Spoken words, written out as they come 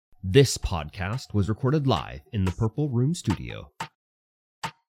This podcast was recorded live in the Purple Room Studio.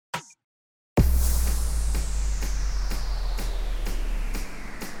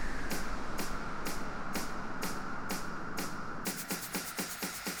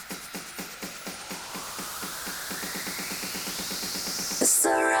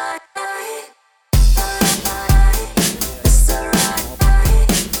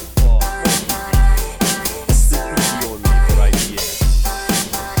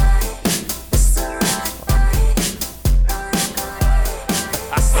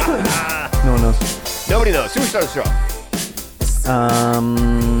 Nobody knows. Who starts the show?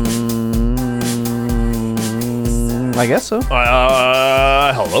 I guess so.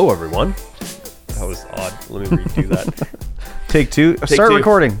 Hello, everyone. That was odd. Let me redo that. Take two. Start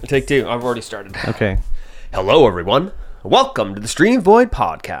recording. Take two. I've already started. Okay. Hello, everyone. Welcome to the Stream Void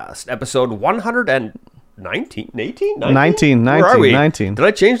Podcast, episode 119? 18? 19? Where are we? 19. Did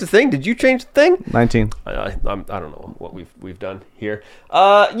I change the thing? Did you change the thing? 19. I don't know what we've done here.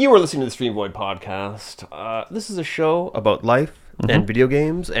 You are listening to the Stream Void Podcast. This is a show about life and video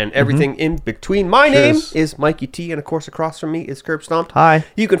games and everything in between. My name is Mikey T, and of course across from me is Curb Stomped. Hi.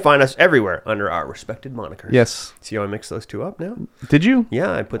 You can find us everywhere under our respected monikers. Yes. See how I mixed those two up now? Did you?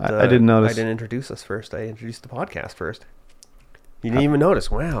 Yeah, I put. I didn't notice. I didn't introduce us first. I introduced the podcast first. You didn't even notice.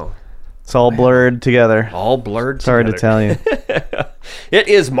 Wow. It's all blurred together. All blurred It's hard to tell you. It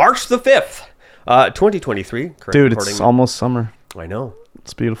is March the 5th, 2023. Dude, it's almost summer. I know.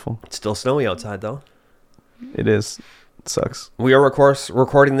 It's beautiful. It's still snowy outside, though. It is. It sucks. We are, of course,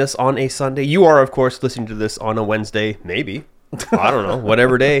 recording this on a Sunday. You are, of course, listening to this on a Wednesday, maybe. I don't know.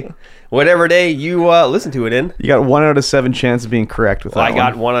 Whatever day you listen to it in. You got 1 out of 7 chance of being correct with that I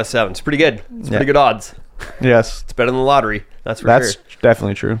got 1 out of 7. It's pretty good. It's pretty good odds. Yes. It's better than the lottery. That's That's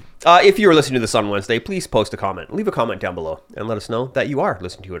definitely true. If you are listening to this on Wednesday, please post a comment. Leave a comment down below and let us know that you are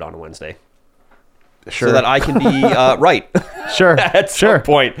listening to it on a Wednesday. Sure. So that I can be right. Sure. At some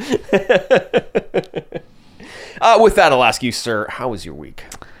point. With that, I'll ask you, sir, how was your week?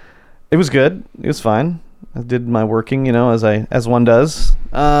 It was good. It was fine. I did my working, as one does.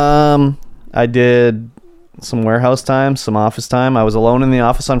 I did some warehouse time, some office time. I was alone in the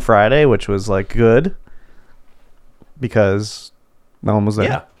office on Friday, which was good because no one was there.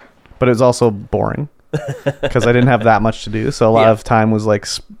 Yeah. But it was also boring because I didn't have that much to do. So a lot of time was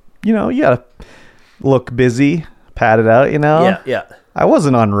you gotta look busy, pad it out, Yeah. I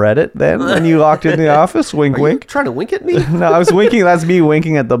wasn't on Reddit then when you walked in the office. Wink, wink. You trying to wink at me? No, I was winking. That's me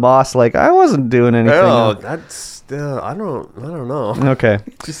winking at the boss. I wasn't doing anything. No, that's I don't know. Okay.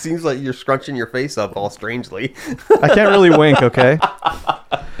 It just seems like you're scrunching your face up all strangely. I can't really wink. Okay.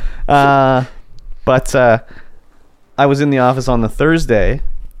 But I was in the office on the Thursday,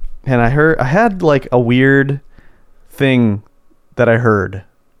 and I had a weird thing that I heard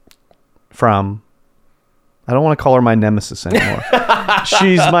from. I don't want to call her my nemesis anymore.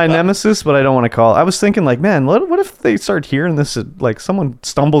 She's my nemesis, but I don't want to call. I was thinking, man, what if they start hearing this? Someone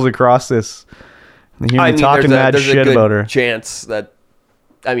stumbles across this, and they hear me talking mad shit about her. Chance that,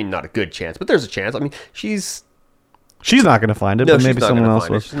 not a good chance, but there's a chance. She's not going to find it, but maybe someone else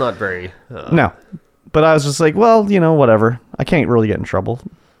will. She's not very. No, but I was just whatever. I can't really get in trouble,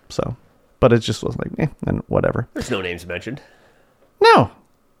 so. But it just was and whatever. There's no names mentioned. No.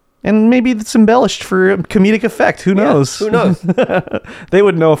 And maybe it's embellished for comedic effect. Who knows? Who knows? They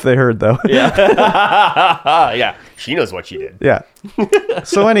would know if they heard, though. Yeah. Yeah. She knows what she did. Yeah.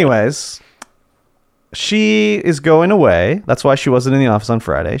 So anyways, she is going away. That's why she wasn't in the office on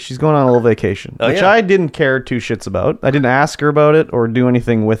Friday. She's going on a little vacation, which I didn't care 2 shits about. I didn't ask her about it or do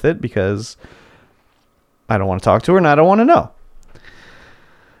anything with it because I don't want to talk to her and I don't want to know.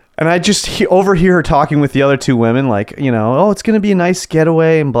 And I just overhear her talking with the other 2 women, it's going to be a nice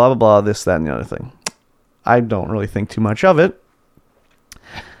getaway and blah, blah, blah, this, that, and the other thing. I don't really think too much of it.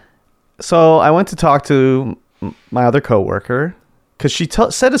 So I went to talk to my other coworker because she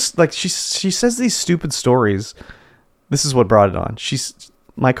says these stupid stories. This is what brought it on.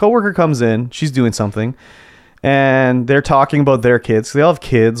 My coworker comes in, she's doing something, and they're talking about their kids. They all have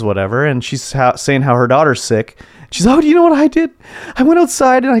kids, whatever, and she's saying how her daughter's sick. She's, do you know what I did? I went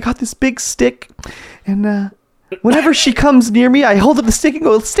outside and I got this big stick, and whenever she comes near me, I hold up the stick and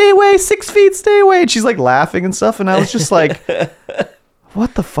go, stay away, 6 feet, stay away. And she's laughing and stuff, and I was just what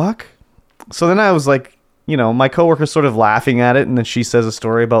the fuck? So then I was my coworker's sort of laughing at it, and then she says a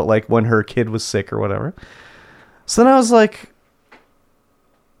story about when her kid was sick or whatever. So then I was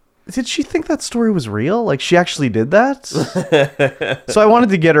did she think that story was real? She actually did that? So I wanted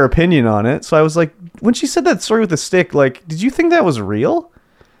to get her opinion on it. So I was when she said that story with the stick, did you think that was real?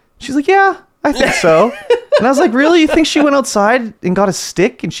 She's yeah, I think so. And I was like, really? You think she went outside and got a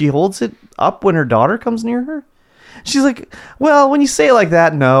stick and she holds it up when her daughter comes near her? She's like, well, when you say it like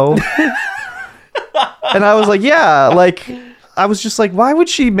that, no. And I was like, yeah, like, I was just like, why would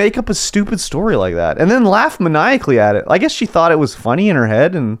she make up a stupid story like that? And then laugh maniacally at it. I guess she thought it was funny in her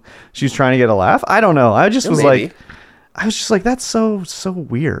head and she was trying to get a laugh. I don't know. I just was like, that's so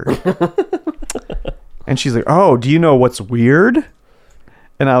weird. And she's like, oh, do you know what's weird?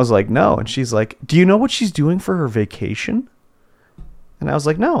 And I was like, no. And she's like, do you know what she's doing for her vacation? And I was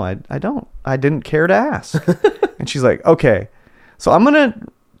like, no, I don't. I didn't care to ask. And she's like, okay, so I'm going to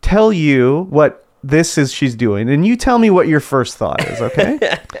tell you what this is she's doing. And you tell me what your first thought is,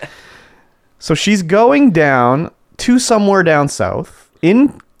 okay? So she's going down to somewhere down south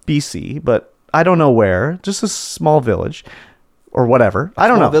in BC, but I don't know where. Just a small village or whatever. I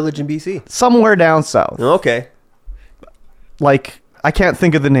don't know. Village in BC. Somewhere down south. Okay. Like, I can't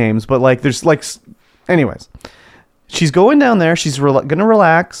think of the names, but like there's like, anyways, she's going down there. She's gonna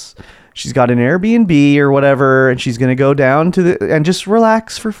relax. She's got an Airbnb or whatever, and she's gonna go down to the and just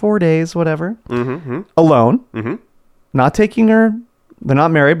relax for 4 days, whatever. Alone. Not taking her. They're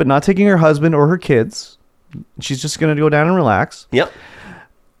not married, but not taking her husband or her kids. She's just gonna go down and relax. Yep.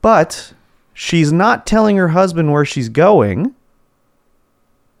 But she's not telling her husband where she's going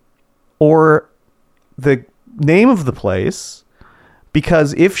or the name of the place.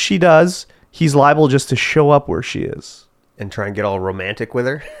 Because if she does, he's liable just to show up where she is. And try and get all romantic with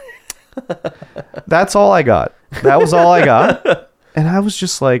her? That's all I got. That was all I got. And I was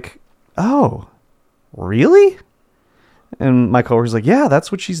just like, oh, really? And my coworker's like, yeah, that's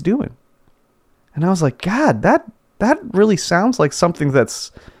what she's doing. And I was like, God, that really sounds like something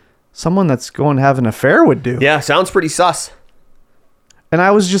that's someone that's going to have an affair would do. Yeah, sounds pretty sus. And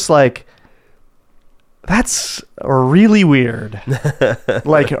I was just like, that's really weird.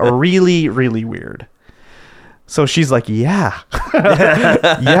 Like, really, really weird. So she's like, yeah.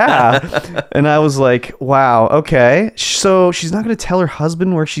 Yeah. And I was like, wow, okay. So she's not going to tell her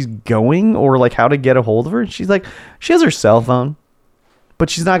husband where she's going or like how to get a hold of her. She's like, she has her cell phone,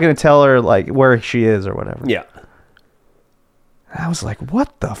 but she's not going to tell her like where she is or whatever. Yeah. And I was like,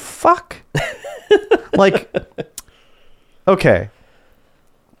 what the fuck? Like, okay.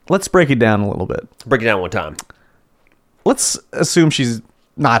 Let's break it down a little bit. Break it down one time. Let's assume she's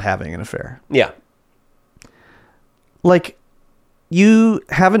not having an affair. Yeah. Like, you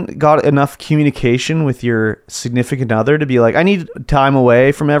haven't got enough communication with your significant other to be like, I need time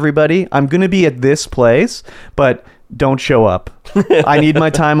away from everybody. I'm going to be at this place, but don't show up. I need my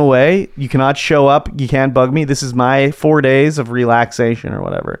time away. You cannot show up. You can't bug me. This is my 4 days of relaxation or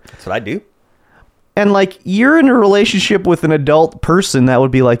whatever. That's what I do. And like, you're in a relationship with an adult person that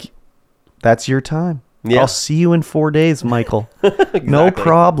would be like, that's your time. Yeah. I'll see you in 4 days, Michael. Exactly. No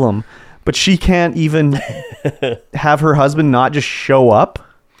problem. But she can't even have her husband not just show up.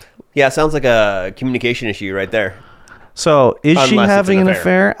 Yeah, sounds like a communication issue right there. So is she having an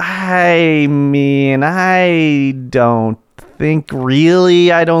affair? I mean, I don't think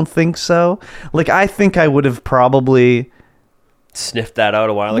so. Like, I think I would have probably sniffed that out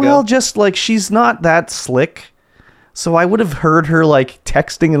a while ago. Well, just like, she's not that slick. So I would have heard her like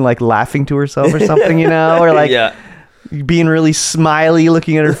texting and like laughing to herself or something, you know, or like being really smiley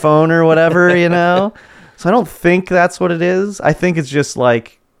looking at her phone or whatever, you know. So I don't think that's what it is. I think it's just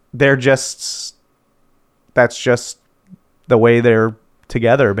like that's just the way they're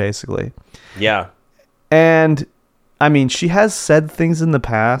together, basically. Yeah. And I mean, she has said things in the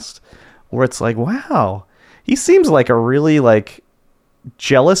past where it's like, wow, he seems like a really like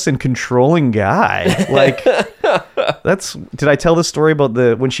jealous and controlling guy. Like, did I tell the story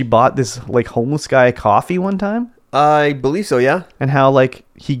about when she bought this like homeless guy coffee one time? I believe so, yeah. And how like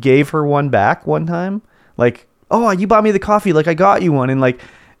he gave her one back one time. Like, oh, you bought me the coffee. Like, I got you one. And like,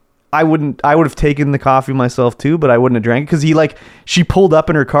 I would have taken the coffee myself too, but I wouldn't have drank it because she pulled up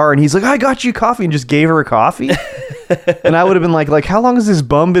in her car and he's like, I got you coffee, and just gave her a coffee. And I would have been like, how long has this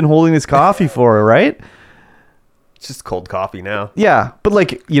bum been holding this coffee for, right? It's just cold coffee now. Yeah, but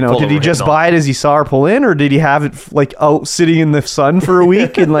like, you know, did he just buy it as he saw her pull in, or did he have it like out sitting in the sun for a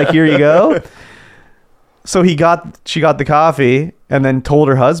week and like, here you go? So she got the coffee and then told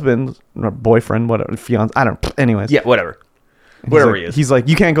her husband or boyfriend, whatever, fiance, I don't, anyways. Yeah, whatever. Whatever he is. He's like,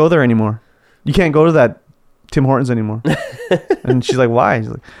 you can't go there anymore. You can't go to that Tim Hortons anymore. And she's like, why? He's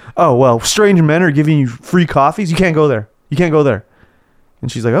like, oh, well, strange men are giving you free coffees. You can't go there. You can't go there.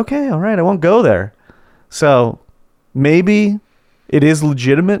 And she's like, okay, all right, I won't go there. So maybe it is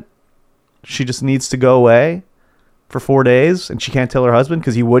legitimate. She just needs to go away. for 4 days, and she can't tell her husband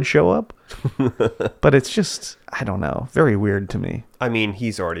because he would show up. But it's just, I don't know, very weird to me. I mean,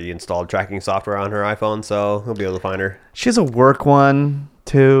 he's already installed tracking software on her iPhone, so he'll be able to find her. She has a work one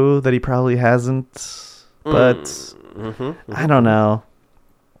too that he probably hasn't. But I don't know.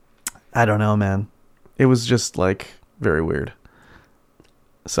 I don't know, man. It was just like very weird.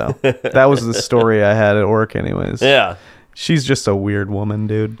 So that was the story I had at work anyways. Yeah. She's just a weird woman,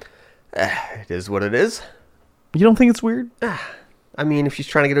 dude. It is what it is. You don't think it's weird? I mean, if she's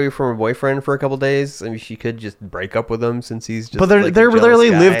trying to get away from her boyfriend for a couple days, I mean, she could just break up with him since he's just. But like, they a jealous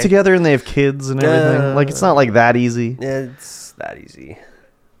literally guy. live together and they have kids and everything. Like, it's not like that easy. It's that easy.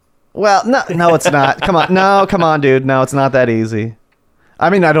 Well, no, it's not. Come on, dude. No, it's not that easy. I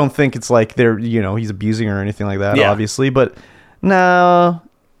mean, I don't think it's like they're, he's abusing her or anything like that, obviously. But no,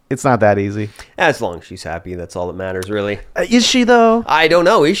 it's not that easy. As long as she's happy, that's all that matters, really. Is she though? I don't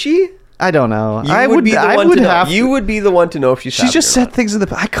know. Is she? I don't know. You would be the one to know if she's. She just said things in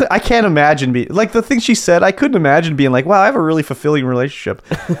the. I can't imagine being like the things she said. I couldn't imagine being like, wow, I have a really fulfilling relationship.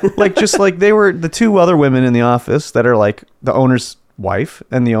 Like just like they were the two other women in the office that are like the owner's wife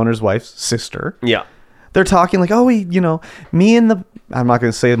and the owner's wife's sister. Yeah. They're talking like, oh, me and I'm not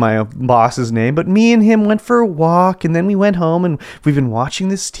going to say my boss's name, but me and him went for a walk and then we went home and we've been watching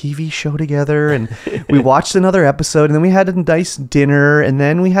this TV show together and we watched another episode and then we had a nice dinner and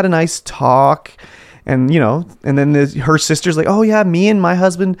then we had a nice talk and, and then her sister's like, oh yeah, me and my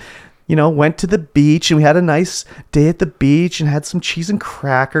husband, went to the beach and we had a nice day at the beach and had some cheese and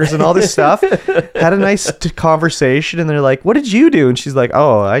crackers and all this stuff. Had a nice conversation and they're like, what did you do? And she's like,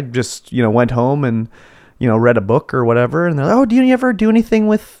 oh, I just, went home and, read a book or whatever. And they're like, oh, do you ever do anything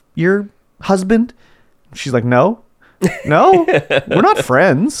with your husband? She's like, no, we're not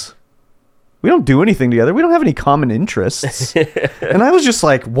friends. We don't do anything together. We don't have any common interests. And I was just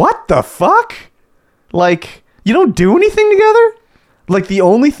like, what the fuck? Like, you don't do anything together? Like, the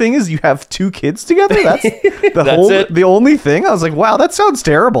only thing is you have 2 kids together? That's the only thing? I was like, wow, that sounds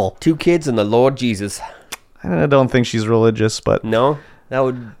terrible. 2 kids and the Lord Jesus. I don't think she's religious, but... No? That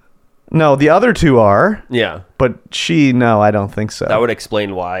would... No, the other 2 are. Yeah. But no, I don't think so. That would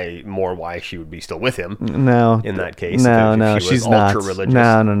explain why she would be still with him. No. In that case. No, if she was she's not. Ultra-religious.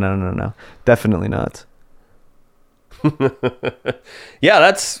 No. Definitely not. Yeah,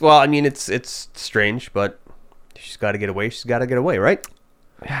 it's strange, but she's got to get away. She's got to get away, right?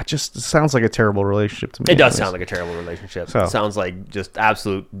 Yeah, it just sounds like a terrible relationship to me. It does sound like a terrible relationship. So. It sounds like just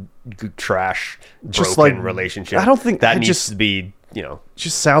absolute trash, just broken like, relationship. I don't think that needs to be, It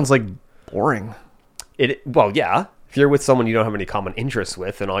just sounds like boring. Well, yeah. If you're with someone you don't have any common interests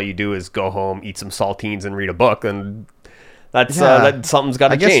with, and all you do is go home, eat some saltines, and read a book, then that's something's got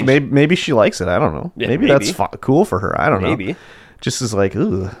to change. I guess maybe she likes it. I don't know. Yeah, maybe that's cool for her. I don't know. Maybe. Just as like,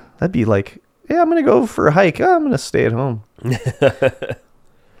 ooh, that'd be like, yeah, I'm gonna go for a hike. Oh, I'm gonna stay at home.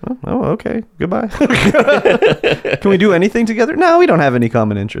 Oh, okay. Goodbye. Can we do anything together? No, we don't have any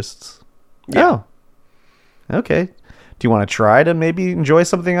common interests. Yeah. Oh. Okay. Do you want to try to maybe enjoy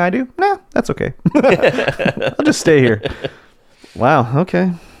something I do? No, that's okay. I'll just stay here. Wow.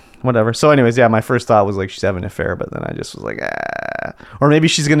 Okay. Whatever. So anyways, yeah, my first thought was like she's having an affair, but then I just was like, ah. Or maybe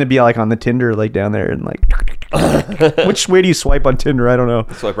she's going to be like on the Tinder, like down there and like, which way do you swipe on Tinder? I don't know.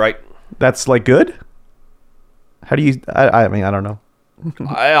 Swipe right. That's like good? How do you, I mean, I don't know.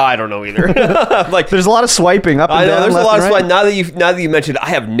 I don't know either. Like, there's a lot of swiping up and down. There's a lot of right. swiping. Now that you mentioned it, I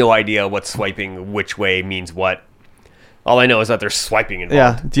have no idea what swiping which way means what. All I know is that there's swiping involved.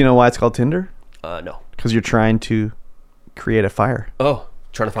 Yeah. Do you know why it's called Tinder? No. Because you're trying to create a fire. Oh,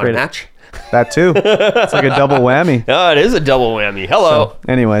 trying to find a match? That too. It's like a double whammy. Oh, it is a double whammy. Hello.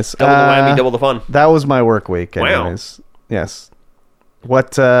 So, anyways. Double the whammy, double the fun. That was my work week. Anyways. Wow. Yes.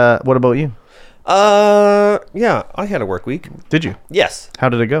 What about you? Yeah, I had a work week. Did you? Yes. How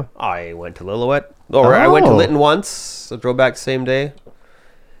did it go? I went to Lillooet. I went to Lytton once. I drove back the same day.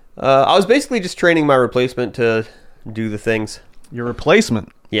 I was basically just training my replacement to do the things. Your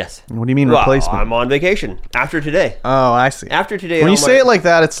replacement? Yes. What do you mean replacement? I'm on vacation after today. Oh, I see. After today. When you say it like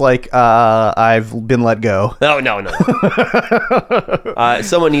that, it's like I've been let go. No.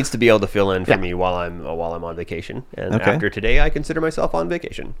 Someone needs to be able to fill in for me while I'm on vacation. And after today, I consider myself on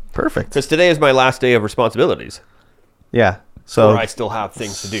vacation. Perfect. Because today is my last day of responsibilities. Yeah. So I still have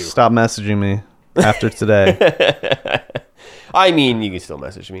things to do. Stop messaging me after today. I mean, you can still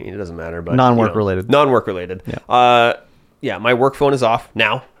message me. It doesn't matter. But non-work related. Non-work related. Yeah. Yeah, my work phone is off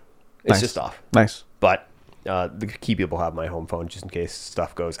now. It's Nice. just off. Nice. But the key people have my home phone just in case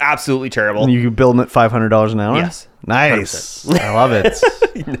stuff goes absolutely terrible. You bill them at $500 an hour? Yes. Nice. I love it.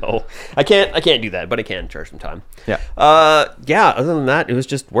 No, I can't do that, but I can charge some time. Yeah. Yeah. Other than that, it was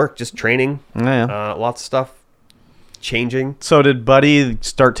just work, just training. Yeah. Lots of stuff. changing. So did Buddy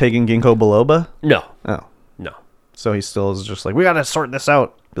start taking ginkgo biloba? No. Oh. No. So he still is just like, we got to sort this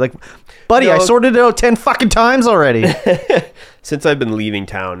out. Be like, Buddy, No. I sorted it out 10 fucking times already. Since I've been leaving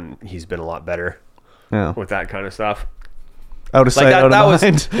town, he's been a lot better Yeah. with that kind of stuff. Out of sight, out of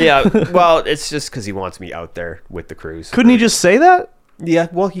mind. Yeah, well, it's just because he wants me out there with the crews. Couldn't he just say that? Yeah,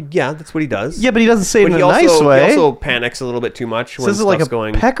 well, that's what he does. Yeah, but he doesn't say it But in a nice way. He also panics a little bit too much when Says it like stuff's a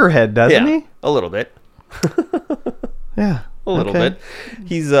going. peckerhead, doesn't Yeah, he? a little bit. Yeah. A little Okay. bit.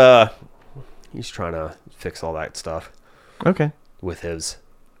 He's trying to fix all that stuff Okay. with his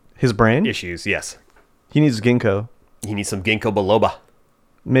His brain? issues. Yes, He needs ginkgo. he needs some ginkgo biloba.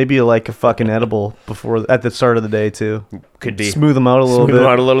 Maybe like a fucking edible before at the start of the day too. Could be Smooth them out a little Smooth bit. him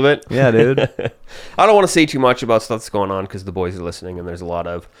out a little bit. Yeah, dude. I don't want to say too much about stuff that's going on because the boys are listening and there's a lot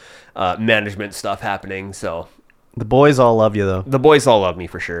of management stuff happening. So The boys all love you though. the boys all love me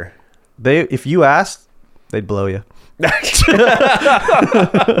for sure. If you asked, they'd blow you.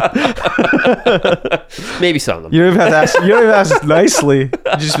 Maybe some of them. You don't even have to ask. You don't even ask nicely.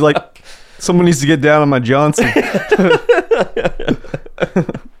 You just be like, someone needs to get down on my Johnson.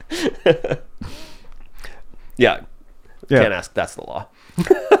 Yeah. Yeah. Can't ask. That's the law.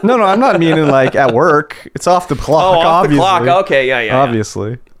 No, I'm not meaning like at work. It's off the clock. Oh, off obviously. the clock. Okay, yeah.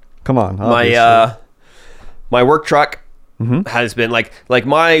 Obviously. Come on. Obviously. My work truck Mm-hmm. has been like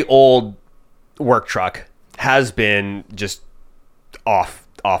my old work truck has been just off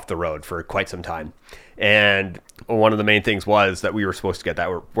the road for quite some time. And one of the main things was that we were supposed to get that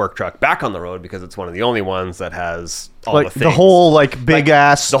work truck back on the road because it's one of the only ones that has all like the things. the whole like big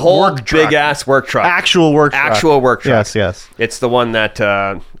ass the whole work truck. big ass work truck. Actual work truck. Actual work truck. Yes. It's the one that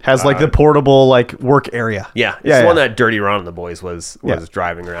Has like the portable like work area. yeah, it's the one that Dirty Ron and the boys was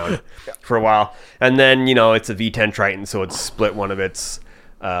driving around for a while. And then, it's a V10 Triton, so it split one of its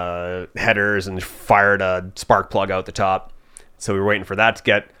headers and fired a spark plug out the top. So we were waiting for that to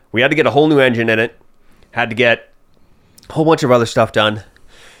get... We had to get a whole new engine in it. Had to get a whole bunch of other stuff done.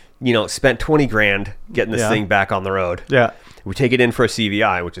 Spent 20 grand getting this thing back on the road. Yeah. We take it in for a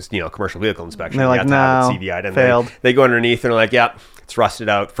CVI, which is, commercial vehicle inspection. And they're like, You have to have it no, CVI'd. And failed. They go underneath and they're like, yeah, it's rusted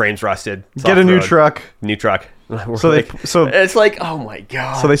out. Frame's rusted. It's Get off a the new road. truck. New truck. So It's like, oh my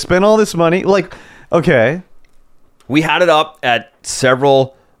God. So they spend all this money. Like, okay. We had it up at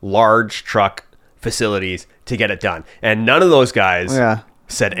several large truck facilities to get it done. And none of those guys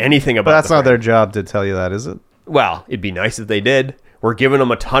said anything about But that's the not frame. their job to tell you that, is it? Well, it'd be nice if they did. We're giving them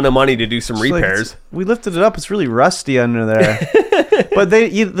a ton of money to do some It's like, repairs. we lifted it up. It's really rusty under there. But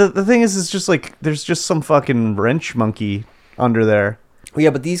the thing is, it's just like there's just some fucking wrench monkey under there. Yeah,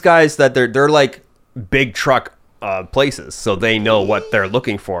 but these guys that they're like big truck places, so they know what they're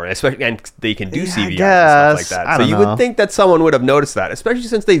looking for, especially, and they can do CVI and stuff like that. So you would think that someone would have noticed that, especially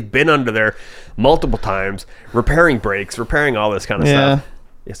since they've been under there multiple times, repairing brakes, repairing all this kind of stuff.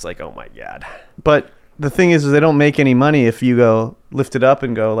 It's like, oh my God. But the thing is they don't make any money if you go lift it up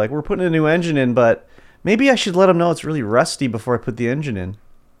and go like, we're putting a new engine in, but maybe I should let them know it's really rusty before I put the engine in.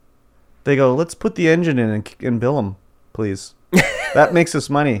 They go, let's put the engine in and bill them, please. That makes us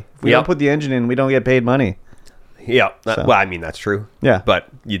money. If we don't put the engine in, we don't get paid money. Yeah. Well, I mean, that's true. Yeah. But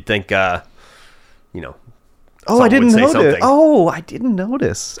you'd think, Oh, I didn't notice. something. Oh, I didn't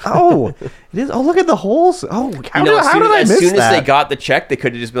notice. Oh, it is. Oh, look at the holes. Oh, how did I miss that? As soon as they got the check, they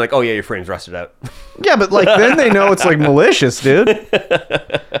could have just been like, oh, yeah, your frame's rusted out. Yeah, but like then they know it's like malicious, dude.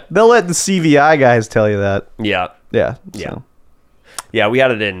 They'll let the CVI guys tell you that. Yeah. Yeah. Yeah. So. Yeah, we had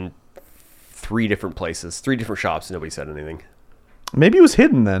it in 3 different places, 3 different shops. Nobody said anything. Maybe it was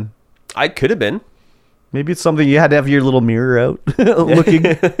hidden then. I could have been. Maybe it's something you had to have your little mirror out looking.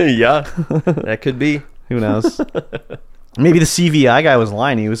 Yeah, that could be. Who knows? Maybe the CVI guy was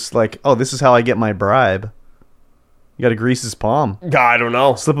lying. He was like, oh, this is how I get my bribe. You got to grease his palm. I don't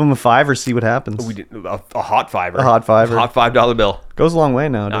know. Slip him a $5 or see what happens. We did a hot $5. A hot $5. A hot $5 bill. Goes a long way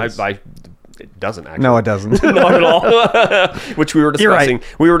nowadays. It doesn't actually. No, it doesn't. Not at all. Which we were discussing.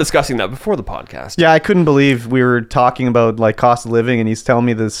 Right. We were discussing that before the podcast. Yeah, I couldn't believe we were talking about like cost of living and he's telling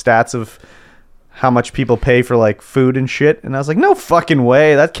me the stats of how much people pay for like food and shit. And I was like, no fucking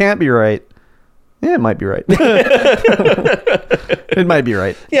way. That can't be right. Yeah, it might be right. It might be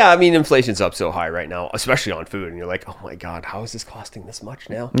right. Yeah, I mean, inflation's up so high right now, especially on food. And you're like, oh my God, how is this costing this much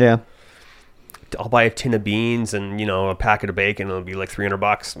now? Yeah. I'll buy a tin of beans and, a packet of bacon. And it'll be like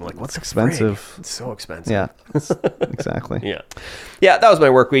 $300. I'm like, what's expensive? Frig? It's so expensive. Yeah, exactly. Yeah. That was my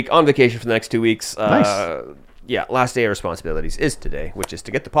work week. On vacation for the next 2 weeks. Nice. Yeah, last day of responsibilities is today, which is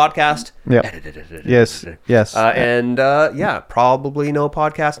to get the podcast. Yeah. Yes. And probably no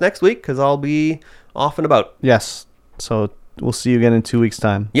podcast next week because I'll be off and about. Yes. So we'll see you again in 2 weeks'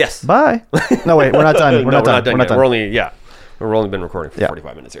 time. Yes. Bye. No, wait, we're not done. We're not done. We're not yet. done. We're only been recording for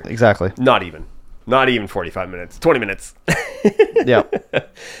 45 minutes here. Exactly. Not even 45 minutes. 20 minutes. Yeah.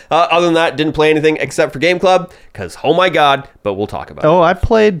 Other than that, didn't play anything except for Game Club because, oh my God, but we'll talk about it. Oh, I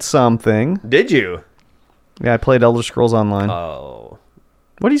played something. Did you? Yeah, I played Elder Scrolls Online. Oh.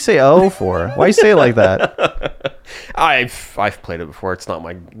 What do you say "oh" for? Why you say it like that? I've played it before. It's not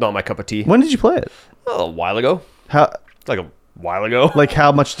my cup of tea. When did you play it? A while ago. How? Like a while ago. Like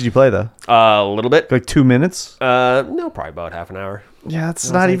how much did you play though? A little bit. Like 2 minutes? No, probably about half an hour. Yeah, it's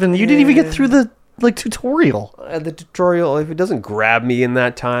not even. You didn't even get through the tutorial. The tutorial, if it doesn't grab me in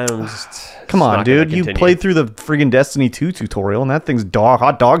that time, I'm just come on, not dude. gonna You continue. played through the friggin' Destiny 2 tutorial, and that thing's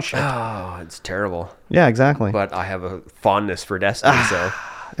hot dog shit. Oh, it's terrible. Yeah, exactly. But I have a fondness for Destiny, so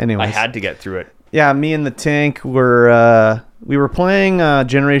Anyways, I had to get through it. Yeah, me and the tank were playing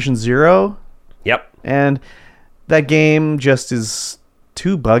Generation Zero, Yep. and that game just is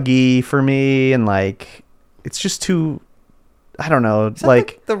too buggy for me, and like it's just too. I don't know, Is that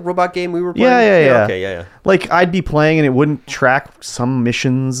like the robot game we were playing. Yeah. Okay, yeah. Like I'd be playing and it wouldn't track some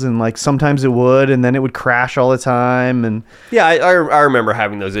missions, and like sometimes it would, and then it would crash all the time, and Yeah, I remember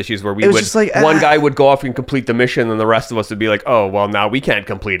having those issues where we It was would just like, one guy would go off and complete the mission, and the rest of us would be like, "Oh, well, now we can't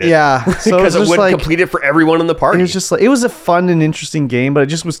complete it." yeah, so because it just wouldn't like, complete it for everyone in the party. it was just like it was a fun and interesting game, but it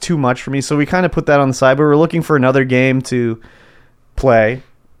just was too much for me. So we kind of put that on the side. But we're looking for another game to play.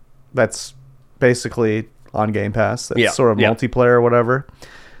 That's basically on Game Pass. That's sort of multiplayer or whatever.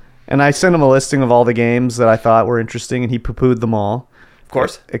 And I sent him a listing of all the games that I thought were interesting, and he poo-pooed them all. Of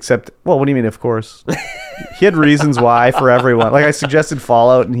course. Except, well, what do you mean, of course? He had reasons why for everyone. Like, I suggested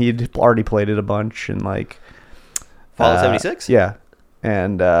Fallout, and he'd already played it a bunch, and like... Fallout 76? Yeah.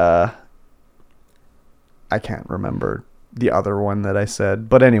 And I can't remember the other one that I said.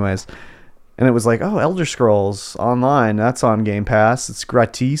 But anyways... And it was like, oh, Elder Scrolls Online, that's on Game Pass. It's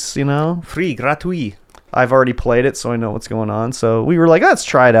gratis, you know? Free, gratuit. I've already played it, so I know what's going on. So we were like, let's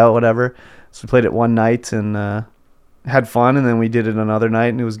try it out, whatever. So we played it one night and had fun, and then we did it another night,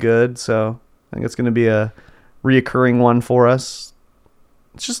 and it was good. So I think it's going to be a reoccurring one for us.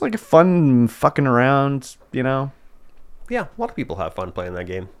 It's just like a fun fucking around, you know? Yeah, a lot of people have fun playing that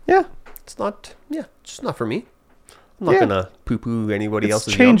game. Yeah. It's just not for me. I'm not gonna poo-poo anybody else's.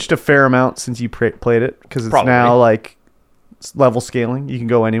 It's changed a fair amount since you played it, because it's now like level scaling. You can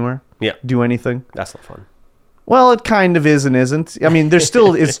go anywhere. Yeah. Do anything. That's not fun. Well, it kind of is and isn't. I mean, there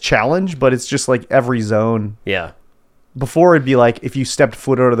still is challenge, but it's just like every zone. Yeah. Before it'd be like if you stepped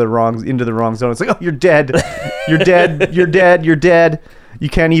foot into the wrong zone, it's like, oh, you're dead, you're dead, you're dead, you're dead. You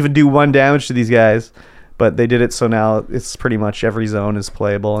can't even do 1 damage to these guys. But they did it so now it's pretty much every zone is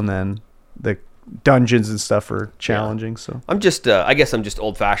playable, and then the dungeons and stuff are challenging. So I'm just, I guess I'm just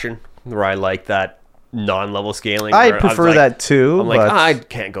old fashioned, where I like that non-level scaling. I prefer that too. I'm like, I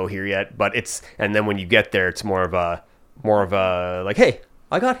can't go here yet, but and then when you get there, it's more of a like, hey,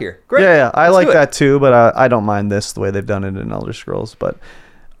 I got here. Great. Yeah, I like that too, but I don't mind this the way they've done it in Elder Scrolls. But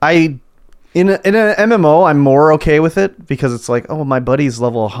in an MMO, I'm more okay with it because it's like, oh, my buddy's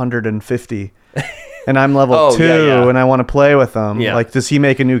level 150. And I'm level 2, and I want to play with him. Yeah. Like, does he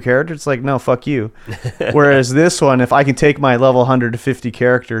make a new character? It's like, no, fuck you. Whereas this one, if I can take my level 150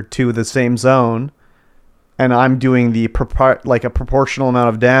 character to the same zone, and I'm doing a proportional amount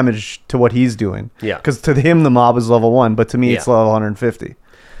of damage to what he's doing. Yeah. Because to him, the mob is level 1, but to me, it's level 150.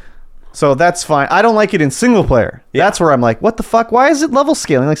 So that's fine. I don't like it in single player. Yeah. That's where I'm like, what the fuck? Why is it level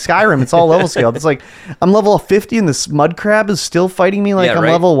scaling? Like Skyrim, it's all level scaled. It's like, I'm level 50 and this mud crab is still fighting me like I'm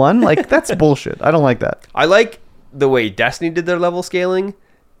level 1. Like, that's bullshit. I don't like that. I like the way Destiny did their level scaling,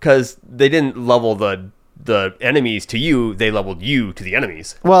 because they didn't level the enemies to you, they leveled you to the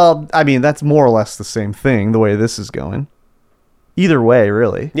enemies. Well, I mean, that's more or less the same thing, the way this is going. Either way,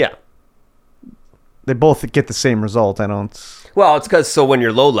 really. Yeah. They both get the same result. Well, it's because, so when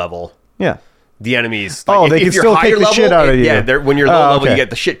you're low level... Yeah. The enemies... Like, they can still kick the shit out of you. Yeah, when you're low level, you get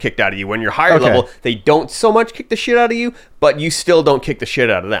the shit kicked out of you. When you're higher level, they don't so much kick the shit out of you, but you still don't kick the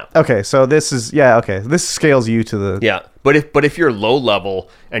shit out of them. Okay, so this is... Yeah, okay. This scales you to the... Yeah, but if you're low level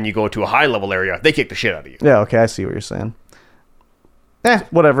and you go to a high level area, they kick the shit out of you. Yeah, okay, I see what you're saying.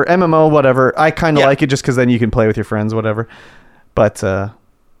 Whatever. MMO, whatever. I kind of like it just because then you can play with your friends, whatever. But,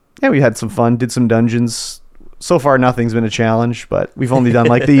 yeah, we had some fun, did some dungeons. So far, nothing's been a challenge, but we've only done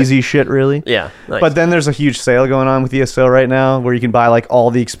like the easy shit, really. Yeah. Nice. But then there's a huge sale going on with ESO right now where you can buy like all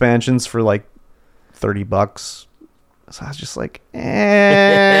the expansions for like $30. So I was just like,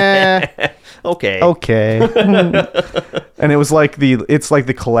 okay. And it was like it's like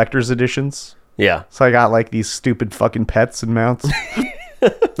the collector's editions. Yeah. So I got like these stupid fucking pets and mounts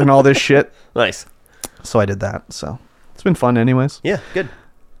and all this shit. Nice. So I did that. So It's been fun anyways. Yeah, good.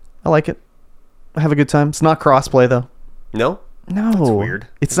 I like it. I have a good time. It's not crossplay though. No? No. That's weird.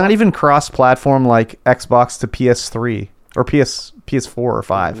 It's not even cross-platform like Xbox to PS3 or PS4 or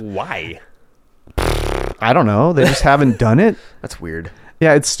 5. Why? I don't know. They just haven't done it. That's weird.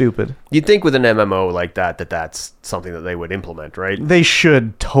 Yeah, it's stupid. You'd think with an MMO like that's something that they would implement, right? They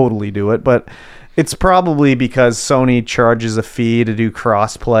should totally do it, but it's probably because Sony charges a fee to do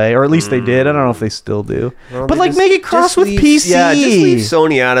cross-play, or at least they did. I don't know if they still do. Well, but they like, just- make it cross just with leave- PC. Yeah, just leave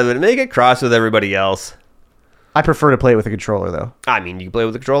Sony out of it. Make it cross with everybody else. I prefer to play it with a controller though. I mean, you can play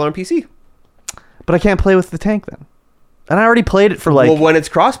with the controller on PC. But I can't play with the tank then. And I already played it for like... Well, when it's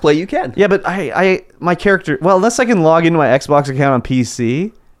crossplay, you can. Yeah, but my character... Well, unless I can log into my Xbox account on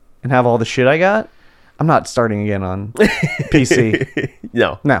PC and have all the shit I got, I'm not starting again on PC.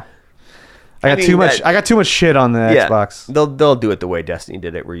 No. I got too much shit on the Xbox. They'll do it the way Destiny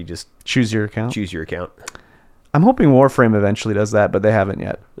did it, where you just Choose your account. choose your account. I'm hoping Warframe eventually does that, but they haven't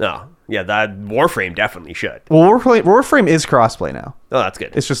yet. No. Yeah, that Warframe definitely should. Well, Warframe is crossplay now. Oh, that's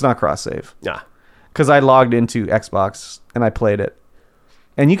good. It's just not cross-save. Yeah. Because I logged into Xbox and I played it.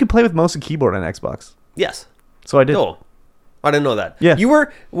 And you can play with mouse and keyboard on Xbox. Yes. So I did. No. I didn't know that. Yeah.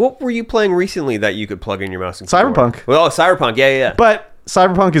 What were you playing recently that you could plug in your mouse and keyboard? Cyberpunk. Well, Cyberpunk. Yeah. But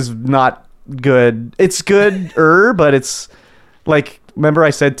Cyberpunk is not good. It's good-er, but it's like, remember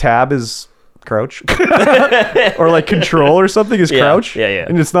I said tab is crouch? Or like control or something is crouch? Yeah.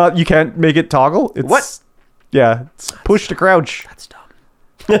 And it's not, you can't make it toggle? It's, What? Yeah, it's push to crouch. That's dumb.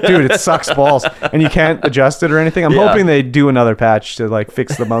 Dude, it sucks balls. And you can't adjust it or anything. I'm Yeah. hoping they do another patch to like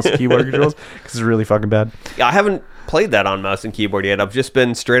fix the mouse and keyboard controls because it's really fucking bad. Yeah, I haven't played that on mouse and keyboard yet. I've just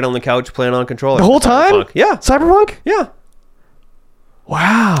been straight on the couch playing on controller. The whole time? Cyberpunk. Yeah. Cyberpunk? Yeah.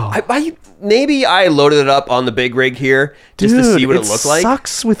 Wow. Maybe I loaded it up on the big rig here just to see what it looked like. It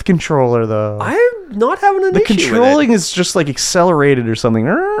sucks with controller though. I'm not having an The issue with controlling is just like accelerated or something.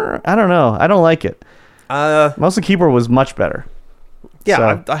 I don't know. I don't like it. it. Mouse and keyboard was much better. Yeah,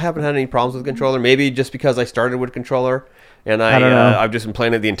 So- I haven't had any problems with controller. Maybe just because I started with controller and I don't know. I've just been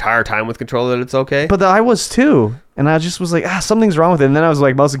playing it the entire time with controller that it's okay. But I was too. And I just was like, something's wrong with it. And then I was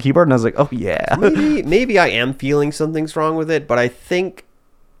like, mouse and keyboard. And I was like, oh yeah. maybe I am feeling something's wrong with it, but I think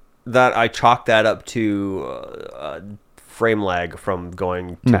that I chalk that up to frame lag from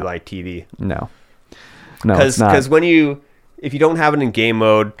going to No. my TV. No, it's not. Because if you don't have it in game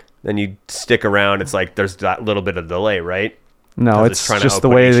mode, then you stick around. It's like there's that little bit of delay, right? No, 'Cause it's trying to just the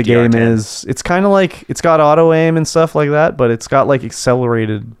output way the game HDR10. is. It's kind of like, it's got auto aim and stuff like that, but it's got like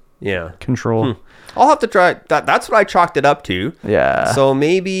accelerated Yeah. control. I'll have to try that. That's what I chalked it up to. Yeah. So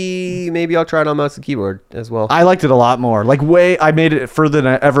maybe I'll try it on mouse and keyboard as well. I liked it a lot more. Like I made it further than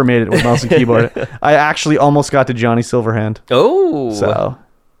I ever made it with mouse and keyboard. I actually almost got to Johnny Silverhand. Oh. So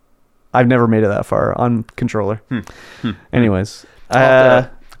I've never made it that far on controller. Anyways,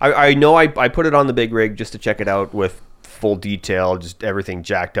 I know I put it on the big rig just to check it out with full detail, just everything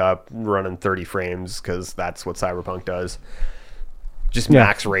jacked up, running 30 frames because that's what Cyberpunk does. Just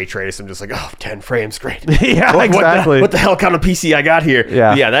max ray trace. I'm just like, 10 frames, great. yeah, exactly. What the hell kind of PC I got here?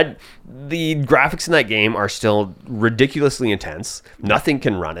 Yeah. But yeah, the graphics in that game are still ridiculously intense. Nothing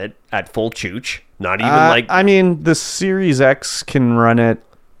can run it at full chooch. Not even I mean, the Series X can run it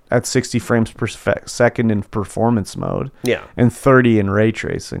at 60 frames per second in performance mode. Yeah. And 30 in ray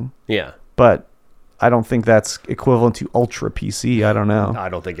tracing. Yeah. But I don't think that's equivalent to Ultra PC. I don't know. I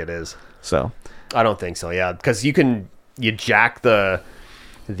don't think it is. So I don't think so. Yeah, because you jack the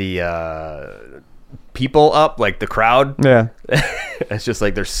people up, like the crowd. yeah, It's just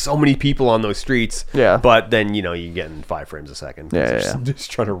like there's so many people on those streets. Yeah. But then you get in 5 frames a second. 'cause Yeah, they're yeah.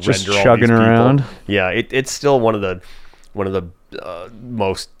 Just trying to Just render all chugging these people. around. Yeah, it's still one of the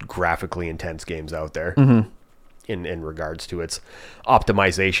most graphically intense games out there. Mm-hmm. In regards to its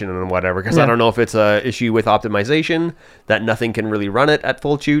optimization and whatever, because I Yeah. don't know if it's a issue with optimization that nothing can really run it at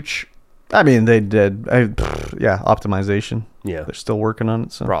full chooch. I mean, they did. Optimization. Yeah. They're still working on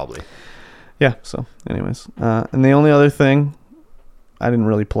it. So Probably. yeah. So, anyways, and the only other thing, I didn't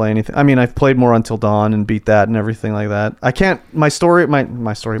really play anything. I mean, I've played more Until Dawn and beat that and everything like that. I can't. My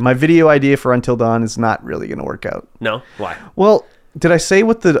video idea for Until Dawn is not really going to work out. No? Why? Well, did I say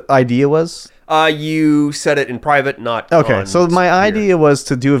what the idea was? You said it in private, not Okay, on so my here. idea was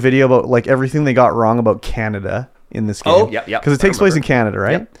to do a video about like everything they got wrong about Canada in this game. Oh, yeah. Because it takes I place in remember. Canada,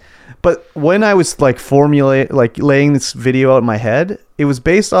 right? Yep. But when I was like laying this video out in my head, it was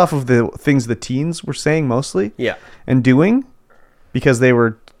based off of the things the teens were saying mostly. Yeah. And doing, because they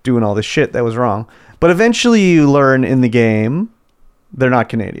were doing all this shit that was wrong. But eventually you learn in the game They're not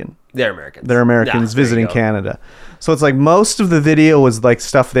Canadian. They're Americans. They're Americans visiting Canada. So it's like most of the video was like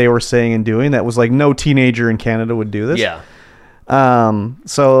stuff they were saying and doing that was like no teenager in Canada would do this. Yeah.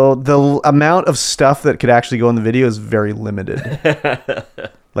 So the amount of stuff that could actually go in the video is very limited.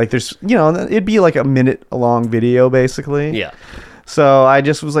 Like there's, it'd be like a minute long video basically. Yeah. So I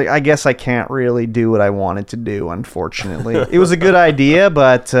just was like, I guess I can't really do what I wanted to do, unfortunately. It was a good idea,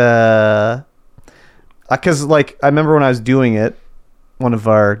 but because like I remember when I was doing it, one of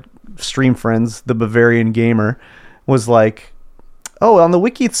our stream friends, the Bavarian Gamer, was like, "Oh, on the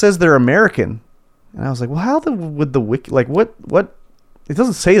wiki it says they're American," and I was like, "Well, how would the wiki like what? It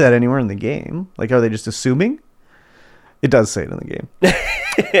doesn't say that anywhere in the game. Like, are they just assuming?" It does say it in the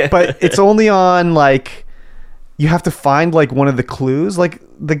game, but it's only on like you have to find like one of the clues. Like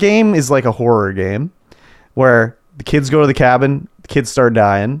the game is like a horror game where the kids go to the cabin, the kids start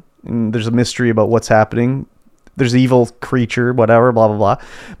dying, and there's a mystery about what's happening. There's an evil creature, whatever, blah, blah, blah.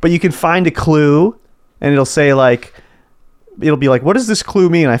 But you can find a clue, and it'll say, like, it'll be like, what does this clue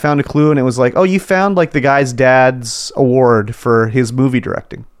mean? I found a clue, and it was like, oh, you found, like, the guy's dad's award for his movie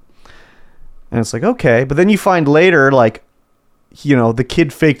directing. And it's like, okay. But then you find later, like, the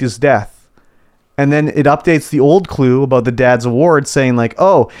kid faked his death. And then it updates the old clue about the dad's award saying, like,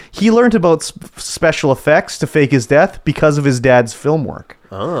 oh, he learned about special effects to fake his death because of his dad's film work.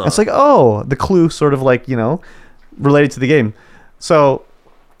 Oh. It's like, oh, the clue sort of like, related to the game. So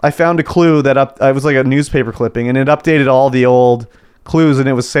I found a clue that I was like a newspaper clipping, and it updated all the old clues, and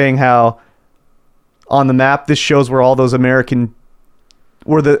it was saying how on the map this shows where all those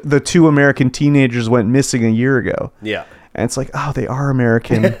where the two American teenagers went missing a year ago. Yeah. And it's like, oh, they are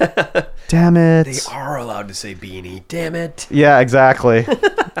American. Damn it. They are allowed to say beanie. Damn it. Yeah, exactly.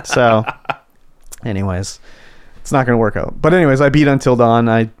 So, anyways, it's not going to work out. But anyways, I beat Until Dawn.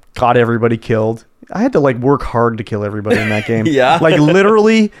 I got everybody killed. I had to like work hard to kill everybody in that game. Yeah. Like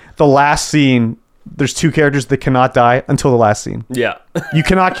literally the last scene, there's two characters that cannot die until the last scene. Yeah. You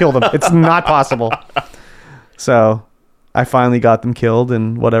cannot kill them. It's not possible. So I finally got them killed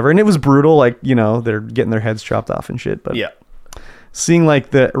and whatever. And it was brutal. Like, they're getting their heads chopped off and shit. But yeah. Seeing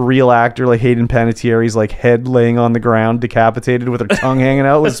like the real actor, like Hayden Panettiere's like head laying on the ground, decapitated with her tongue hanging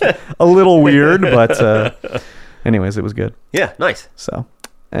out was a little weird. But anyways, it was good. Yeah, nice. So,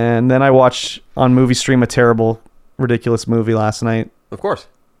 and then I watched on Movie Stream a terrible, ridiculous movie last night. Of course.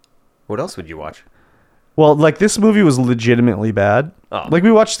 What else would you watch? Well, like this movie was legitimately bad. Oh. Like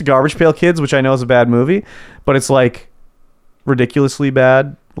we watched The Garbage Pail Kids, which I know is a bad movie, but it's like ridiculously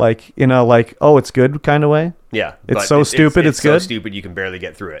bad, like in a like, oh, it's good kind of way. Yeah. It's so stupid, it's good. So stupid you can barely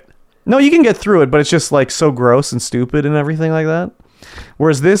get through it. No, you can get through it, but it's just like so gross and stupid and everything like that.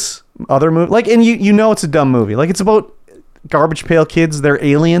 Whereas this other movie, like, and you know it's a dumb movie. Like it's about Garbage Pail Kids, they're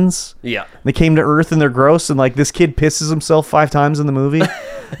aliens. Yeah. They came to Earth and they're gross, and like this kid pisses himself 5 times in the movie.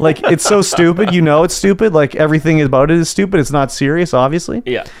 Like it's so stupid, it's stupid. Like everything about it is stupid. It's not serious, obviously.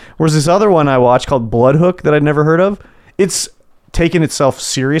 Yeah. Whereas this other one I watched called Bloodhook that I'd never heard of, it's taken itself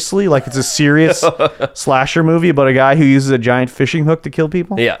seriously. Like it's a serious slasher movie about a guy who uses a giant fishing hook to kill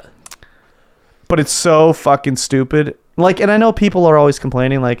people. Yeah. But it's so fucking stupid. Like, and I know people are always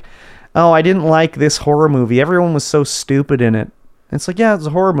complaining like, oh, I didn't like this horror movie. Everyone was so stupid in it. And it's like, yeah, it's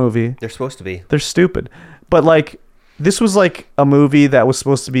a horror movie. They're supposed to be. They're stupid. But like, this was like a movie that was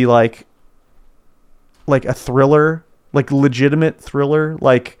supposed to be like a thriller, like legitimate thriller.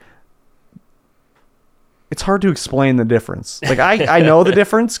 Like, it's hard to explain the difference. Like I know the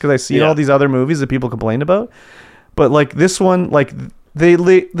difference because I see all these other movies that people complain about. But like this one, like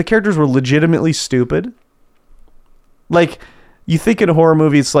the characters were legitimately stupid. Like you think in a horror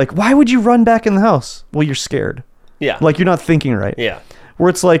movie, it's like, why would you run back in the house? Well, you're scared. Yeah. Like you're not thinking right. Yeah. Where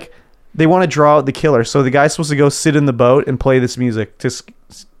it's like they want to draw out the killer. So the guy's supposed to go sit in the boat and play this music to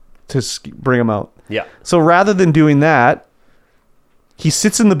bring him out. Yeah. So rather than doing that, he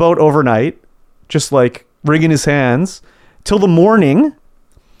sits in the boat overnight, just like wringing his hands till the morning.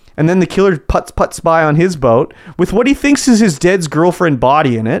 And then the killer puts by on his boat with what he thinks is his dead's girlfriend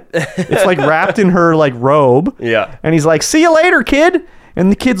body in it. It's like wrapped in her like robe. Yeah. And he's like, see you later, kid.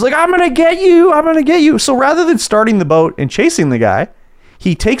 And the kid's like, I'm going to get you. I'm going to get you. So rather than starting the boat and chasing the guy,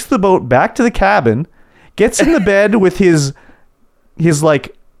 he takes the boat back to the cabin, gets in the bed with his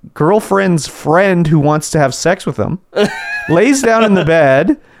like girlfriend's friend who wants to have sex with him, lays down in the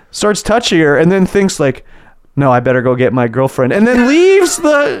bed, starts touching her, and then thinks like, no, I better go get my girlfriend, and then leaves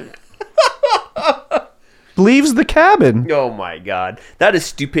the cabin. Oh my god, that is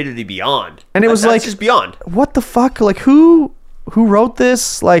stupidity beyond. And it was that's like just beyond. What the fuck? Like who wrote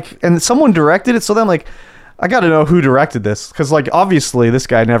this? Like, and someone directed it. So then like, I got to know who directed this because, like, obviously this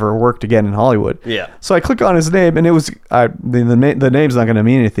guy never worked again in Hollywood. Yeah. So I click on his name, and it was the name's not going to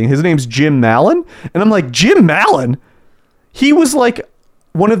mean anything. His name's Jim Mallon, and I'm like, Jim Mallon? He was like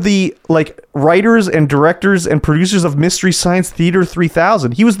one of the like writers and directors and producers of Mystery Science Theater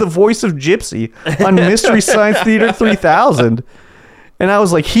 3000. He was the voice of Gypsy on Mystery Science Theater 3000. And I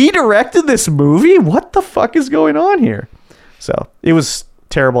was like, he directed this movie? What the fuck is going on here? So it was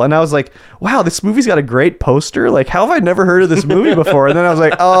terrible. And I was like, wow, this movie's got a great poster. Like, how have I never heard of this movie before? And then I was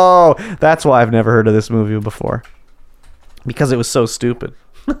like, oh, that's why I've never heard of this movie before. Because it was so stupid.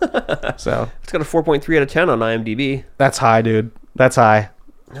 So it's got a 4.3 out of 10 on IMDb. That's high, dude. That's high.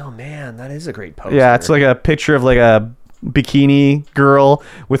 Oh man, that is a great poster. Yeah, it's like a picture of like a bikini girl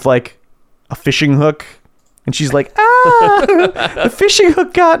with like a fishing hook, and she's like, the fishing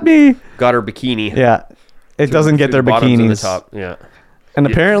hook got me. Got her bikini. Yeah, it doesn't get their bottoms and the bikinis. top. Yeah. And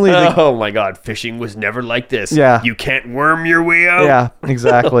apparently, oh my god, fishing was never like this. Yeah. You can't worm your way out. Yeah,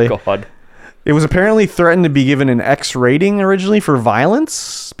 exactly. Oh god. It was apparently threatened to be given an X rating originally for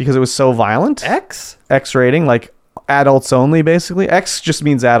violence because it was so violent. X rating, like adults only, basically. X just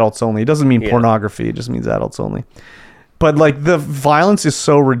means adults only. It doesn't mean pornography. It just means adults only. But like the violence is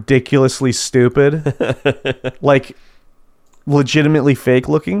so ridiculously stupid, like legitimately fake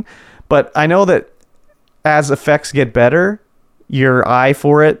looking. But I know that as effects get better, your eye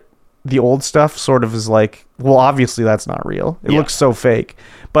for it, the old stuff sort of is like, well, obviously that's not real. It looks so fake.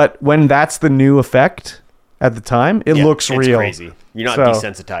 But when that's the new effect at the time, it looks real. It's crazy. You're not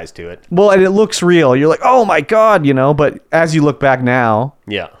desensitized to it. Well, and it looks real. You're like, oh my God, you know, but as you look back now,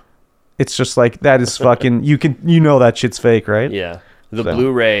 it's just like, that is fucking, you know that shit's fake, right? Yeah. The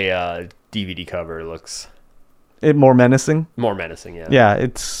Blu-ray DVD cover looks... more menacing? More menacing, yeah. Yeah,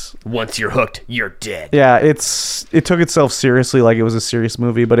 it's... Once you're hooked, you're dead. Yeah, it took itself seriously like it was a serious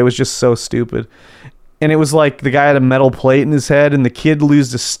movie, but it was just so stupid. And it was like the guy had a metal plate in his head, and the kid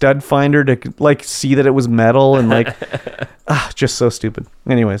used a stud finder to like see that it was metal, and like, just so stupid.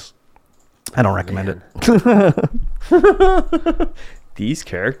 Anyways, I don't recommend it. These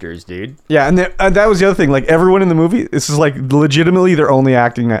characters, dude. Yeah, and that was the other thing. Like everyone in the movie, this is like legitimately their only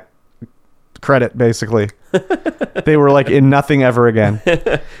acting credit, basically. They were like in nothing ever again.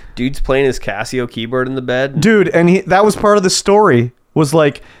 Dude's playing his Casio keyboard in the bed. Dude, and that was part of the story. Was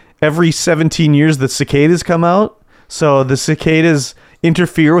like every 17 years the cicadas come out, so the cicadas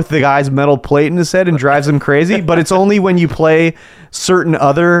interfere with the guy's metal plate in his head and drives him crazy. But it's only when you play certain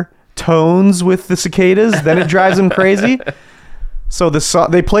other tones with the cicadas then it drives him crazy. So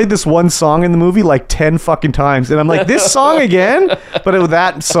they played this one song in the movie like 10 fucking times. And I'm like, this song again? But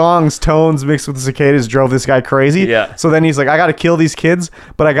that song's tones mixed with the cicadas drove this guy crazy. Yeah. So then he's like, I got to kill these kids,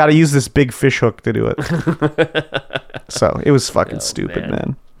 but I got to use this big fish hook to do it. So it was fucking stupid,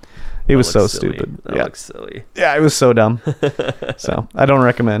 man. It was so silly. stupid. That looks silly. Yeah, it was so dumb. So I don't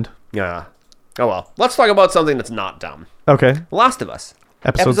recommend. Yeah. Oh, well. Let's talk about something that's not dumb. Okay. Last of Us.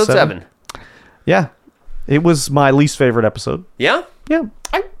 Episode 7. Yeah. It was my least favorite episode. Yeah? Yeah.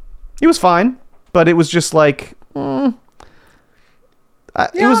 It was fine, but it was just like... it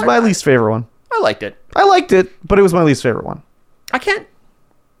was my least favorite one. I liked it. I liked it, but it was my least favorite one. I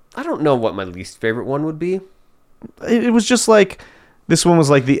don't know what my least favorite one would be. It was just like... This one was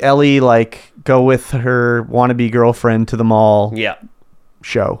like the Ellie, like, go with her wannabe girlfriend to the mall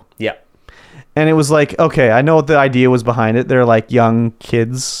show. Yeah. And it was like, okay, I know what the idea was behind it. They're like young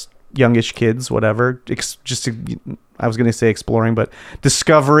kids, youngish kids, whatever. I was going to say exploring, but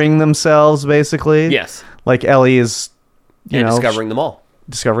discovering themselves, basically. Yes. Like Ellie is, you know. Discovering them all.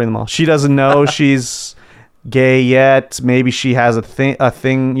 Discovering them all. She doesn't know she's gay yet. Maybe she has a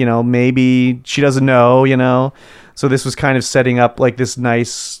thing, you know, maybe she doesn't know, you know. So this was kind of setting up like this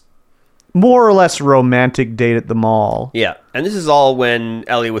nice, more or less romantic date at the mall. Yeah. And this is all when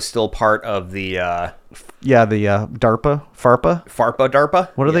Ellie was still part of the... the DARPA? DARPA?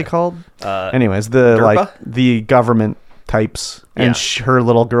 What are they called? Anyways, DARPA? The government types. And her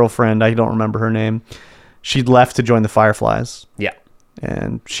little girlfriend, I don't remember her name, she'd left to join the Fireflies. Yeah.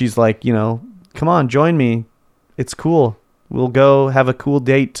 And she's like, you know, come on, join me. It's cool. We'll go have a cool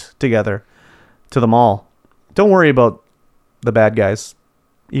date together to the mall. Don't worry about the bad guys,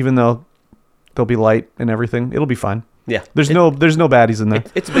 even though they'll be light and everything. It'll be fine. Yeah. There's no baddies in there.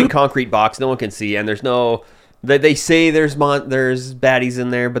 It's a big concrete box. No one can see. And there's no... They say there's baddies in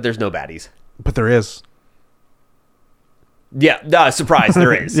there, but there's no baddies. But there is. Yeah. Surprise,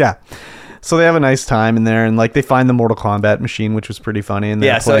 there is. Yeah. So they have a nice time in there, and like they find the Mortal Kombat machine, which was pretty funny, and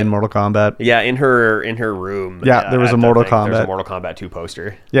they're playing Mortal Kombat. Yeah, in her room. Yeah, there was a Mortal Kombat. There's a Mortal Kombat 2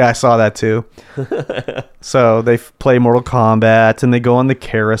 poster. Yeah, I saw that too. So they play Mortal Kombat, and they go on the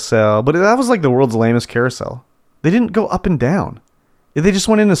carousel, but that was like the world's lamest carousel. They didn't go up and down. They just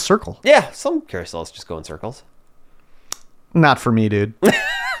went in a circle. Yeah, some carousels just go in circles. Not for me, dude. No,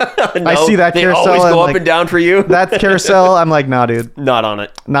 I see that they carousel. always go up like, and down for you. That carousel, I'm like, nah, dude. Not on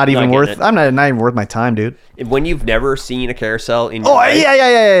it. Not even worth. I'm not even worth my time, dude. When you've never seen a carousel in your life,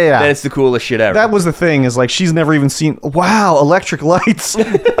 yeah. then it's the coolest shit ever. That was the thing, is like she's never even seen. Wow, electric lights.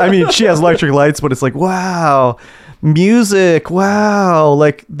 I mean, she has electric lights, but it's like, wow, music. Wow,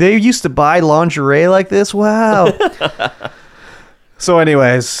 like they used to buy lingerie like this. Wow. So,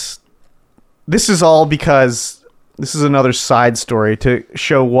 anyways, this is all because. This is another side story to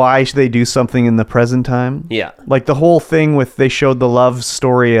show why they do something in the present time. Yeah. Like the whole thing with they showed the love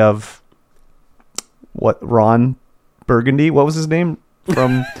story of Ron Burgundy. What was his name?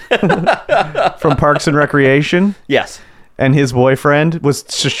 From Parks and Recreation. Yes. And his boyfriend was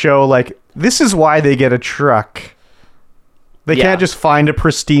to show like, this is why they get a truck. They can't just find a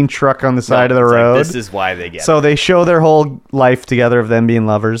pristine truck on the side of the road. Like, this is why they get So they show their whole life together of them being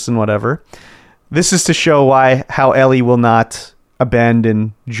lovers and whatever. This is to show how Ellie will not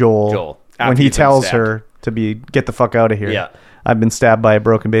abandon Joel when he tells her to get the fuck out of here. Yeah. I've been stabbed by a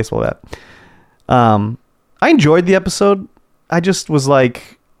broken baseball bat. I enjoyed the episode. I just was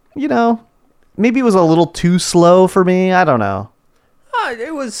like, maybe it was a little too slow for me. I don't know.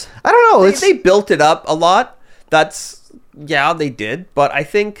 It was. I don't know. They built it up a lot. They did. But I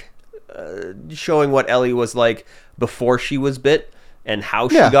think showing what Ellie was like before she was bit. And how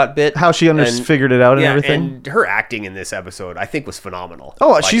she got bit. How she figured it out and everything. And her acting in this episode, I think, was phenomenal.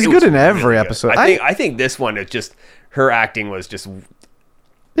 Oh, like, she's good in every episode. I think this one, it's just, her acting was just...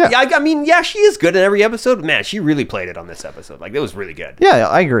 Yeah. I mean, she is good in every episode. Man, she really played it on this episode. Like, it was really good. Yeah,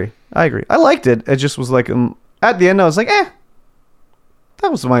 I agree. I liked it. It just was like, at the end, I was like, that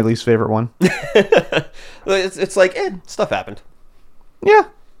was my least favorite one. It's like, stuff happened. Yeah.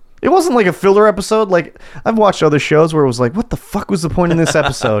 It wasn't like a filler episode. Like, I've watched other shows where it was like, what the fuck was the point in this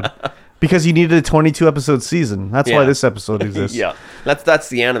episode? Because you needed a 22 episode season. That's why this episode exists. Yeah. That's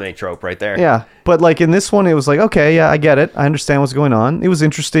the anime trope right there. Yeah. But like in this one, it was like, okay, yeah, I get it. I understand what's going on. It was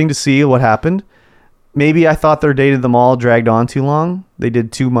interesting to see what happened. Maybe I thought their date at the mall dragged on too long. They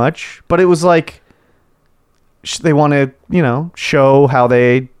did too much. But it was like, they want to, show how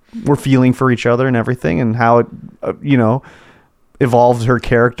they were feeling for each other and everything, and how it, evolved her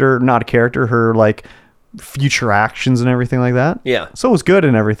character, her like future actions and everything like that. Yeah. So it was good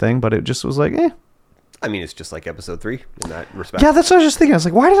and everything, but it just was like, I mean, it's just like episode 3 in that respect. Yeah, that's what I was just thinking. I was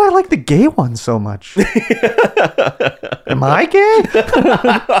like, why did I like the gay one so much? Am I gay?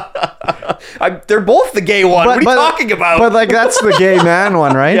 They're both the gay one. What are you talking about? But like, that's the gay man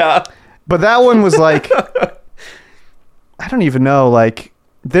one, right? Yeah. But that one was like, I don't even know. Like,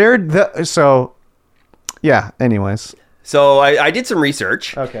 anyways. So I did some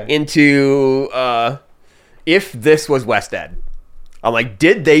research into if this was West Ed. I'm like,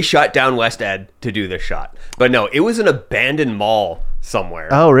 did they shut down West Ed to do this shot? But no, it was an abandoned mall somewhere.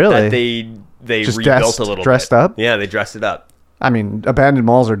 Oh, really? That they just rebuilt a little dressed bit. up? Yeah, they dressed it up. I mean, abandoned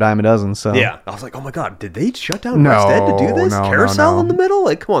malls are a dime a dozen, so... Yeah. I was like, oh my God, did they shut down West Ed to do this? Carousel in the middle?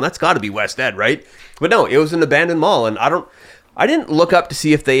 Like, come on, that's got to be West Ed, right? But no, it was an abandoned mall, and I didn't look up to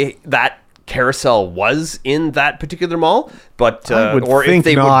see if that carousel was in that particular mall, but or if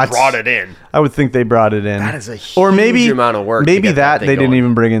they brought it in. I would think they brought it in. That is a huge amount of work. Maybe that they didn't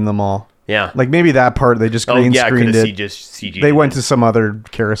even bring in the mall. Yeah, like maybe that part they just green screened it. CG they went to some other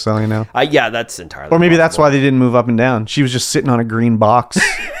carousel, Yeah, that's entirely. Or maybe that's why they didn't move up and down. She was just sitting on a green box.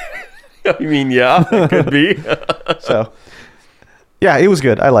 I mean, yeah, it could be. So. Yeah, it was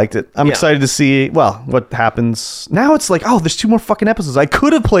good. I liked it. I'm excited to see, what happens. Now it's like, there's 2 more fucking episodes. I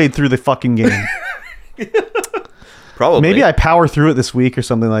could have played through the fucking game. Probably. Maybe I power through it this week or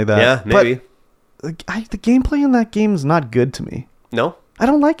something like that. Yeah, maybe. But the gameplay in that game is not good to me. No? I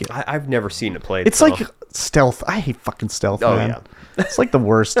don't like it. I've never seen it played. It's like stealth. I hate fucking stealth, man. Yeah. It's like the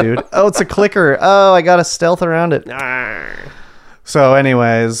worst, dude. It's a clicker. Oh, I got to stealth around it. So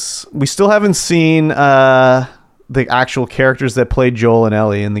anyways, we still haven't seen... the actual characters that played Joel and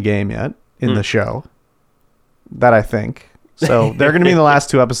Ellie in the game yet, in the show. That I think. So they're going to be in the last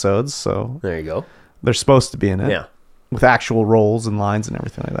 2 episodes. So there you go. They're supposed to be in it. Yeah. With actual roles and lines and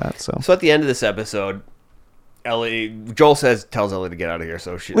everything like that. So at the end of this episode, Joel tells Ellie to get out of here.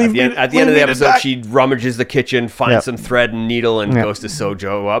 So at the end of the episode, she rummages the kitchen, finds some thread and needle, and goes to sew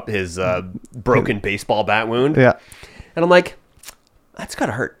Joe up his broken baseball bat wound. Yeah. And I'm like, that's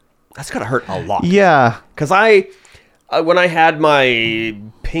gotta hurt. That's gotta hurt a lot. Yeah. Because when I had my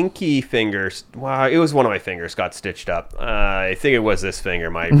pinky fingers, well, it was one of my fingers got stitched up. I think it was this finger,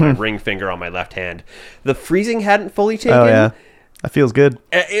 my ring finger on my left hand. The freezing hadn't fully taken. Oh, yeah. That feels good.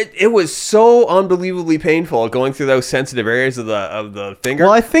 It was so unbelievably painful going through those sensitive areas of the finger.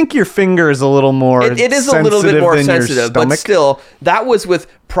 Well, I think your finger is a little more it is a little bit more than your sensitive, but stomach. still, that was with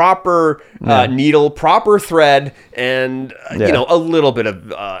proper needle, proper thread, and a little bit of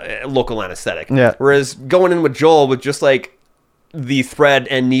local anesthetic. Yeah. Whereas going in with Joel with just like the thread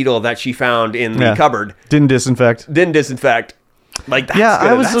and needle that she found in the cupboard, Didn't disinfect. Like that's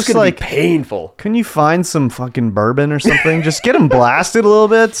I was just gonna like be painful. Can you find some fucking bourbon or something? Just get them blasted a little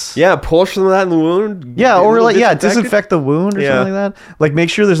bit. Yeah, pull some of that in the wound. Yeah, or like disinfect disinfect the wound or something like that. Like make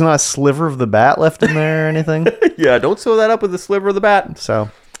sure there's not a sliver of the bat left in there or anything. Yeah, don't sew that up with a sliver of the bat. So,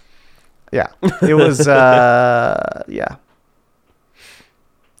 yeah, it was it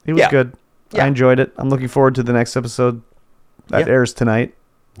was good. Yeah. I enjoyed it. I'm looking forward to the next episode that airs tonight.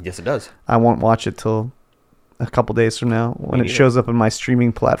 Yes, it does. I won't watch it till a couple days from now when it shows up on my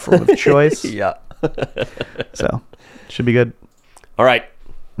streaming platform of choice. Yeah. So, should be good. All right.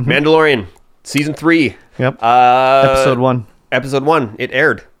 Mandalorian, season 3. Yep. Episode 1. Episode 1. It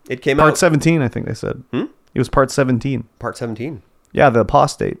aired. It came Part out. 17, I think they said. It was part 17. Part 17. Yeah, the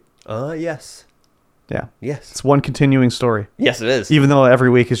apostate. Yes. Yeah. Yes. It's one continuing story. Yes, it is. Even though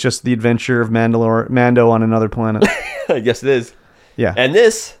every week is just the adventure of Mando on another planet. Yes, it is. Yeah. And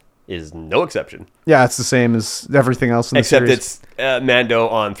this is no exception. Yeah, it's the same as everything else in the Except series. it's Mando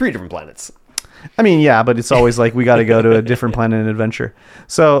on 3 different planets. I mean, yeah, but it's always like we got to go to a different planet and adventure.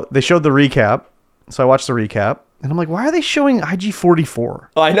 So they showed the recap. So I watched the recap, and I'm like, why are they showing IG-44?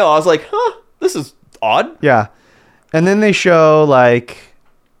 Oh, I know. I was like, this is odd. Yeah. And then they show like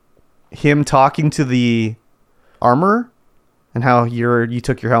him talking to the armor and how you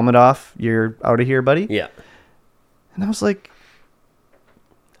took your helmet off. You're out of here, buddy. Yeah. And I was like,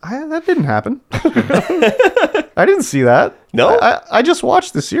 that didn't happen. I didn't see that. No? I just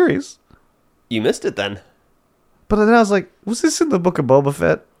watched the series. You missed it then. But then I was like, was this in the Book of Boba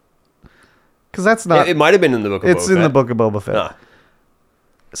Fett? Because that's not... It might have been in the Book of Boba Fett. It's in the Book of Boba Fett. Nah.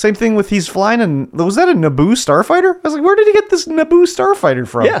 Same thing with he's flying and... Was that a Naboo starfighter? I was like, where did he get this Naboo starfighter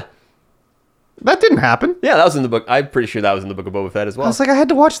from? Yeah. That didn't happen. Yeah, that was in the book. I'm pretty sure that was in the Book of Boba Fett as well. I was like, I had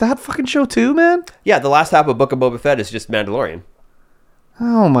to watch that fucking show too, man. Yeah, the last half of Book of Boba Fett is just Mandalorian.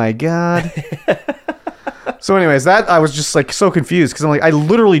 Oh my god. So anyways, that I was just like so confused because I'm like, I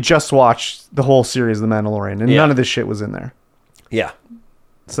literally just watched the whole series of The Mandalorian and none of this shit was in there. Yeah.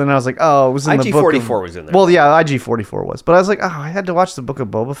 So then I was like, oh, it was in the book. IG-44 was in there. Well, yeah, IG-44 was. But I was like, oh, I had to watch the Book of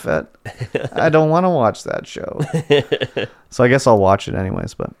Boba Fett. I don't want to watch that show. So I guess I'll watch it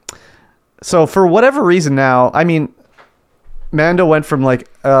anyways. But so for whatever reason now, I mean, Mando went from like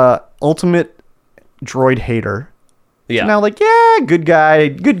ultimate droid hater. Yeah. Now, like, yeah, good guy,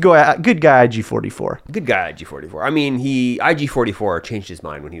 IG-44. Good guy, IG-44. I mean, IG-44 changed his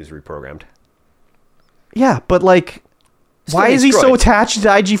mind when he was reprogrammed. Yeah, but like, why is he so attached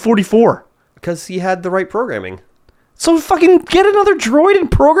to IG-44? Because he had the right programming. So fucking get another droid and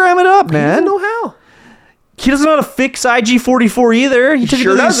program it up, man. He doesn't know how. He doesn't know how to fix IG-44 either. He took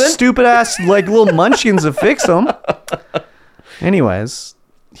sure it to these doesn't. stupid ass like little munchkins to fix them. Anyways,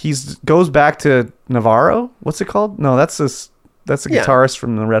 goes back to Navarro. What's it called? No, that's a guitarist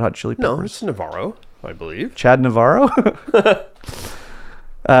from the Red Hot Chili Peppers. No, it's Navarro, I believe. Chad Navarro.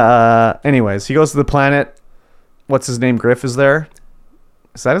 Anyways, he goes to the planet. What's his name? Griff is there.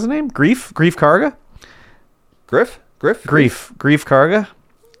 Is that his name? Grief Karga? Griff Karga.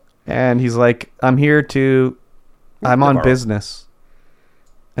 And he's like, I'm on business.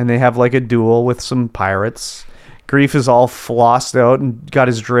 And they have like a duel with some pirates. Grief is all flossed out and got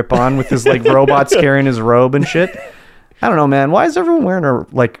his drip on with his like robots carrying his robe and shit. I don't know, man. Why is everyone wearing a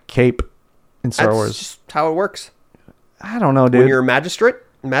like cape in Star Wars? That's just how it works. I don't know, dude. When you're a magistrate,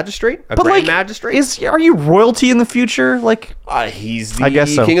 grand magistrate. Are you royalty in the future? Like, he's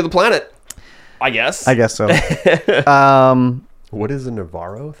the king of the planet. I guess so. What is a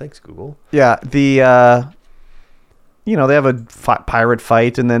Navarro? Thanks, Google. Yeah, they have a pirate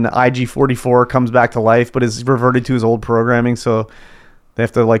fight, and then IG-44 comes back to life, but is reverted to his old programming, so they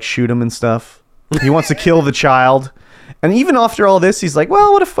have to like shoot him and stuff. He wants to kill the child, and even after all this, he's like,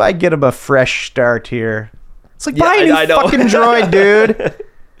 "Well, what if I get him a fresh start here?" It's like, buy a new fucking droid, dude.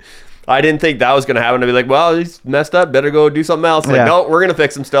 I didn't think that was going to happen. To be like, well, he's messed up. Better go do something else. Like, no, we're going to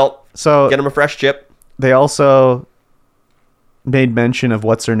fix him still. So get him a fresh chip. They also made mention of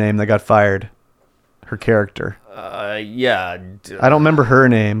what's her name that got fired. Her character. Yeah. I don't remember her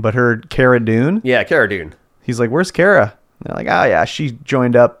name, but her Cara Dune. Yeah, Cara Dune. He's like, where's Cara? And they're like, oh yeah, she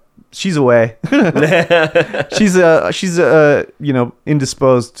joined up she's away. she's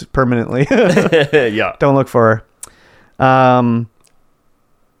indisposed permanently. Yeah. Don't look for her.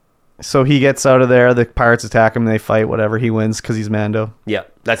 So he gets out of there. The pirates attack him. They fight. Whatever. He wins because he's Mando. Yeah.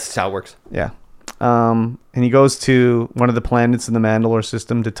 That's how it works. Yeah. And he goes to one of the planets in the Mandalore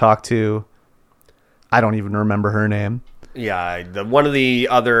system to talk to. I don't even remember her name. Yeah, one of the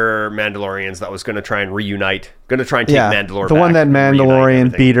other Mandalorians that was going to try and reunite, going to try and take Mandalore back. The one that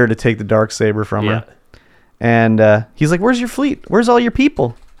Mandalorian beat her to take the Darksaber from her. And he's like, where's your fleet? Where's all your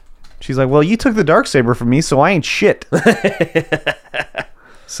people? She's like, well, you took the Darksaber from me, so I ain't shit.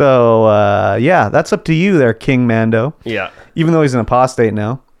 So, that's up to you there, King Mando. Yeah. Even though he's an apostate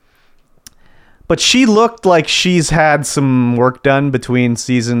now. But she looked like she's had some work done between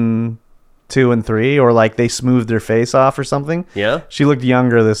season 2 and 3, or like they smoothed her face off or something. Yeah? She looked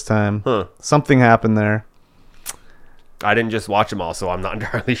younger this time. Huh. Something happened there. I didn't just watch them all, so I'm not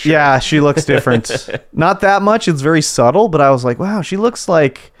entirely sure. Yeah, she looks different. Not that much. It's very subtle, but I was like, wow, she looks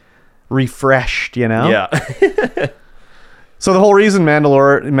like refreshed, you know? Yeah. So the whole reason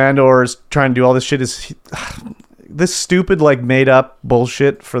Mandalore is trying to do all this shit is this stupid, like, made up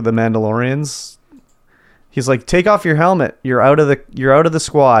bullshit for the Mandalorians. He's like, take off your helmet. You're out of the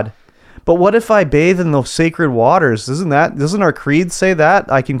squad. But what if I bathe in those sacred waters? Doesn't our creed say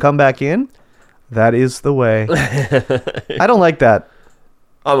that I can come back in? That is the way. I don't like that.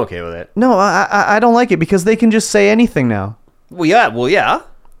 I'm okay with it. No, I don't like it because they can just say anything now. Well, yeah.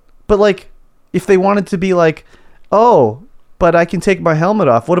 But like, if they wanted to be like, oh, but I can take my helmet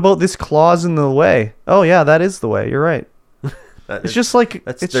off. What about this clause in the way? Oh yeah, that is the way. You're right. It's just like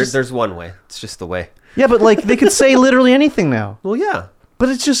there's one way. It's just the way. Yeah, but like they could say literally anything now. Well, yeah. But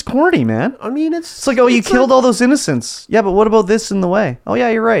it's just corny, man. I mean, it's like, oh, you killed all those innocents. Yeah, but what about this in the way? Oh, yeah,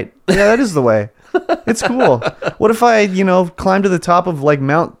 you're right. Yeah, that is the way. It's cool. What if I, climb to the top of, like,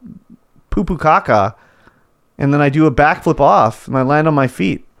 Mount Pupukaka, and then I do a backflip off, and I land on my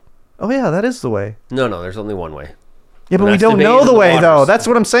feet? Oh, yeah, that is the way. No, there's only one way. Yeah, but we don't know the way, though. That's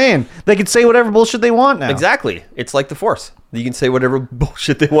what I'm saying. They can say whatever bullshit they want now. Exactly. It's like the Force. You can say whatever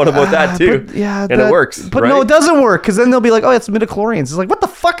bullshit they want about that, too. But, yeah, and it works, But right? no, it doesn't work, because then they'll be like, oh, it's midichlorians. It's like, what the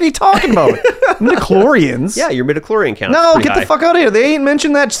fuck are you talking about? Midichlorians? Yeah, your midichlorian count. No, get the fuck out of here. They ain't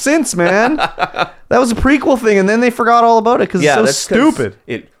mentioned that since, man. That was a prequel thing, and then they forgot all about it, because it's so stupid.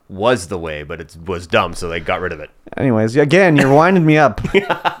 It was the way, but it was dumb, so they got rid of it. Anyways, again, you're winding me up.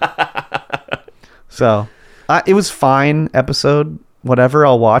 So... it was fine episode, whatever.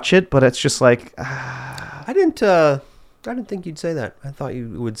 I'll watch it, but it's just like I didn't think you'd say that. I thought you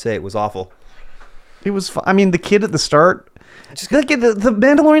would say it was awful. It was. I mean, the kid at the start. The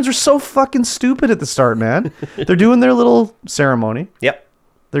Mandalorians are so fucking stupid at the start, man. They're doing their little ceremony. Yep.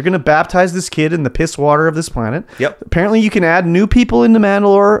 They're gonna baptize this kid in the piss water of this planet. Yep. Apparently, you can add new people into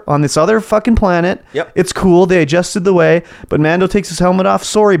Mandalore on this other fucking planet. Yep. It's cool. They adjusted the way, but Mando takes his helmet off.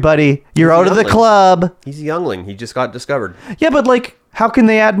 Sorry, buddy, you're out of the club. He's a youngling. He just got discovered. Yeah, but like, how can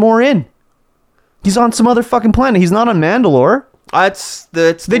they add more in? He's on some other fucking planet. He's not on Mandalore.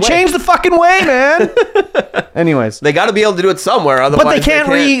 They changed the fucking way, man. Anyways, they got to be able to do it somewhere. Otherwise, but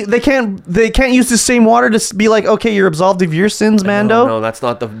they can't use the same water to be like, okay, you're absolved of your sins, Mando. No, that's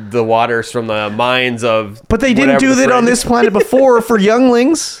not the waters from the mines of. But they didn't do that on this planet before for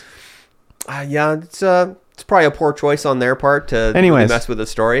younglings. Yeah, it's probably a poor choice on their part to really mess with the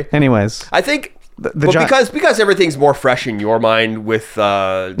story. Anyways, I think. Because everything's more fresh in your mind with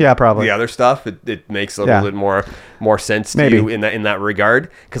probably the other stuff, it makes a little bit more sense to you in that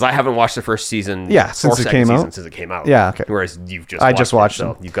regard. Because I haven't watched the first season, since it came out. Yeah, okay. Whereas I just watched it,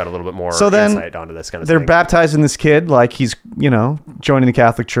 so you've got a little bit more insight onto this kind of thing. They're baptizing this kid like he's joining the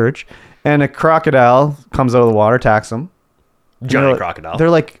Catholic Church, and a crocodile comes out of the water, attacks him. Giant crocodile. They're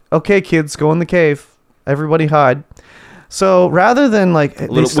like, okay, kids, go in the cave. Everybody hide. So rather than like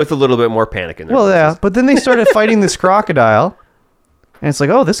with a little bit more panic in there. Well, yeah, but then they started fighting this crocodile, and it's like,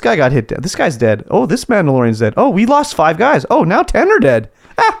 oh, this guy got hit. This guy's dead. Oh, this Mandalorian's dead. Oh, we lost 5 guys. Oh, now 10 are dead.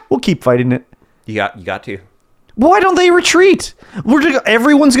 We'll keep fighting it. You got to. Why don't they retreat?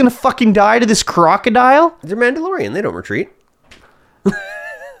 Everyone's gonna fucking die to this crocodile. They're Mandalorian. They don't retreat.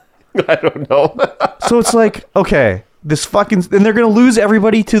 I don't know. So it's like, okay. This fucking, and they're gonna lose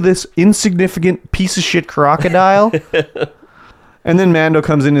everybody to this insignificant piece of shit crocodile. And then Mando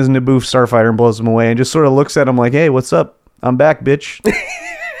comes in as Naboo starfighter and blows him away, and just sort of looks at him like, "Hey, what's up? I'm back, bitch."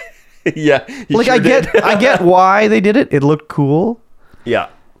 Yeah, like I get why they did it. It looked cool. Yeah,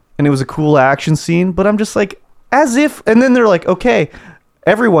 and it was a cool action scene. But I'm just like, as if, and then they're like, "Okay,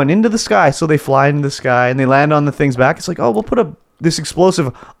 everyone into the sky." So they fly into the sky and they land on the thing's back. It's like, oh, we'll put this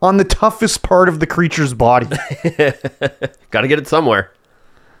explosive on the toughest part of the creature's body. Got to get it somewhere.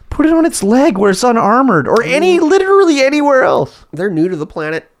 Put it on its leg where it's unarmored, or literally anywhere else. They're new to the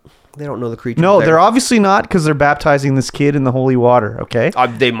planet. They don't know the creature. No, they're obviously not, because they're baptizing this kid in the holy water. Okay,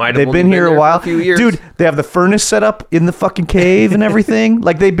 they might have. They've been here a while, for a few years. dude. They have the furnace set up in the fucking cave and everything.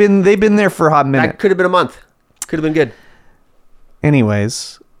 Like they've been there for a hot minute. That could have been a month. Could have been good.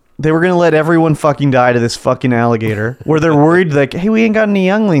 Anyways, they were gonna let everyone fucking die to this fucking alligator, where they're worried like, hey, we ain't got any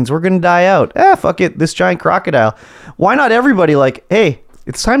younglings, we're gonna die out. Fuck it, this giant crocodile. Why not everybody like, hey,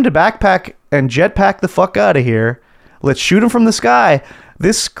 it's time to backpack and jetpack the fuck out of here. Let's shoot him from the sky.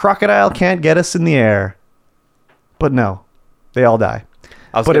 This crocodile can't get us in the air. But no, they all die.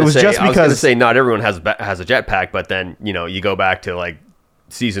 I was going to say not everyone has a jetpack, but then you go back to like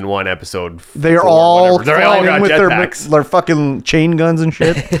season 1 episode. They're 4, all they're all got with jetpacks. their fucking chain guns and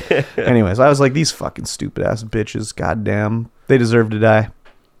shit. Anyways, I was like, these fucking stupid ass bitches. Goddamn, they deserve to die.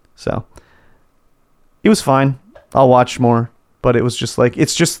 So it was fine. I'll watch more, but it was just like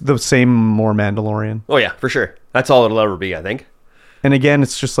it's just the same, more Mandalorian. Oh yeah, for sure. That's all it'll ever be, I think. And again,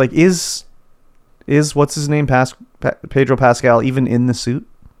 it's just like, is what's his name, Pedro Pascal, even in the suit?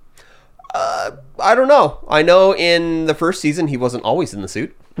 I don't know. I know in the first season he wasn't always in the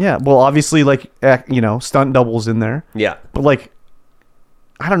suit. Yeah, well, obviously, like, stunt doubles in there. Yeah. But, like,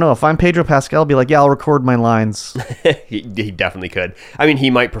 I don't know. If I'm Pedro Pascal, I'll be like, yeah, I'll record my lines. he definitely could. I mean, he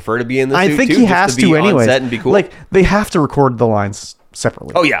might prefer to be in the suit, I think too, he just has to be anyways. on set and be cool. Like, they have to record the lines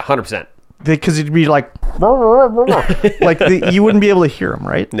separately. Oh, yeah, 100%. Because it'd be like, you wouldn't be able to hear him,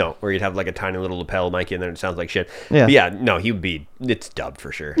 right? No, or you'd have like a tiny little lapel mic in there and it sounds like shit. Yeah. But yeah, no, it's dubbed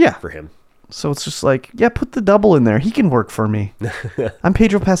for sure. Yeah. For him. So it's just like, yeah, put the double in there. He can work for me. I'm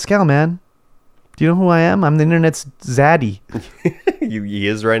Pedro Pascal, man. Do you know who I am? I'm the internet's zaddy. He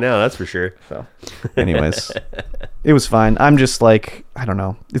is right now, that's for sure. So, anyways, it was fine. I'm just like, I don't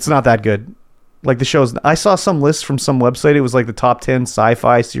know. It's not that good. Like the shows, I saw some list from some website. It was like the top 10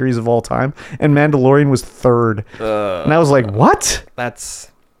 sci-fi series of all time, and Mandalorian was third. And I was like, what? That's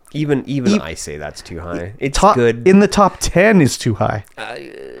even I say that's too high. It's good. In the top 10 is too high.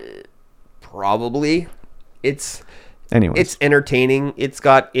 Probably. It's entertaining. It's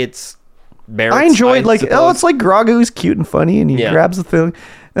got its merits. I enjoyed it's like Grogu's cute and funny, and he grabs the thing.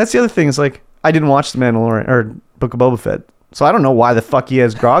 That's the other thing. Is like I didn't watch the Mandalorian or Book of Boba Fett. So I don't know why the fuck he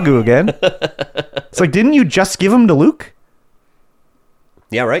has Grogu again. It's like, didn't you just give him to Luke?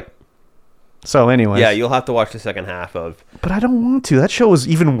 Yeah, right. So anyway. Yeah, you'll have to watch the second half of... But I don't want to. That show was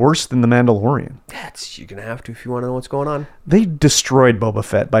even worse than The Mandalorian. You're going to have to if you want to know what's going on. They destroyed Boba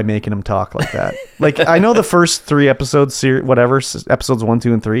Fett by making him talk like that. Like, I know the first 3 episodes, episodes 1,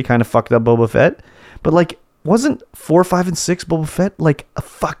 2, and 3 kind of fucked up Boba Fett. But like, wasn't 4, 5, and 6 Boba Fett like a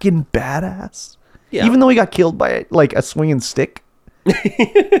fucking badass? Yeah. Even though he got killed by like a swinging stick.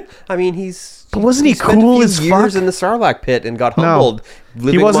 I mean, But wasn't he cool as fuck? Years in the Sarlacc pit and got humbled.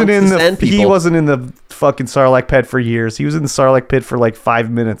 He wasn't in the fucking Sarlacc pit for years. He was in the Sarlacc pit for like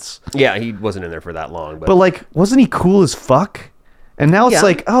 5 minutes. Yeah, he wasn't in there for that long. But like, wasn't he cool as fuck? And now it's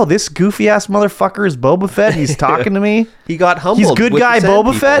like, oh, this goofy ass motherfucker is Boba Fett. He's talking to me. He got humbled. He's good guy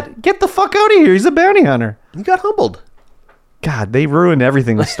Boba Fett. Get the fuck out of here. He's a bounty hunter. He got humbled. God, they ruined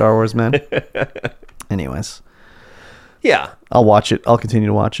everything with Star Wars, man. Anyways. Yeah. I'll watch it. I'll continue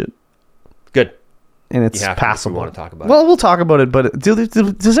to watch it. Good. And it's passable. Want to talk about it. We'll talk about it, but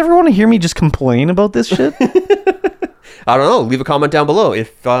does everyone want to hear me just complain about this shit? I don't know. Leave a comment down below.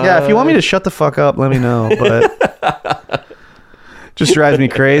 If you want me to shut the fuck up, let me know. But just drives me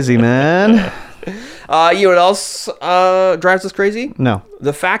crazy, man. You know what else drives us crazy? No.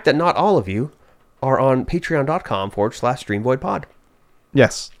 The fact that not all of you are on patreon.com/StreamVoidPod.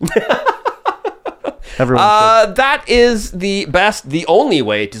 Yes. Everyone that is the only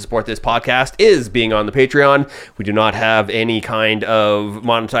way to support this podcast is being on the Patreon. We do not have any kind of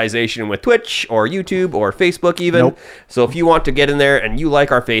monetization with Twitch or YouTube or Facebook even. Nope. So if you want to get in there and you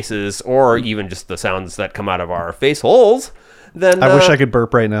like our faces or even just the sounds that come out of our face holes, then I wish I could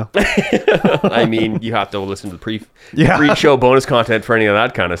burp right now. I mean, you have to listen to the pre-show bonus content for any of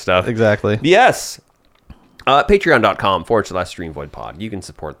that kind of stuff. Exactly. Yes. Patreon.com/StreamVoidPod. You can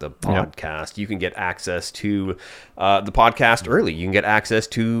support the podcast. Yep. You can get access to the podcast early. You can get access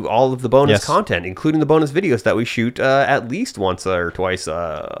to all of the bonus content, including the bonus videos that we shoot at least once or twice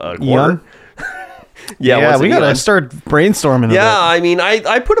a quarter. Yeah, we gotta start brainstorming. Yeah, I mean,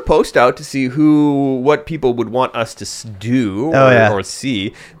 I put a post out to see what people would want us to do or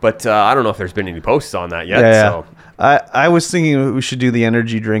see, but I don't know if there's been any posts on that yet. So. I was thinking we should do the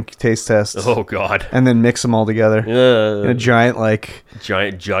energy drink taste test. Oh God! And then mix them all together in a giant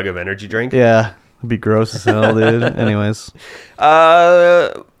jug of energy drink. Yeah, it'd be gross as hell, dude. Anyways,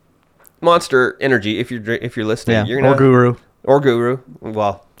 Monster Energy. If you're listening, you're or Guru. Or Guru.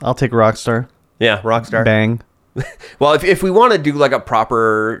 Well, I'll take Rockstar. yeah, Rockstar. Bang. Well, if we want to do like a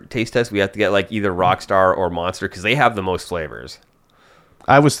proper taste test, we have to get like either Rockstar or Monster because they have the most flavors.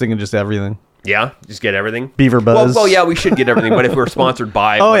 I was thinking just everything. Yeah, just get everything. Beaver Buzz. Well, yeah, we should get everything. But if we're sponsored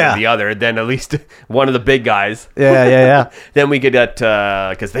by one or the other, then at least one of the big guys. Yeah. Then we could get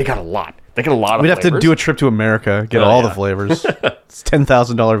because they got a lot. They got a lot of. We'd have flavors. to do a trip to America, get all the flavors. It's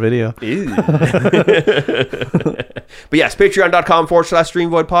 $10,000 video. But yes,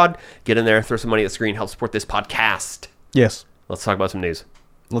 patreon.com/StreamVoidPod. Get in there, throw some money at the screen, help support this podcast. Yes. Let's talk about some news.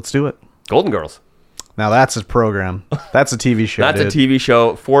 Let's do it. Golden Girls. Now that's a program. That's a TV show. That's dude. a TV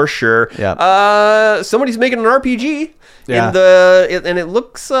show for sure. Yeah. Somebody's making an RPG. Yeah. And it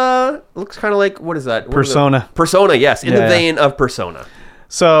looks kind of like, what is that? Persona. Persona, yes, in the Yeah. vein of Persona.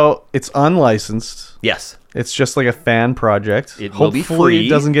 So it's unlicensed. Yes. It's just like a fan project. It will be Hopefully free. it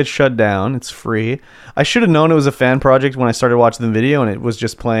doesn't get shut down. It's free. I should have known it was a fan project when I started watching the video and it was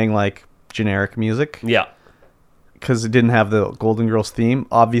just playing like generic music. Yeah. Because it didn't have the Golden Girls theme,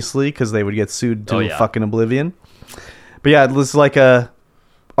 obviously, because they would get sued to fucking oblivion. But yeah, it was like a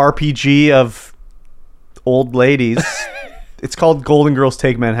RPG of old ladies. It's called Golden Girls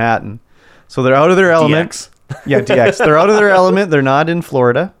Take Manhattan. So they're out of their element. DX. Yeah, DX. They're out of their element. They're not in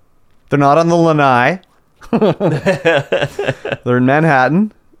Florida. They're not on the Lanai. They're in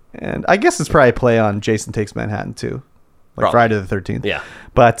Manhattan. And I guess it's probably a play on Jason Takes Manhattan too. Like Probably. Friday the 13th. Yeah.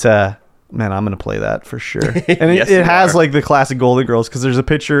 But, man, I'm going to play that for sure. And Yes, it you has are. like the classic Golden Girls because there's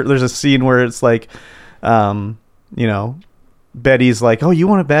a scene where it's like, Betty's like, oh, you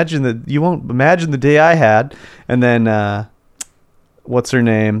won't imagine the day I had. And then, what's her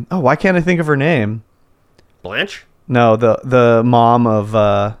name? Oh, why can't I think of her name? Blanche? No, the mom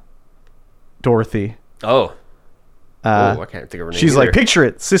of Dorothy. Oh. I can't think of her name. She's either. like, picture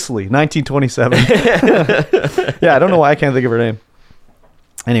it, Sicily, 1927. Yeah, I don't know why I can't think of her name.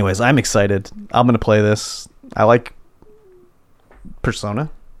 Anyways, I'm excited. I'm going to play this. I like Persona.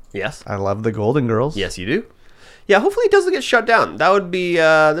 Yes. I love the Golden Girls. Yes, you do. Yeah, hopefully it doesn't get shut down. That'd be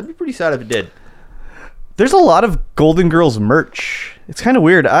pretty sad if it did. There's a lot of Golden Girls merch. It's kind of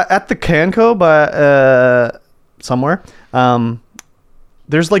weird. At the Canco by somewhere,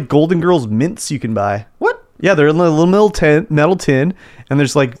 there's like Golden Girls mints you can buy. What? Yeah, they're in a little metal tin, and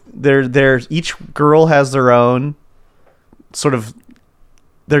there's like there's each girl has their own sort of.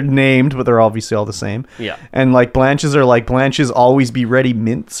 They're named, but they're obviously all the same. Yeah. And like Blanche's are like Blanche's Always Be Ready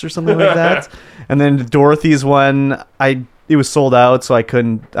mints or something like that. And then Dorothy's one, it was sold out, so I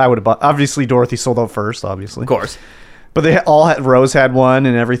would have bought. Obviously, Dorothy sold out first, obviously. Of course. But they all had, Rose had one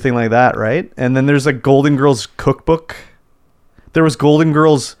and everything like that, right? And then there's a Golden Girls cookbook. There was Golden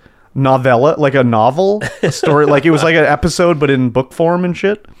Girls novella, like a novel, a story, like it was like an episode, but in book form and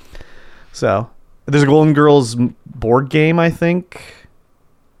shit. So there's a Golden Girls board game, I think.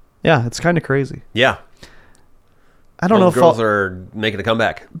 Yeah, it's kind of crazy. Yeah. I don't know if girls are making a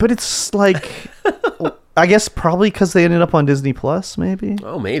comeback. but it's like, I guess probably because they ended up on Disney Plus, maybe.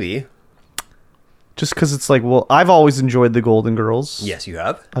 Oh, maybe. Just because it's like, well, I've always enjoyed the Golden Girls. Yes, you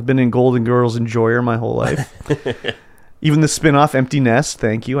have. I've been in Golden Girls enjoyer my whole life. Even the spin-off Empty Nest,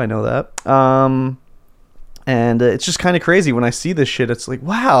 thank you, I know that. And it's just kind of crazy when I see this shit. It's like,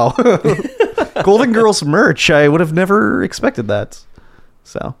 wow, Golden Girls merch. I would have never expected that.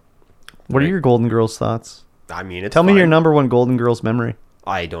 So, what are your Golden Girls thoughts? I mean, it's Tell me fine. your number one Golden Girls memory.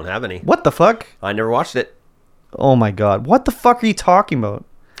 I don't have any. What the fuck? I never watched it. Oh my god, what the fuck are you talking about?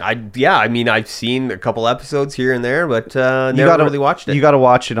 I mean, I've seen a couple episodes here and there, but never really watched it. You got to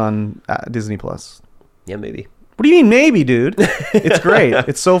watch it on Disney Plus. Yeah, maybe. What do you mean maybe, dude? It's great.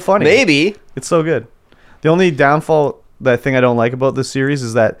 It's so funny. Maybe. It's so good. The only downfall, that thing I don't like about this series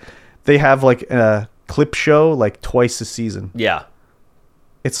is that they have like a clip show like twice a season. Yeah.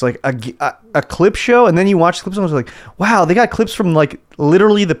 It's like a clip show, and then you watch clips and it's like, wow, they got clips from like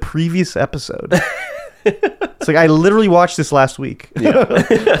literally the previous episode. It's like I literally watched this last week.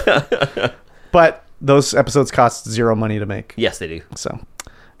 Yeah. But those episodes cost zero money to make. Yes, they do. So,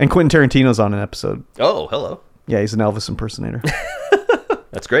 and Quentin Tarantino's on an episode. Oh, hello. Yeah, he's an Elvis impersonator.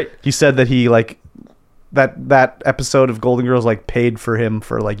 That's great. He said that he like that episode of Golden Girls like paid for him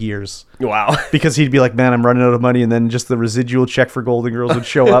for like years. Wow. Because he'd be like, man, I'm running out of money, and then just the residual check for Golden Girls would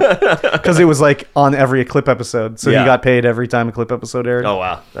show up because it was like on every clip episode, so Yeah. he got paid every time a clip episode aired. Oh,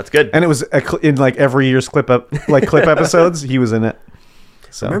 wow. That's good. And it was in like every year's clip episodes, he was in it.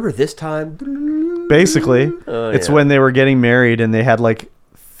 So Remember this time? basically, Oh, it's yeah. when they were getting married and they had like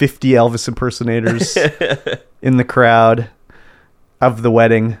 50 Elvis impersonators in the crowd of the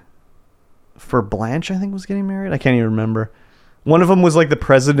wedding. For Blanche, I think, was getting married. I can't even remember. One of them was like the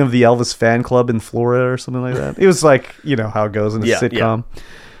president of the Elvis fan club in Florida or something like that. It was like, you know how it goes in a sitcom. Yeah.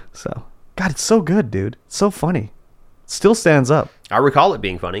 So, God, it's so good, dude. It's so funny. It still stands up. I recall it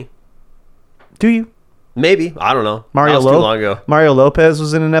being funny. Do you? Maybe. I don't know. Mario that was too long ago. Mario Lopez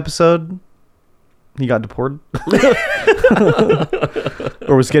was in an episode. He got deported.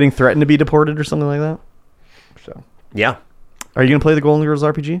 Or was getting threatened to be deported or something like that. So, yeah. Are you going to play the Golden Girls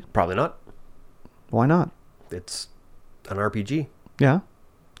RPG? Probably not. Why not? It's an RPG. Yeah.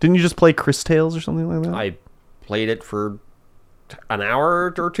 Didn't you just play Chris Tales or something like that? I played it for an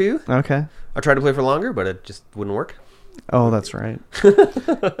hour or two. Okay. I tried to play for longer, but it just wouldn't work. Oh, that's right.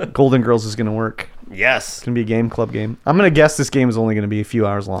 Golden Girls is going to work. Yes. It's going to be a club game. I'm going to guess this game is only going to be a few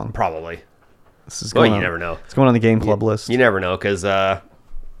hours long. Probably. This is you never know. It's going on the game club list. You never know, because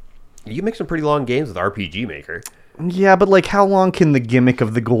you make some pretty long games with RPG Maker. Yeah, but like, how long can the gimmick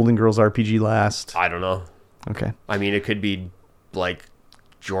of the Golden Girls RPG last? I don't know. Okay. I mean, it could be like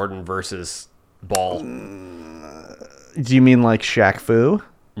Jordan versus Ball. Do you mean like Shaq Fu?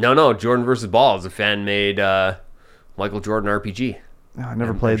 No. Jordan versus Ball is a fan-made Michael Jordan RPG. Oh, I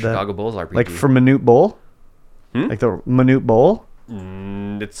never played that. Chicago Bulls RPG. Like for Manute Bowl? Like the Manute Bowl?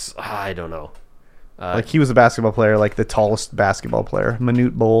 I don't know. Like he was a basketball player, like the tallest basketball player.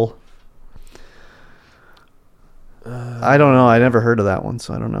 Manute Bowl. I don't know. I never heard of that one,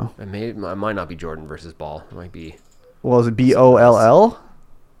 so I don't know. It might not be Jordan versus Ball. It might be. Well, is it Boll?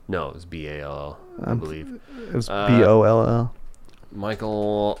 No, it was Ball. I believe it was Boll.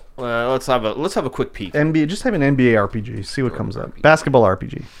 Michael. Let's have a quick peek. NBA. Just type in NBA RPG. See what comes up. Basketball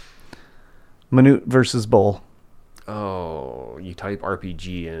RPG. Manute versus Bowl. Oh, you type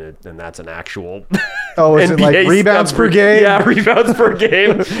RPG in it, and that's an actual. Oh, is it like rebounds per game? Yeah, rebounds per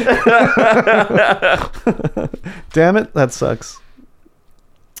game. Damn it, that sucks.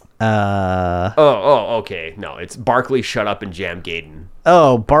 Okay. No, it's Barkley, Shut Up, and Jam Gaiden.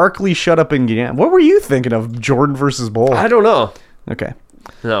 Oh, Barkley, Shut Up, and Jam. What were you thinking of? Jordan versus Bowl? I don't know. Okay.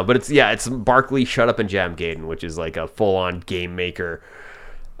 No, but it's Barkley, Shut Up, and Jam Gaiden, which is like a full-on game maker.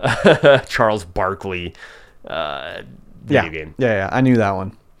 Charles Barkley. Video game. Yeah, I knew that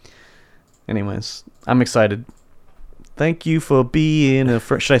one. Anyways, I'm excited. Thank you for being a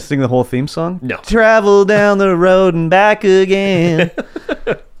friend. Should I sing the whole theme song? No. Travel down the road and back again.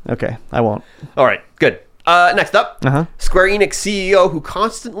 Okay, I won't. All right, good. Next up, Uh-huh. Square Enix CEO who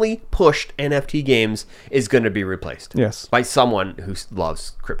constantly pushed NFT games is going to be replaced. Yes. By someone who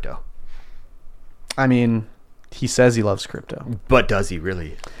loves crypto. I mean, he says he loves crypto. But does he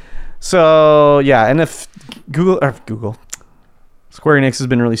really? So, yeah, and if Google, Square Enix has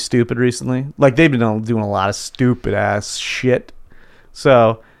been really stupid recently. Like, they've been doing a lot of stupid-ass shit.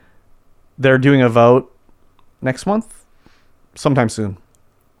 So, they're doing a vote next month, sometime soon,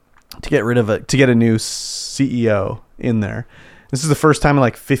 to get rid of it, to get a new CEO in there. This is the first time in,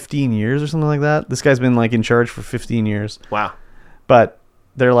 like, 15 years or something like that. This guy's been, like, in charge for 15 years. Wow. But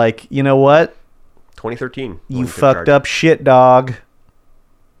they're like, you know what? 2013. You fucked up shit, dog.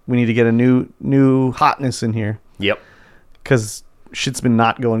 We need to get a new hotness in here. Yep. Because shit's been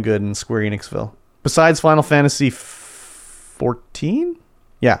not going good in Square Enixville. Besides Final Fantasy 14?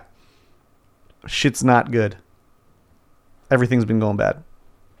 Yeah. Shit's not good. Everything's been going bad.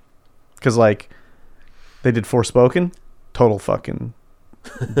 Because, like, they did Forspoken. Total fucking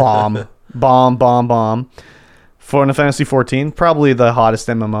bomb. bomb. Final Fantasy 14. Probably the hottest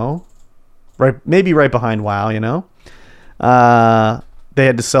MMO. Maybe right behind WoW, you know? They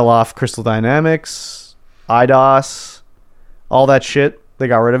had to sell off Crystal Dynamics, IDOS, all that shit. They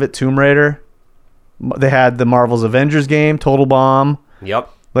got rid of it. Tomb Raider. They had the Marvel's Avengers game, total bomb. Yep.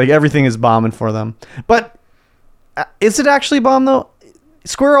 Like, everything is bombing for them. But is it actually bomb, though?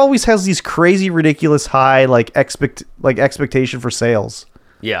 Square always has these crazy, ridiculous high expectation for sales.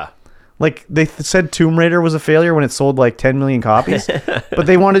 Yeah. Like, they said Tomb Raider was a failure when it sold like 10 million copies, but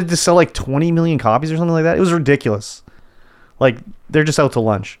they wanted to sell like 20 million copies or something like that. It was ridiculous. Like, they're just out to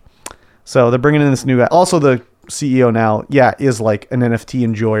lunch. So they're bringing in this new guy. Also, the CEO now, is like an NFT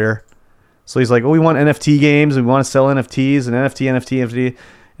enjoyer. So he's like, oh, we want NFT games. We want to sell NFTs and NFT.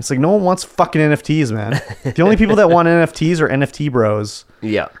 It's like, no one wants fucking NFTs, man. The only people that want NFTs are NFT bros.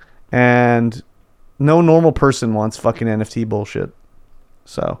 Yeah. And no normal person wants fucking NFT bullshit.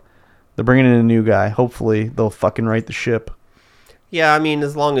 So they're bringing in a new guy. Hopefully they'll fucking right the ship. Yeah, I mean,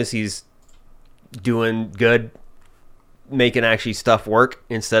 as long as he's doing good, making actually stuff work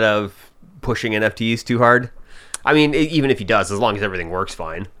instead of pushing NFTs too hard. I mean, even if he does, as long as everything works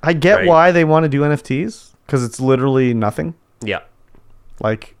fine. I get why they want to do NFTs, because it's literally nothing. Yeah.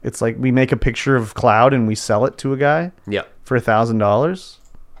 Like, it's like we make a picture of Cloud and we sell it to a guy Yeah. for $1,000.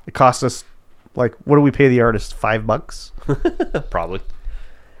 It costs us like, what do we pay the artist? $5? Probably.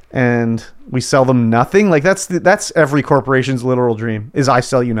 And we sell them nothing. Like that's every corporation's literal dream is I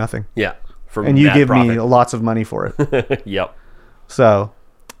sell you nothing. Yeah. And you give me lots of money for it. Yep. So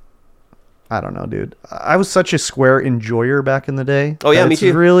I don't know, dude. I was such a Square enjoyer back in the day. Oh yeah, me too.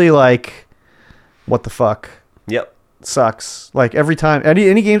 It's really like, what the fuck? Yep. Sucks. Like every time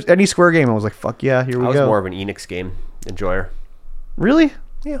any games, any Square game, I was like, fuck yeah, here we go. I was more of an Enix game enjoyer. Really?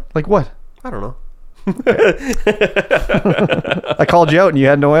 Yeah. Like what? I don't know. I called you out and you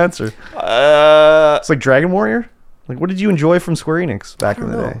had no answer. It's like Dragon Warrior. Like, what did you enjoy from Square Enix back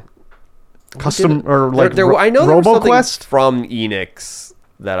in the day? Custom or like I know there was something RoboQuest from Enix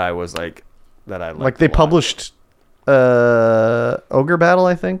that I was like that I liked. Like they published Ogre Battle,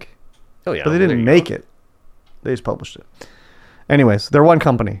 I think. Oh yeah, but they didn't make it. They just published it. Anyways, they're one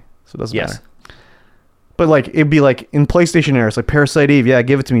company, so it doesn't matter. But like it'd be like in PlayStation era, it's like Parasite Eve, yeah,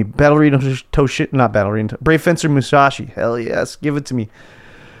 give it to me. Battle not Battle Arena, Brave Fencer Musashi, hell yes, give it to me.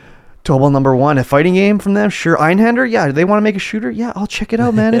 Tobal number 1, a fighting game from them, sure. Einhander, yeah, they want to make a shooter, yeah, I'll check it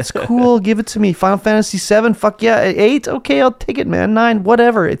out, man. It's cool, give it to me. Final Fantasy 7, fuck yeah, 8, okay, I'll take it, man. 9,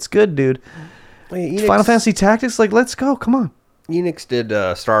 whatever, it's good, dude. Wait, Final Fantasy Tactics, like let's go, come on. Enix did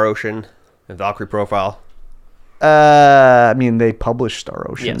Star Ocean and Valkyrie Profile. I mean, they published Star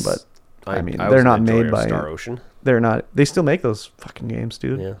Ocean, yes. But I mean, I they're not made by Star Ocean. They're not. They still make those fucking games,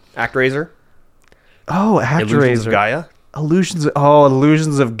 dude. Yeah. ActRaiser. Oh, ActRaiser. Illusions of Gaia.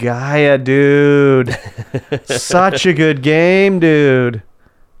 Illusions of Gaia, dude. Such a good game, dude.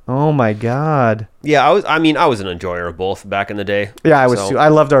 Oh my god. Yeah, I was an enjoyer of both back in the day. Yeah, I was too. I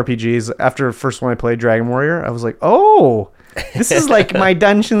loved RPGs. After the first one I played, Dragon Warrior, I was like, oh, this is like my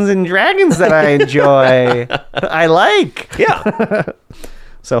Dungeons and Dragons that I enjoy. I like. Yeah.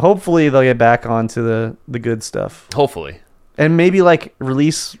 So hopefully they'll get back onto the good stuff. Hopefully. And maybe like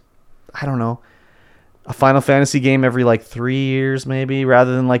release, I don't know, a Final Fantasy game every like 3 years maybe,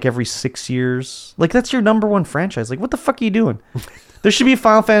 rather than like every 6 years. Like that's your number one franchise. Like what the fuck are you doing? There should be a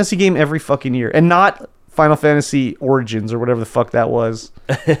Final Fantasy game every fucking year. And not Final Fantasy Origins or whatever the fuck that was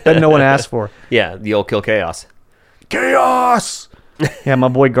that no one asked for. Yeah, the old Kill Chaos. Chaos! Yeah, my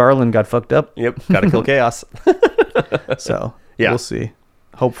boy Garland got fucked up. Yep, gotta kill Chaos. So, yeah. We'll see.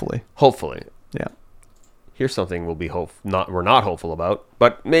 Hopefully. Yeah. Here's something we're not hopeful about,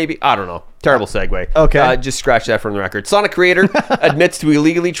 but maybe, I don't know. Terrible segue. Okay. Just scratch that from the record. Sonic creator admits to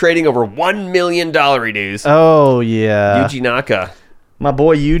illegally trading over $1 million dues. Oh, yeah. Yuji Naka. My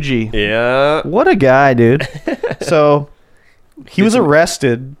boy Yuji. Yeah. What a guy, dude. So, he was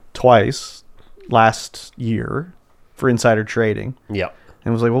arrested twice last year for insider trading. Yep.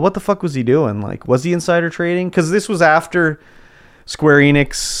 And was like, well, what the fuck was he doing? Like, was he insider trading? Because this was after Square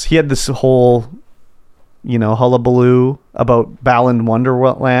Enix. He had this whole, hullabaloo about Balan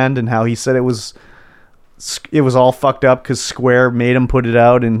Wonderland and how he said it was all fucked up because Square made him put it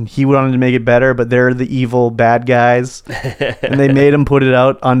out and he wanted to make it better, but they're the evil bad guys. And they made him put it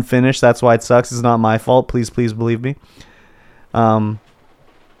out unfinished. That's why it sucks. It's not my fault. Please believe me.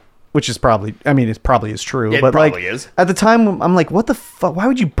 Which is probably, it probably is true. It but probably is. At the time, I'm like, what the fuck? Why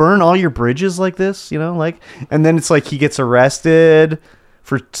would you burn all your bridges like this? And then it's like he gets arrested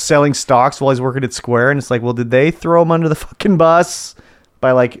for selling stocks while he's working at Square. And it's like, well, did they throw him under the fucking bus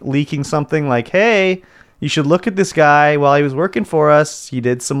by like leaking something like, hey, you should look at this guy while he was working for us. He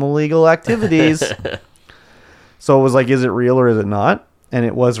did some illegal activities. So it was like, is it real or is it not? And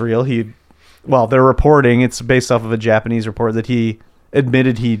it was real. They're reporting, it's based off of a Japanese report that he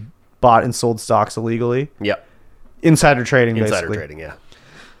admitted he bought and sold stocks illegally. Yep. Insider trading, Insider basically. trading, yeah.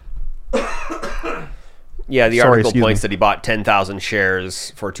 Yeah, the article points that he bought 10,000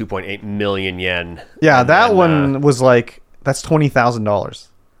 shares for 2.8 million yen. Yeah, that one was like, that's $20,000.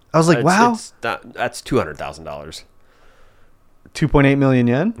 I was like, wow. That's $200,000. 2.8 million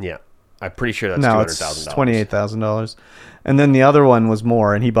yen? Yeah. I'm pretty sure that's $200,000. $200,000. No, it's $28,000. And then the other one was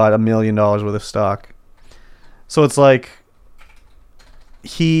more, and he bought $1 million worth of stock. So it's like,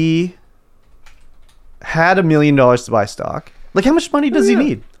 he had $1 million to buy stock. Like, how much money does he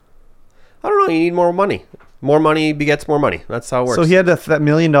need? I don't know. You need more money. More money begets more money. That's how it works. So he had that $1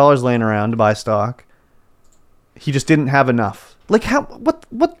 million laying around to buy stock. He just didn't have enough. Like, how? What?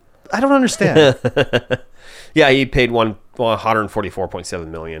 I don't understand. Yeah, he paid 144.7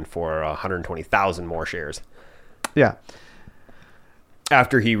 million for 120,000 more shares. Yeah.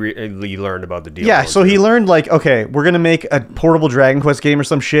 After he learned about the deal. Yeah, so he learned, like, okay, we're going to make a portable Dragon Quest game or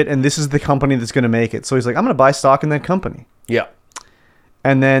some shit, and this is the company that's going to make it. So he's like, I'm going to buy stock in that company. Yeah.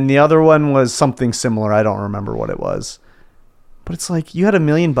 And then the other one was something similar. I don't remember what it was. But it's like, you had $1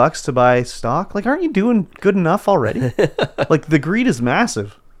 million to buy stock? Like, aren't you doing good enough already? Like, the greed is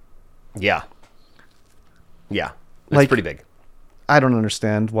massive. Yeah. Yeah. It's Like- pretty big. I don't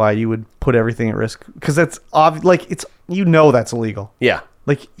understand why you would put everything at risk, because that's like it's that's illegal. Yeah.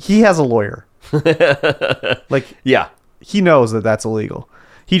 Like he has a lawyer. Like Yeah. he knows that that's illegal.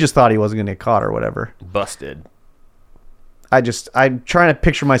 He just thought he wasn't going to get caught or whatever. Busted. I'm trying to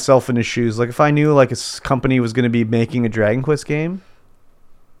picture myself in his shoes. Like if I knew like a company was going to be making a Dragon Quest game,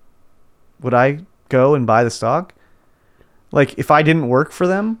 would I go and buy the stock? Like if I didn't work for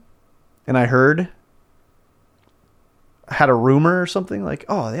them and I had a rumor or something like,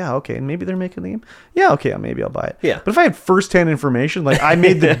 oh yeah, okay, maybe they're making the game. Yeah, okay, maybe I'll buy it. Yeah. But if I had first-hand information, like I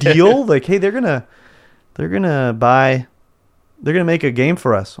made the deal, like, hey, they're gonna make a game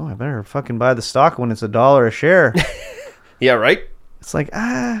for us. Oh, I better fucking buy the stock when it's $1 a share. Yeah, right? It's like,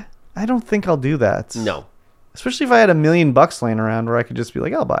 I don't think I'll do that. No. Especially if I had $1 million laying around where I could just be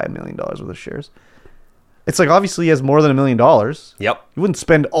like, I'll buy $1 million worth of shares. It's like, obviously he has more than $1 million. Yep. You wouldn't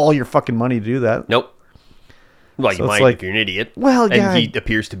spend all your fucking money to do that. Nope. Well, So you it's might like- if you're an idiot. Well, yeah. And he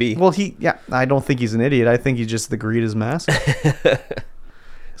appears to be. Well, I don't think he's an idiot. I think he's just the greed is massive.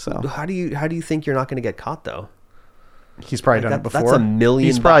 So How do you think you're not going to get caught though? he's probably done Like it that's before. $1 million.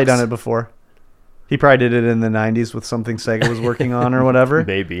 He's probably done it before. He probably did it in the 90s with something Sega was working on or whatever.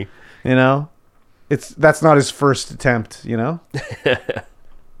 Maybe. You know? That's not his first attempt, you know?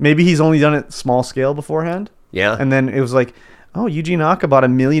 Maybe he's only done it small scale beforehand. Yeah. And then it was like, oh, Yuji Naka bought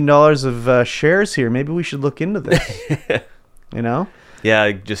 $1 million of shares here. Maybe we should look into this. You know?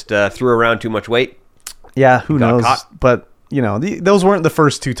 Yeah, just threw around too much weight. Yeah, who Got knows? caught. But, you know, those weren't the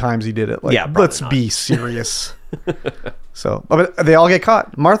first 2 times he did it. Like, Yeah, probably let's not. be serious. So, but they all get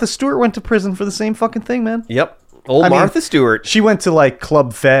caught. Martha Stewart went to prison for the same fucking thing, man. Yep. Old I mean, Martha Stewart. She went to like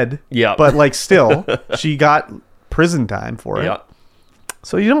Club Fed. Yeah. But like still, she got prison time for it. Yeah.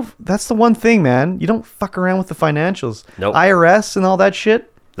 So that's the one thing, man. You don't fuck around with the financials. Nope. IRS and all that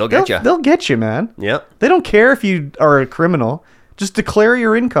shit. They'll get you. They'll get you, man. Yeah. They don't care if you are a criminal. Just declare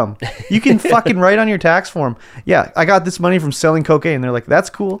your income. You can fucking write on your tax form. Yeah, I got this money from selling cocaine. They're like, that's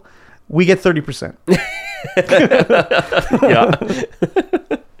cool. We get 30%. Yeah.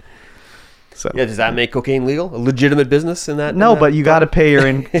 So Yeah, does that make cocaine legal? A legitimate business in that? no, in that but you got to pay your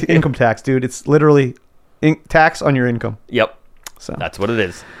income tax, dude. It's literally tax on your income. Yep. So That's what it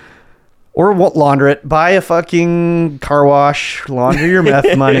is. or launder it. Buy a fucking car wash. Launder your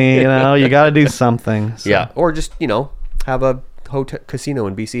meth money. You know, you got to do something. So. Yeah. Or just, have a hotel casino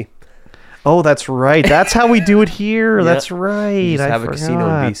in BC. Oh, that's right. That's how we do it here. That's right. You just I have a casino in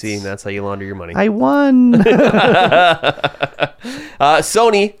forgot. BC, and that's how you launder your money. I won.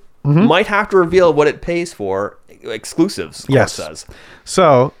 Sony might have to reveal what it pays for exclusives. Yes. It says.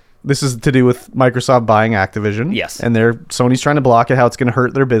 So this is to do with Microsoft buying Activision. Yes. And Sony's trying to block it, how it's going to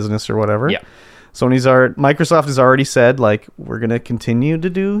hurt their business or whatever. Yeah. Microsoft has already said, like, we're going to continue to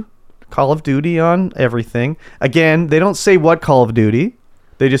do Call of Duty on everything. Again, they don't say what Call of Duty.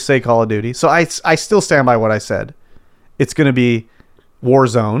 They just say Call of Duty. So I still stand by what I said. It's going to be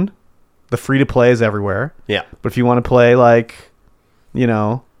Warzone. The free-to-play is everywhere. Yeah. But if you want to play, like,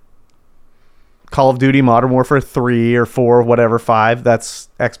 Call of Duty Modern Warfare 3 or 4 or whatever, 5, that's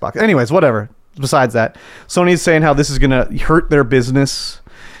Xbox. Anyways, whatever. Besides that, Sony is saying how this is going to hurt their business.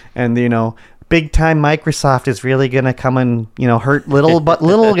 And, big time Microsoft is really going to come and, hurt little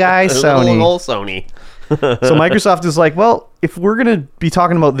guy Sony. Little old Sony. So Microsoft is like, well, if we're going to be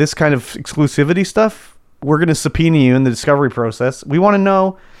talking about this kind of exclusivity stuff, we're going to subpoena you in the discovery process. We want to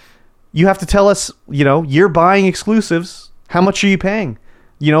know, you have to tell us, you're buying exclusives. How much are you paying?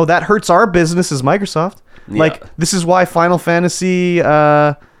 That hurts our business as Microsoft. Yeah. Like, this is why Final Fantasy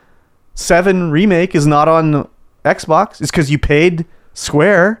 7 Remake is not on Xbox. It's because you paid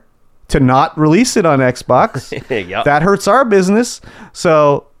Square to not release it on Xbox. Yep. That hurts our business.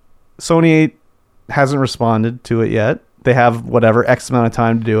 So Sony hasn't responded to it yet. They have whatever X amount of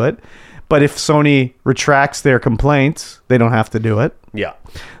time to do it. But if Sony retracts their complaints, they don't have to do it. Yeah.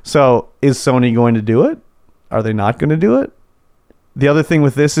 So is Sony going to do it? Are they not going to do it? The other thing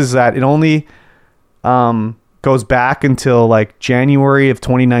with this is that it only goes back until like January of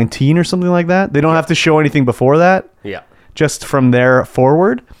 2019 or something like that. They don't have to show anything before that. Yeah. Just from there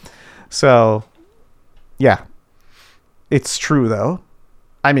forward. So, yeah. It's true, though.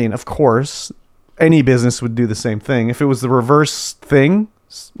 I mean, of course, any business would do the same thing. If it was the reverse thing,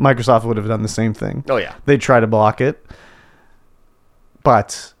 Microsoft would have done the same thing. Oh, yeah. They'd try to block it.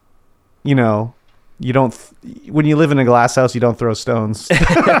 But, you don't... when you live in a glass house, you don't throw stones.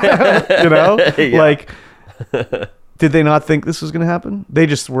 Yeah. Like, did they not think this was going to happen? They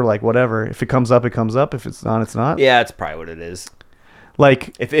just were like, whatever. If it comes up, it comes up. If it's not, it's not. Yeah, it's probably what it is.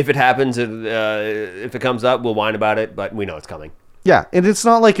 Like, If it happens, if it comes up, we'll whine about it, but we know it's coming. yeah, and it's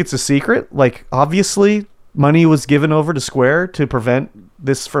not like it's a secret. Like, obviously, money was given over to Square to prevent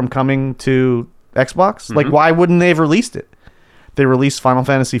this from coming to Xbox. Like, why wouldn't they have released it? They released Final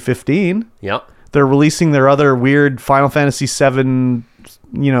Fantasy 15. Yep. They're releasing their other weird Final Fantasy 7,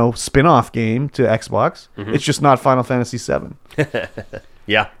 spin-off game to Xbox. It's just not Final Fantasy 7.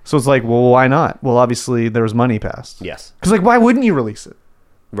 Yeah. So it's like, well, why not? Well, obviously there was money passed. Yes. Because why wouldn't you release it?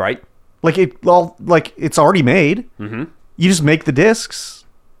 Right. It's already made. You just make the discs.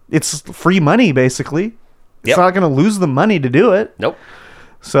 It's free money, basically. It's not going to lose the money to do it. Nope.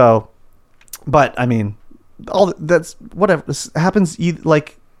 So, but I mean, that's whatever. This happens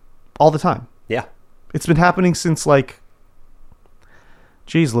all the time. Yeah. It's been happening since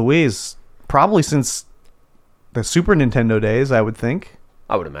geez Louise, probably since the Super Nintendo days, I would think.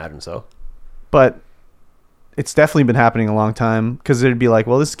 I would imagine so. But it's definitely been happening a long time, because it'd be like,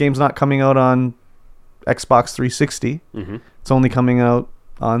 well, this game's not coming out on Xbox 360. It's only coming out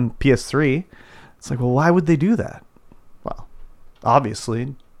on PS3. It's like, well, why would they do that? Well,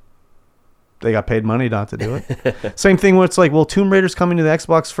 obviously they got paid money not to do it. Same thing where it's like, well, Tomb Raider's coming to the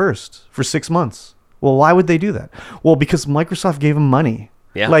Xbox first for 6 months. Well, why would they do that? Well, because Microsoft gave them money.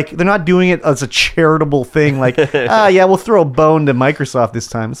 Yeah. Like, they're not doing it as a charitable thing. Like, we'll throw a bone to Microsoft this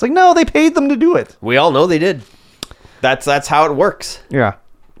time. It's like, no, they paid them to do it. We all know they did. That's how it works. Yeah.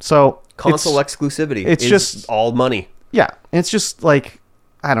 So Console exclusivity. It's just all money. Yeah. It's just like,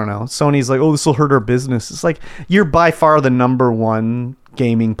 I don't know. Sony's like, oh, this will hurt our business. It's like, you're by far the number one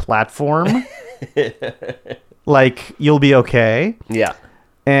gaming platform. Like, you'll be okay. Yeah.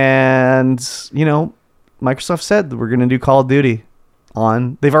 And, Microsoft said that we're going to do Call of Duty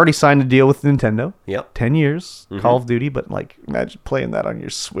they've already signed a deal with Nintendo. Yep. 10 years, Call of Duty, but imagine playing that on your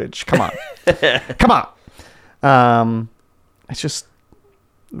Switch. Come on. Come on. It's just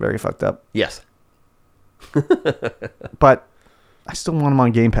very fucked up. Yes. But I still want them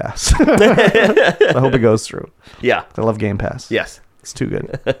on Game Pass. I hope it goes through. Yeah. I love Game Pass. Yes. It's too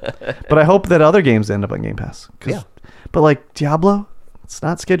good. But I hope that other games end up on Game Pass. Yeah. But Diablo, it's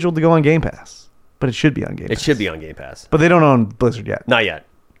not scheduled to go on Game Pass. But it should be on Game Pass. It should be on Game Pass. But they don't own Blizzard yet. Not yet.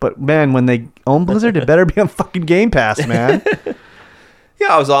 But man, when they own Blizzard, it better be on fucking Game Pass, man. Yeah,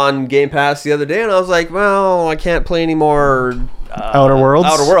 I was on Game Pass the other day, and I was like, well, I can't play any more Outer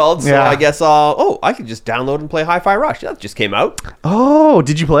Worlds. So I guess I could just download and play Hi-Fi Rush. That just came out. Oh,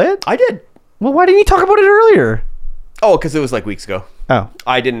 did you play it? I did. Well, why didn't you talk about it earlier? Oh, because it was weeks ago. Oh.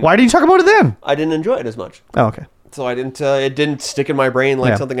 I didn't. Why didn't you talk about it then? I didn't enjoy it as much. Oh, okay. So I didn't. It didn't stick in my brain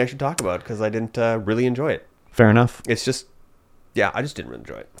something I should talk about, because I didn't really enjoy it. Fair enough. It's just, I just didn't really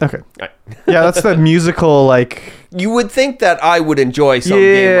enjoy it. Okay. Yeah, that's that musical, You would think that I would enjoy some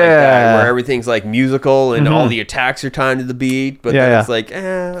game like that, where everything's musical and all the attacks are timed to the beat, but then it's I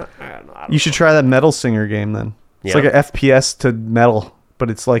don't know. You should try that Metal Singer game then. It's like an FPS to metal,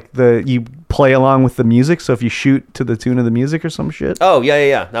 but it's you play along with the music, so if you shoot to the tune of the music or some shit. Oh,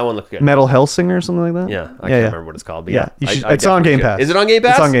 yeah. That one looks good. Metal Hellsinger or something like that? Yeah, I can't remember what it's called, but yeah. It's on Game Pass. Is it on Game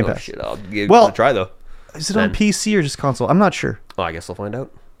Pass? It's on Game Pass. Shit, I'll give it a try, though. Is it on PC or just console? I'm not sure. Oh, I guess I'll find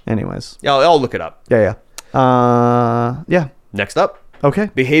out. Anyways. Yeah, I'll look it up. Yeah. Yeah. Next up. Okay.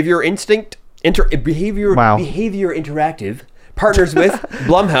 Behavior Instinct. Behavior Interactive partners with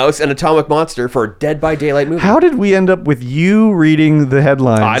Blumhouse and Atomic Monster for Dead by Daylight movie. How did we end up with you reading the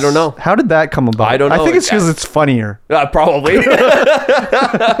headlines? I don't know. How did that come about? I don't know. I think it's because it's funnier. Probably.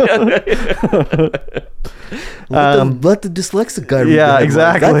 Let the dyslexic guy read the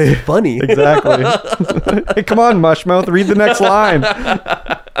exactly. That's funny. Exactly. Hey, come on, Mushmouth. Read the next line.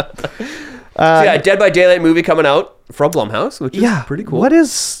 Dead by Daylight movie coming out from Blumhouse, which is pretty cool. What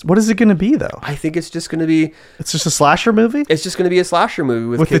is it going to be, though? I think it's just going to be... It's just a slasher movie? It's just going to be a slasher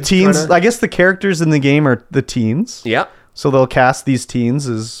movie with the teens. I guess the characters in the game are the teens. Yeah. So they'll cast these teens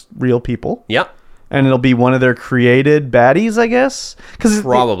as real people. Yeah. And it'll be one of their created baddies, I guess.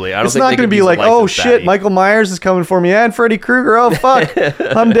 Probably. It's not going to be like, oh shit, Michael Myers is coming for me, and Freddy Krueger. Oh fuck,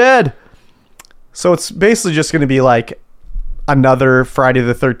 I'm dead. So it's basically just going to be like another Friday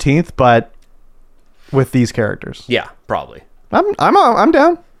the 13th, but with these characters. Yeah, probably. I'm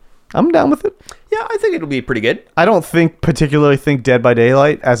down. I'm down with it. Yeah, I think it'll be pretty good. I don't particularly think Dead by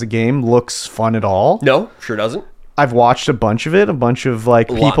Daylight as a game looks fun at all. No, sure doesn't. I've watched a bunch of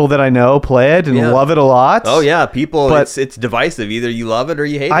people that I know play it and love it a lot. Oh yeah, but it's divisive. Either you love it or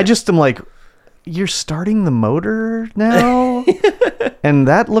you hate it. I just am like, you're starting the motor now? And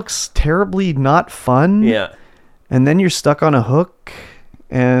that looks terribly not fun. Yeah. And then you're stuck on a hook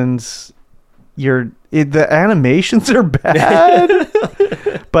and the animations are bad.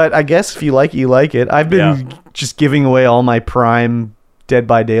 But I guess if you like it, you like it. I've been just giving away all my Prime Dead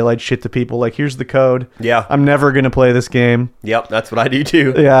by Daylight shit to people. Like, here's the code. Yeah. I'm never going to play this game. Yep, that's what I do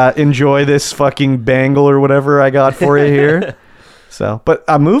too. Yeah, enjoy this fucking bangle or whatever I got for you here. So, but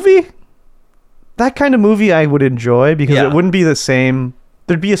a movie? That kind of movie I would enjoy because it wouldn't be the same.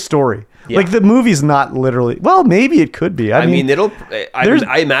 There'd be a story. Yeah. Like, the movie's not literally... Well, maybe it could be. I mean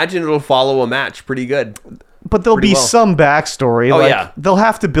I imagine it'll follow a match pretty good. But there'll be some backstory. Like, they'll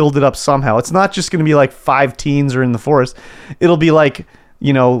have to build it up somehow. It's not just going to be like 5 teens are in the forest. It'll be like,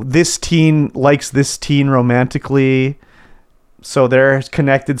 you know, this teen likes this teen romantically, so they're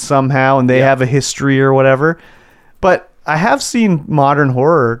connected somehow, and they have a history or whatever. But I have seen modern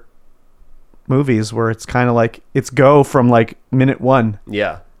horror movies where it's kind of like, it's go from like minute 1.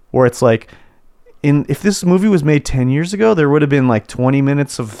 Yeah. Where it's like, if this movie was made 10 years ago, there would have been like 20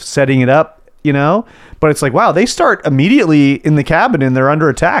 minutes of setting it up. You know, but it's like, wow, they start immediately in the cabin and they're under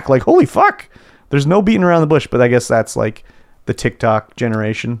attack. Like, holy fuck, there's no beating around the bush. But I guess that's like the TikTok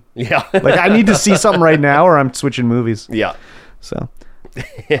generation. Yeah. Like, I need to see something right now or I'm switching movies. Yeah. So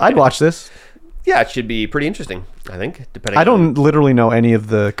I'd watch this. Yeah, it should be pretty interesting, I think. I don't literally know any of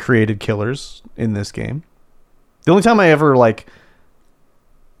the created killers in this game. The only time I ever like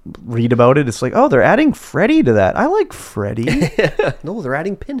read about it, it's like, oh, they're adding Freddy to that. I like Freddy. No, they're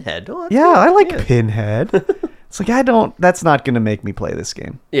adding Pinhead. Oh, yeah, I like Pinhead. It's like, that's not going to make me play this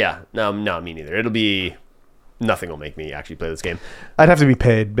game. Yeah, no, me neither. It'll be, nothing will make me actually play this game. I'd have to be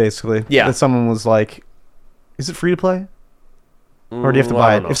paid, basically. Yeah. That someone was like, is it free to play? Or do you have to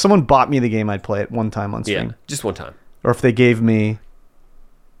buy it? If someone bought me the game, I'd play it one time on stream. Yeah, just one time. Or if they gave me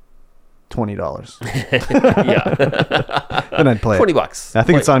 $20. Yeah. Then I'd play $20. I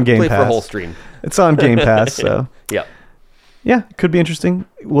think it's on Game Pass. Play for a whole stream. It's on Game Pass, so. Yeah. Yeah, it could be interesting.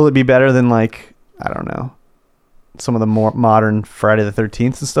 Will it be better than, like, I don't know, some of the more modern Friday the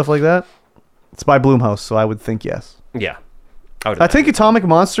 13th and stuff like that? It's by Blumhouse, so I would think yes. Yeah. I think Atomic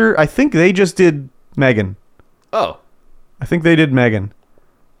Monster, I think they just did Megan. Oh. I think they did Megan.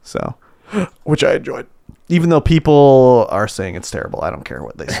 So, which I enjoyed. Even though people are saying it's terrible, I don't care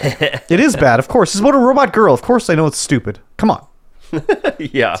what they say. It is bad, of course. It's about a robot girl. Of course I know it's stupid. Come on.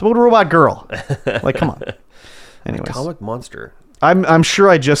 Yeah. It's about a robot girl. Like, come on. Anyways. Atomic Monster. I'm sure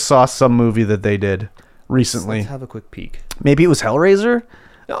I just saw some movie that they did recently. Let's have a quick peek. Maybe it was Hellraiser?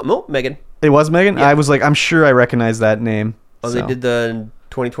 No, Megan. It was Megan? Yeah. I was like, I'm sure I recognize that name. Oh, so. They did the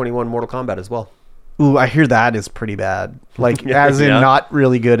 2021 Mortal Kombat as well. Ooh, I hear that is pretty bad. Like, as in not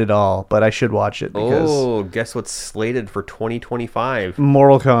really good at all, but I should watch it because... Oh, guess what's slated for 2025?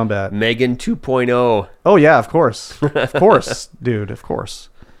 Mortal Kombat. Megan 2.0. Oh, yeah, of course. Of course, dude, of course.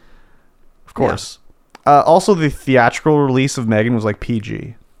 Of course. Yeah. Also, the theatrical release of Megan was like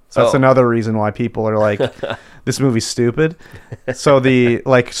PG. So that's another reason why people are like, this movie's stupid. So the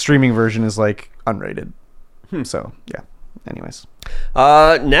like streaming version is like unrated. So, yeah. Anyways.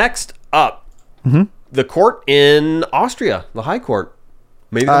 Next up. Mm-hmm. The court in Austria, the High Court.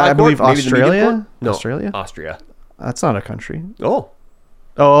 Maybe the High Court? Believe maybe Australia? The court? No, Australia? Austria. That's not a country. Oh,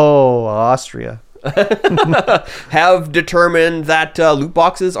 Austria. Have determined that loot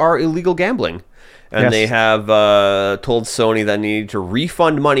boxes are illegal gambling. And they have told Sony that they need to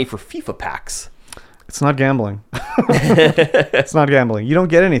refund money for FIFA packs. It's not gambling. It's not gambling. You don't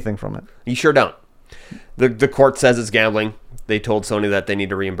get anything from it. You sure don't. The court says it's gambling. They told Sony that they need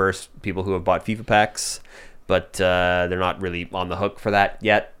to reimburse people who have bought FIFA packs, but they're not really on the hook for that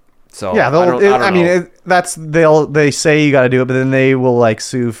yet. So yeah, I mean, they say you got to do it, but then they will like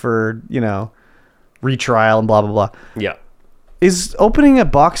sue for retrial and blah blah blah. Yeah. Is opening a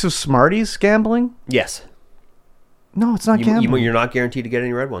box of Smarties gambling? Yes. No, it's not gambling. You're not guaranteed to get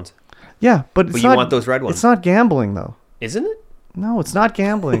any red ones. Yeah, but you want those red ones. It's not gambling though. Isn't it? No, it's not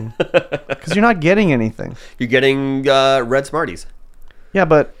gambling because you're not getting anything. You're getting red Smarties. Yeah,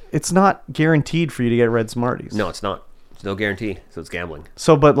 but it's not guaranteed for you to get red Smarties. No, it's not. There's no guarantee, so it's gambling.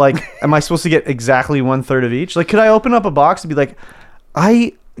 So, but like, am I supposed to get exactly 1/3 of each? Like, could I open up a box and be like,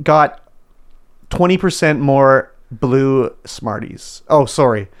 I got 20% more blue Smarties. Oh,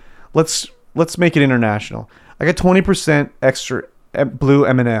 sorry. Let's make it international. I got 20% extra blue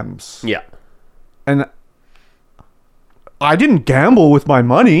M&Ms. Yeah. And I didn't gamble with my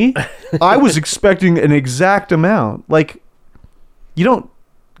money. I was expecting an exact amount. Like, you don't...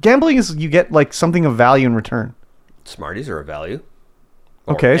 Gambling is you get, like, something of value in return. Smarties are a value.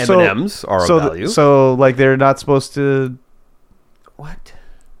 Okay, so... M&Ms are a value. So, like, they're not supposed to... What?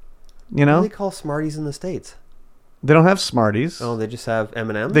 You know? What do they call Smarties in the States? They don't have Smarties. Oh, they just have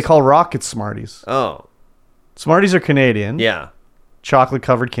M&Ms? They call Rockets Smarties. Oh. Smarties are Canadian. Yeah.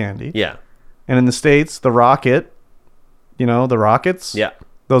 Chocolate-covered candy. Yeah. And in the States, the Rocket... the Rockets? Yeah.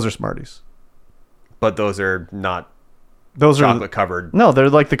 Those are Smarties. But those are not Those chocolate covered. No, they're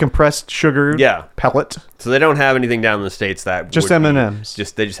like the compressed sugar pellet. So they don't have anything down in the States that just M&Ms.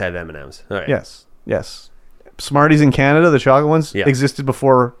 They just have M&Ms. All right. Yes. Smarties in Canada, the chocolate ones, existed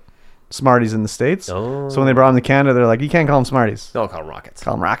before Smarties in the States. Oh. So when they brought them to Canada, they're like, you can't call them Smarties. No, call them Rockets.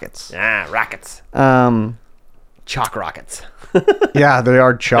 Call them Rockets. Rockets. Chalk Rockets. Yeah, they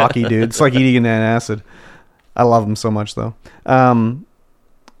are chalky, dude. It's like eating an acid. I love them so much, though.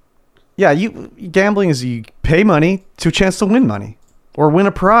 Yeah, gambling is you pay money to a chance to win money or win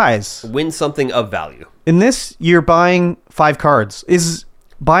a prize. Win something of value. In this, you're buying 5 cards. Is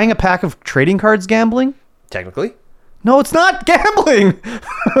buying a pack of trading cards gambling? Technically. No, it's not gambling.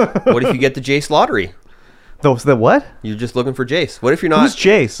 What if you get the Jace lottery? The what? You're just looking for Jace. What if you're not? Who's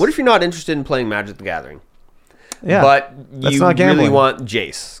Jace? What if you're not interested in playing Magic the Gathering? Yeah, but that's you not gambling. really want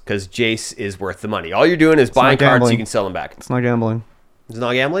Jace because Jace is worth the money. All you're doing is buying cards so you can sell them back. It's not gambling. It's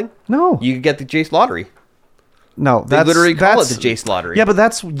not gambling? No. You could get the Jace lottery. No, they literally call it the Jace lottery. Yeah, but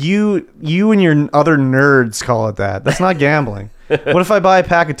that's you and your other nerds call it that. That's not gambling. What if I buy a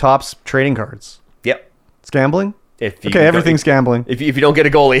pack of Topps trading cards? Yep. It's gambling? Okay, everything's gambling. If you don't get a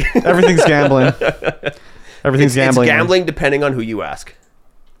goalie. Everything's gambling. Everything's gambling. It's gambling depending on who you ask.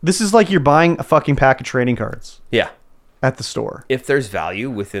 This is like you're buying a fucking pack of trading cards. Yeah. At the store. If there's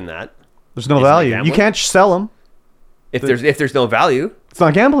value within that. There's no value. You can't sell them. If there's no value. It's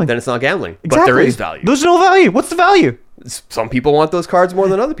not gambling. Then it's not gambling. Exactly. But there is value. There's no value. What's the value? Some people want those cards more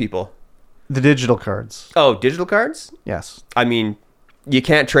than other people. The digital cards. Oh, digital cards? Yes. I mean, you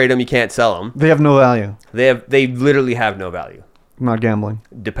can't trade them. You can't sell them. They have no value. They literally have no value. Not gambling.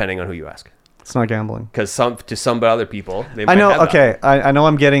 Depending on who you ask. It's not gambling. Because to some other people, they might I know. Have okay, I know.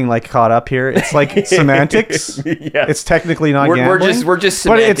 I'm getting like caught up here. It's like semantics. Yeah. It's technically not gambling. We're just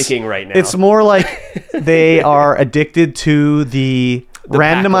semanticing right now. It's more like they are addicted to the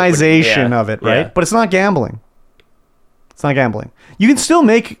randomization of it, right? Yeah. But it's not gambling. It's not gambling. You can still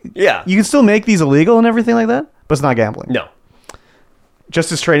make You can still make these illegal and everything like that, but it's not gambling. No.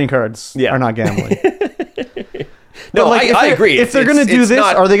 Just as trading cards are not gambling. No, like, I agree. If they're going to do this,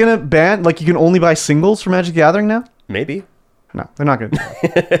 are they going to ban, like, you can only buy singles for Magic the Gathering now? Maybe. No, they're not going to do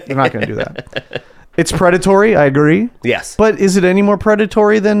that. They're not going to do that. It's predatory, I agree. Yes. But is it any more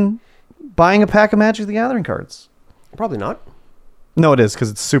predatory than buying a pack of Magic the Gathering cards? Probably not. No, it is, because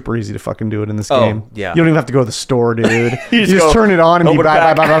it's super easy to fucking do it in this game. Yeah. You don't even have to go to the store, dude. you just turn it on and be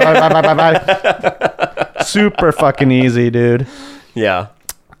buy. Super fucking easy, dude. Yeah.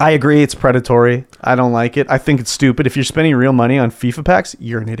 I agree, it's predatory. I don't like it. I think it's stupid. If you're spending real money on FIFA packs,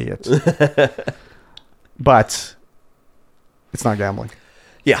 you're an idiot. But it's not gambling.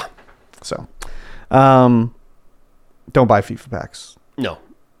 Yeah. So, don't buy FIFA packs. No.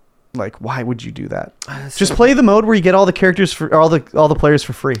 Like, why would you do that? Just play the mode where you get all the characters for all the players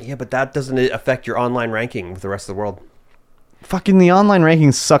for free. Yeah, but that doesn't affect your online ranking with the rest of the world. Fucking the online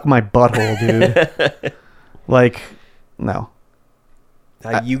rankings suck my butthole, dude. Like, no.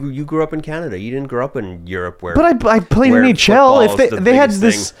 You grew up in Canada. You didn't grow up in Europe where. But I played NHL. If they had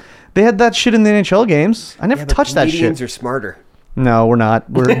this, they had that shit in the NHL games. I never touched that shit. Canadians are smarter. No, we're not.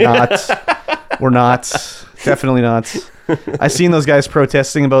 We're not. We're not. Definitely not. I seen those guys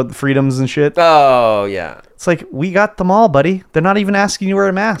protesting about the freedoms and shit. Oh yeah. It's like, we got them all, buddy. They're not even asking you to wear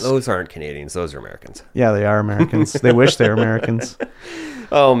a mask. Those aren't Canadians. Those are Americans. Yeah, they are Americans. They wish they were Americans.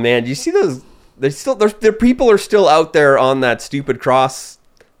 Oh man, do you see those? Their people are still out there on that stupid cross,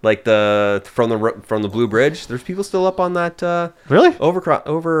 like from the Blue Bridge. There's people still up on that. Really?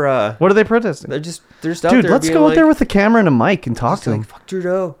 Over. What are they protesting? They're just out dude, there. Let's go out there with a camera and a mic and talk to them. Fuck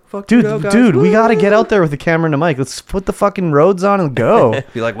Trudeau. Fuck dude, Trudeau, guys. Dude, we gotta get out there with a camera and a mic. Let's put the fucking roads on and go.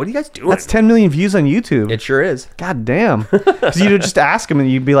 Be like, what are you guys doing? That's 10 million views on YouTube. It sure is. God damn. Because you'd just ask them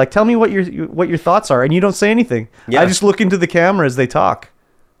and you'd be like, tell me what your thoughts are, and you don't say anything. Yeah. I just look into the camera as they talk.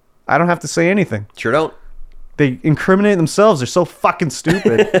 I don't have to say anything. Sure don't. They incriminate themselves. They're so fucking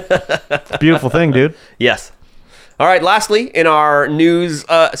stupid. It's a beautiful thing, dude. Yes. All right. Lastly, in our news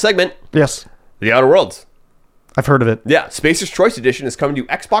segment, yes, The Outer Worlds. I've heard of it. Yeah, Spacer's Choice Edition is coming to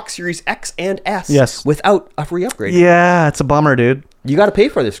Xbox Series X and S. Yes. Without a free upgrade. Yeah, it's a bummer, dude. You got to pay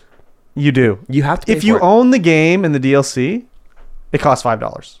for this. You do. You have to pay if you own the game and the DLC, it costs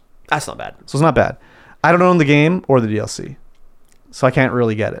 $5. That's not bad. So it's not bad. I don't own the game or the DLC, so I can't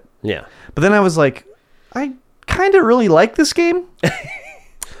really get it. Yeah. But then I was like, I kind of really like this game.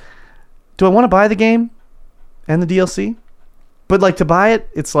 Do I want to buy the game and the DLC? But like, to buy it,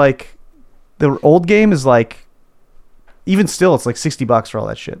 it's like the old game is like, even still, it's like $60 for all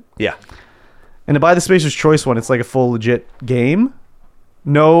that shit. Yeah. And to buy the Spacer's Choice one, it's like a full legit game.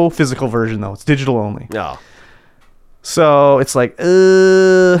 No physical version though. It's digital only. No. So it's like, but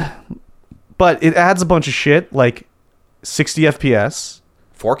it adds a bunch of shit. Like, 60 FPS,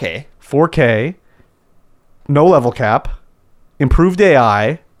 4K. 4K, no level cap, improved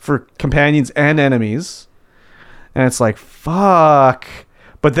AI for companions and enemies. And it's like, fuck.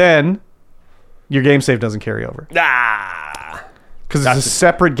 But then your game save doesn't carry over. Ah. Because it's a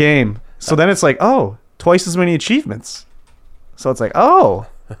separate game. So then it's like, oh, twice as many achievements. So it's like, oh,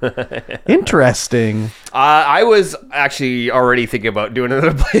 interesting. I was actually already thinking about doing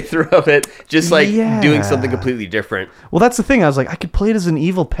another playthrough of it, just like doing something completely different. Well, that's the thing. I was like, I could play it as an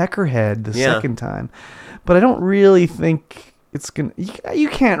evil peckerhead the second time, but I don't really think it's gonna. You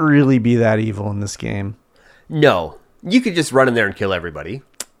can't really be that evil in this game. No, you could just run in there and kill everybody.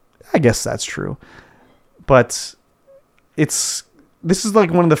 I guess that's true, but this is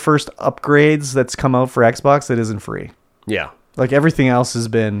like one of the first upgrades that's come out for Xbox that isn't free. Yeah. Like everything else has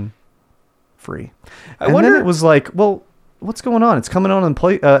been free. I wonder. Then it was like, well, what's going on? It's coming on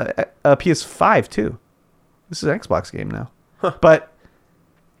PS5 too. This is an Xbox game now. Huh. But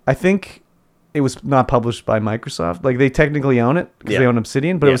I think it was not published by Microsoft. Like they technically own it because they own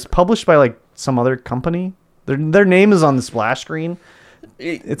Obsidian, but it was published by like some other company. Their name is on the splash screen.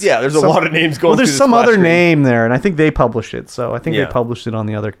 There's a lot of names going. Well, there's through some other screen. name there, and I think they published it. So I think they published it on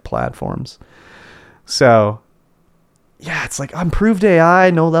the other platforms. So. Yeah, it's like improved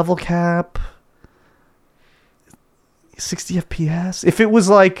AI, no level cap, 60 FPS. If it was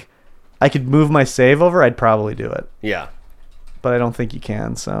like I could move my save over, I'd probably do it. Yeah. But I don't think you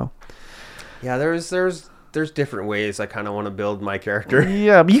can, so. Yeah, there's different ways I kind of want to build my character.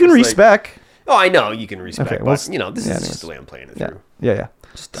 Yeah, but you can respec. Oh, I know you can respec, okay, well, but this is just the way I'm playing it through. Yeah.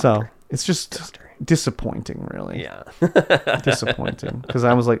 Just so it's just disappointing, really. Yeah. Disappointing. Because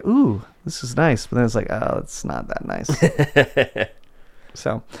I was like, ooh, this is nice. But then it's like, oh, it's not that nice.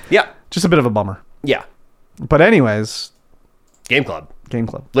 So, yeah. Just a bit of a bummer. Yeah. But anyways. Game Club.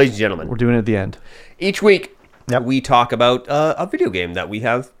 Ladies and gentlemen. We're doing it at the end. Each week, we talk about a video game that we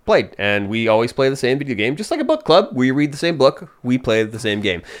have played. And we always play the same video game. Just like a book club. We read the same book. We play the same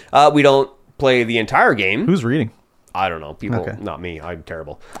game. We don't play the entire game. Who's reading? I don't know. People, not me. I'm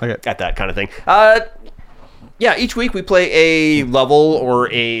terrible at that kind of thing. Each week we play a level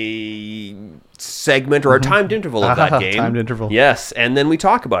or a segment or a timed interval of that game. Timed interval. Yes, and then we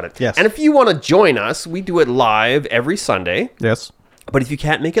talk about it. Yes. And if you want to join us, we do it live every Sunday. Yes. But if you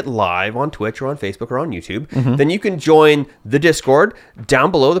can't make it live on Twitch or on Facebook or on YouTube, then you can join the Discord down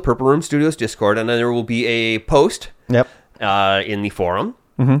below, the Purple Room Studios Discord, and then there will be a post in the forum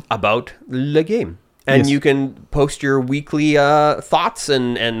about the game. And you can post your weekly thoughts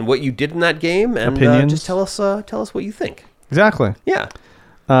and what you did in that game, and just tell us what you think. Exactly. Yeah.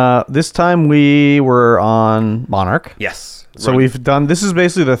 This time we were on Monarch. Yes. So we've done. This is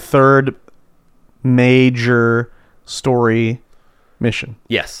basically the third major story mission.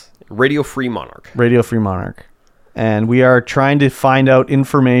 Yes. Radio Free Monarch. And we are trying to find out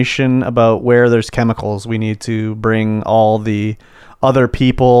information about where there's chemicals. We need to bring all the other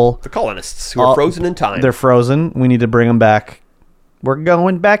people. The colonists who are frozen in time. They're frozen. We need to bring them back. We're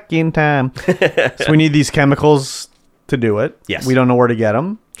going back in time. So we need these chemicals to do it. Yes. We don't know where to get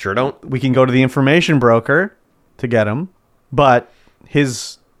them. Sure don't. We can go to the information broker to get them. But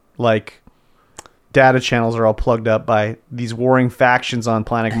his, data channels are all plugged up by these warring factions on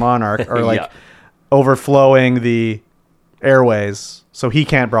Planet Monarch are, overflowing the airways. So he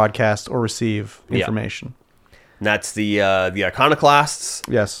can't broadcast or receive information. And that's the Iconoclasts.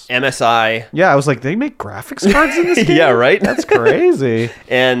 Yes. MSI. Yeah, I was like, they make graphics cards in this game? Yeah, right? That's crazy.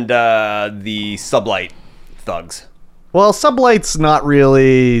 And the Sublight thugs. Well, Sublight's not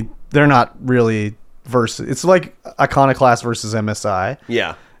really... They're not really versus... It's like Iconoclast versus MSI.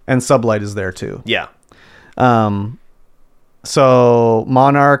 Yeah. And Sublight is there, too. Yeah. So,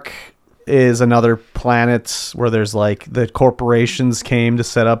 Monarch is another planet where there's, the corporations came to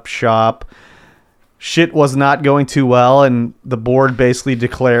set up shop. Shit was not going too well, and the board basically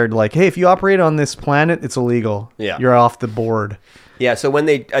declared, hey, if you operate on this planet, it's illegal. Yeah. You're off the board. Yeah, so when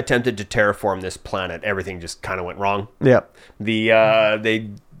they attempted to terraform this planet, everything just kind of went wrong. Yeah.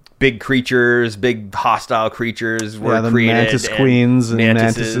 They big creatures, big hostile creatures were the created. mantis queens and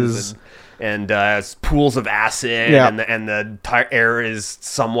mantises. And pools of acid, and the air is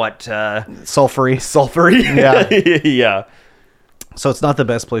somewhat... Sulfury. Yeah. Yeah. So it's not the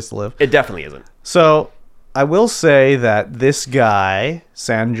best place to live. It definitely isn't. So I will say that this guy,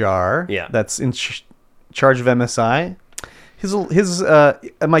 Sanjar, that's in charge of MSI, his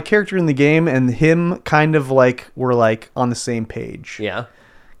my character in the game and him kind of were on the same page. Yeah.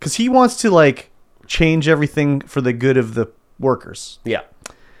 Because he wants to change everything for the good of the workers. Yeah.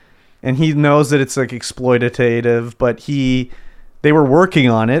 And he knows that it's exploitative, but they were working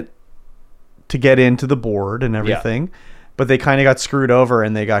on it to get into the board and everything. Yeah. but they kind of got screwed over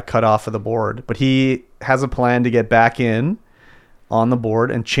and they got cut off of the board. But he has a plan to get back in on the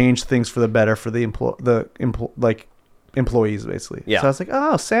board and change things for the better for the employees, basically. Yeah. So I was like,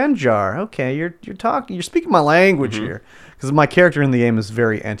 oh, Sanjar, okay, you're speaking my language here, because my character in the game is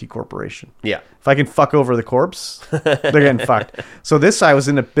very anti-corporation. Yeah. If I can fuck over the corpse, they're getting fucked. So this I was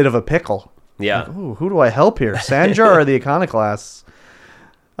in a bit of a pickle. Yeah. Like, ooh, who do I help here, Sanjar or the Iconoclasts?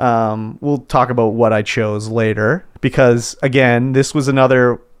 We'll talk about what I chose later, because again, this was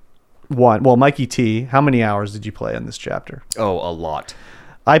another one. Well, Mikey T, how many hours did you play on this chapter? Oh, a lot.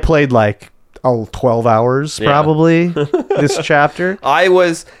 I played like 12 hours probably this chapter. I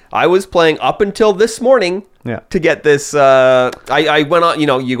was playing up until this morning to get this. I went on,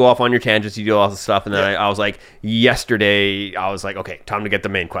 you go off on your tangents, you do all the stuff, and then I was like, yesterday, I was like, okay, time to get the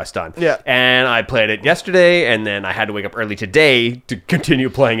main quest done. Yeah. And I played it yesterday, and then I had to wake up early today to continue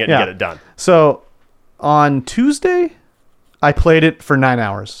playing it and get it done. So on Tuesday, I played it for 9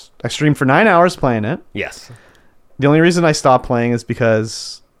 hours. I streamed for 9 hours playing it. Yes. The only reason I stopped playing is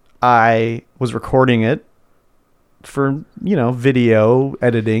because I was recording it for, video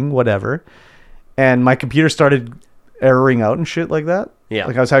editing, whatever. And my computer started erroring out and shit like that. Yeah.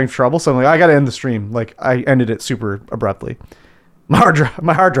 Like I was having trouble. So I'm like, I got to end the stream. Like I ended it super abruptly. My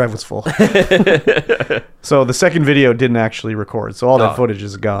hard drive was full. So the second video didn't actually record. So all that footage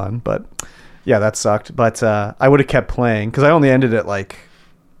is gone. But yeah, that sucked. But I would have kept playing because I only ended it like,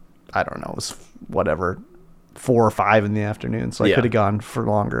 I don't know, it was whatever, 4 or 5 in the afternoon. So I could have gone for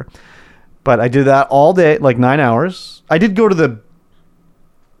longer. But I did that all day, like 9 hours. I did go to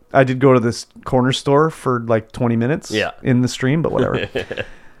this corner store for like 20 minutes in the stream, but whatever.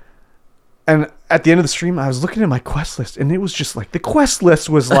 And at the end of the stream, I was looking at my quest list, and it was just like, the quest list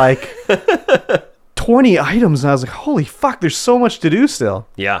was like 20 items. And I was like, holy fuck, there's so much to do still.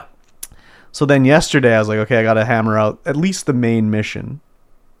 Yeah. So then yesterday, I was like, okay, I got to hammer out at least the main mission.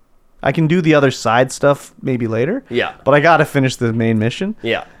 I can do the other side stuff maybe later. Yeah. But I got to finish the main mission.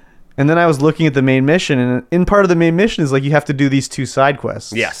 Yeah. And then I was looking at the main mission, and in part of the main mission is like you have to do these 2 side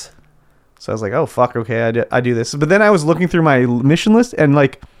quests. Yes. So I was like, oh, fuck, okay, I do this. But then I was looking through my mission list, and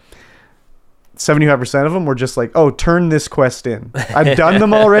like 75% of them were just like, oh, turn this quest in. I've done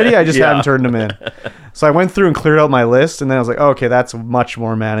them already, I just haven't turned them in. So I went through and cleared out my list, and then I was like, oh, okay, that's much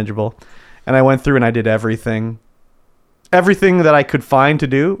more manageable. And I went through and I did everything. Everything that I could find to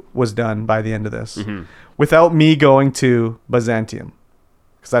do was done by the end of this. Mm-hmm. Without me going to Byzantium.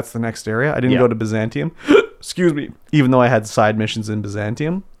 Because that's the next area. I didn't go to Byzantium. Excuse me. Even though I had side missions in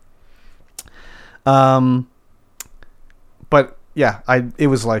Byzantium. But yeah, it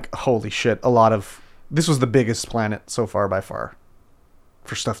was like, holy shit, this was the biggest planet so far by far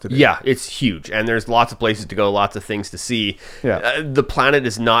for stuff to do. Yeah, it's huge, and there's lots of places to go, lots of things to see. Yeah. The planet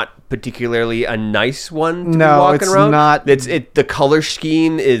is not particularly a nice one to be walking around. Not. The color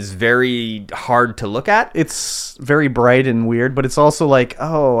scheme is very hard to look at. It's very bright and weird, but it's also like,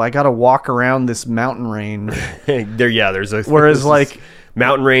 oh, I got to walk around this mountain range. There's a whereas like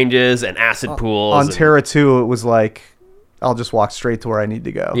mountain ranges and acid pools. On Terra 2, it was like, I'll just walk straight to where I need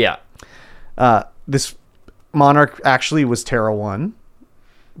to go. Yeah. This Monarch actually was Terra 1,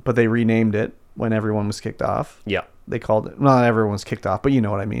 but they renamed it when everyone was kicked off. Yeah. They called it, not everyone was kicked off, but you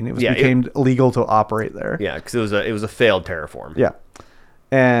know what I mean. It became illegal to operate there. Yeah, because it was a failed terraform. Yeah.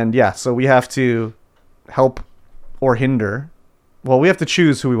 And yeah, so we have to help or hinder. Well, we have to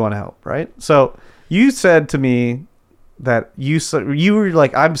choose who we want to help, right? So you said to me that you were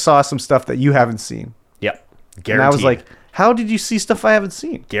like, I saw some stuff that you haven't seen. Yep. Guaranteed. And I was like, how did you see stuff I haven't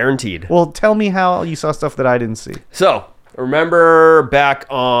seen? Guaranteed. Well, tell me how you saw stuff that I didn't see. So, remember back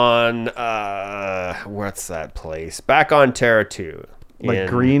on, what's that place? Back on Terra 2. Like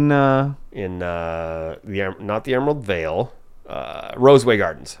green... not the Emerald Vale, Roseway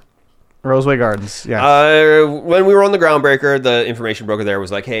Gardens. Roseway Gardens, yeah. When we were on the Groundbreaker, the information broker there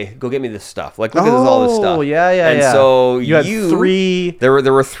was like, "Hey, go get me this stuff. Like, look at all this stuff." Oh, yeah. And so you had 3. There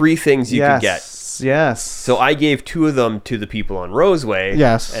were 3 things you could get. Yes. So I gave 2 of them to the people on Roseway.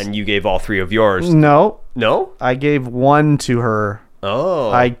 Yes. And you gave all 3 of yours. No. No? I gave 1 to her.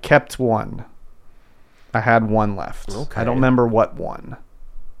 Oh. I kept 1. I had 1 left. Okay. I don't remember what 1,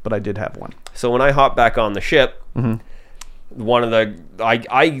 but I did have 1. So when I hopped back on the ship, one of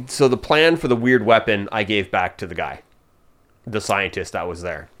the so the plan for the weird weapon I gave back to the guy, the scientist that was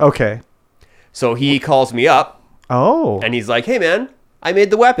there. Okay. So he calls me up. Oh. And he's like, "Hey man, I made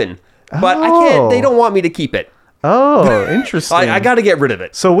the weapon, but I can't. They don't want me to keep it. Oh, interesting. I got to get rid of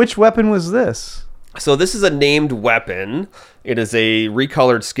it." So which weapon was this? So this is a named weapon. It is a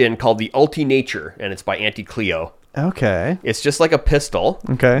recolored skin called the Ulti Nature, and it's by Auntie Cleo. Okay. It's just like a pistol.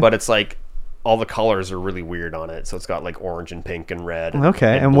 Okay. But it's like all the colors are really weird on it. So it's got like orange and pink and red.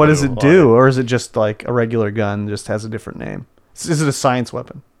 Okay, and what does it do? Or is it just like a regular gun, just has a different name? Is it a science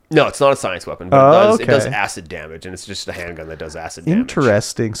weapon? No, it's not a science weapon, but it does acid damage, and it's just a handgun that does acid damage.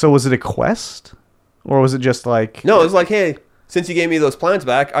 Interesting. So was it a quest? Or was it just like... No, it was like, hey, since you gave me those plans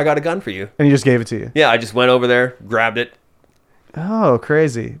back, I got a gun for you. And he just gave it to you? Yeah, I just went over there, grabbed it. Oh,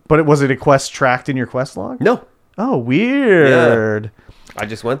 crazy. But was it a quest tracked in your quest log? No. Oh, weird. Yeah. I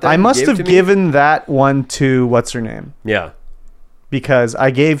just went there. I must have given that one to... What's her name? Yeah. Because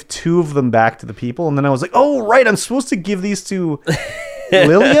I gave 2 of them back to the people, and then I was like, oh, right, I'm supposed to give these to...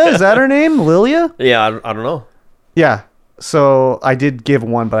 Lilia? Is that her name? Lilia? Yeah, I don't know. Yeah. So I did give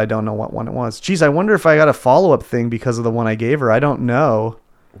one, but I don't know what one it was. Geez, I wonder if I got a follow-up thing because of the one I gave her. I don't know.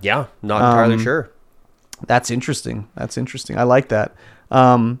 Yeah, not entirely sure. That's interesting. I like that.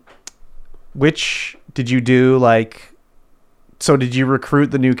 Which did you do, like... So did you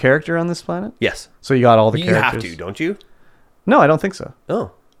recruit the new character on this planet? Yes. So you got all the characters? You have to, don't you? No, I don't think so.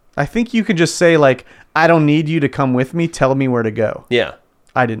 Oh. I think you could just say, like, I don't need you to come with me. Tell me where to go. Yeah.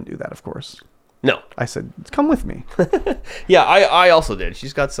 I didn't do that, of course. No. I said, come with me. Yeah, I also did.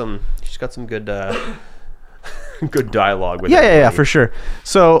 She's got some good good dialogue with Yeah, for sure.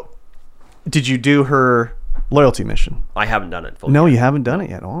 So, did you do her loyalty mission? I haven't done it fully. No, you haven't done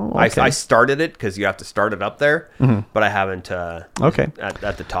it yet. Oh, okay. I started it because you have to start it up there, but I haven't. Okay.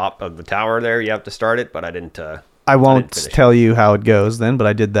 At the top of the tower there, you have to start it, but I didn't. I won't tell you how it goes then, but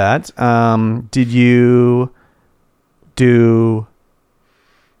I did that. Did you do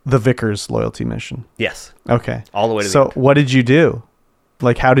the Vickers loyalty mission? Yes. Okay. All the way to the So end. what did you do?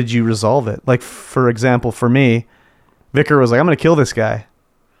 Like, how did you resolve it? Like, for example, for me, Vicar was like, I'm going to kill this guy.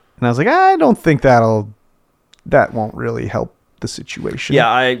 And I was like, I don't think that won't really help the situation.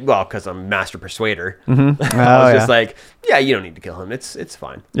 Yeah, because I'm master persuader. Mm-hmm. I was just like, yeah, you don't need to kill him. It's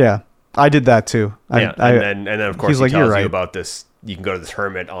fine. Yeah. I did that too. And then of course he like, tells you about this. You can go to this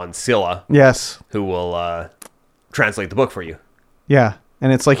hermit on Scylla. Yes. Who will translate the book for you. Yeah.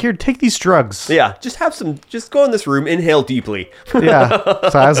 And it's like, here, take these drugs. Yeah. Just go in this room, inhale deeply. Yeah.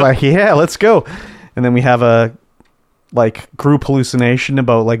 So I was like, yeah, let's go. And then we have a like group hallucination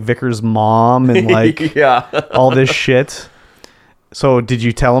about like Vicar's mom and like all this shit. So did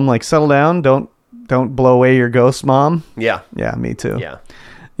you tell him like, settle down, don't blow away your ghost, mom? Yeah. Yeah, me too. Yeah.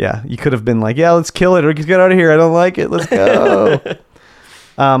 Yeah, you could have been like, yeah, let's kill it or get out of here. I don't like it. Let's go.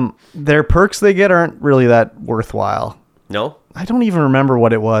 Their perks they get aren't really that worthwhile. No? I don't even remember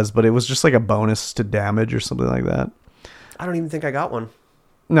what it was, but it was just like a bonus to damage or something like that. I don't even think I got one.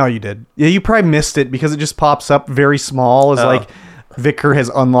 No, you did. Yeah, you probably missed it because it just pops up very small as like Vicar has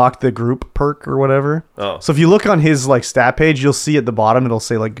unlocked the group perk or whatever. Oh. So if you look on his like stat page, you'll see at the bottom it'll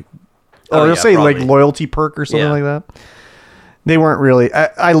say like it'll say probably. Like loyalty perk or something like that. They weren't really...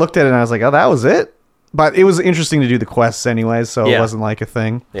 I looked at it and I was like, oh, that was it? But it was interesting to do the quests anyways, so it wasn't like a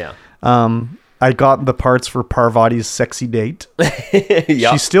thing. Yeah. I got the parts for Parvati's sexy date.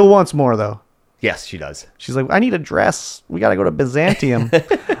 Yep. She still wants more, though. Yes, she does. She's like, I need a dress. We got to go to Byzantium.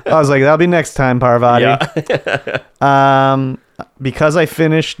 I was like, that'll be next time, Parvati. Yeah. Because I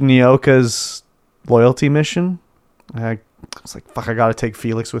finished Nyoka's loyalty mission, I was like, fuck, I got to take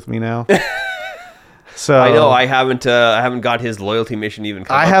Felix with me now. So I know I haven't got his loyalty mission even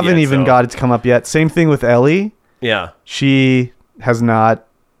come up yet. I haven't even got it to come up yet. Same thing with Ellie. Yeah. She has not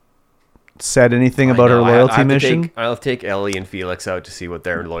said anything about her loyalty mission. I'll take Ellie and Felix out to see what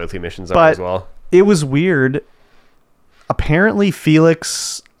their loyalty missions are as well. It was weird. Apparently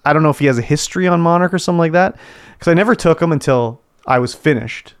Felix, I don't know if he has a history on Monarch or something like that, because I never took him until I was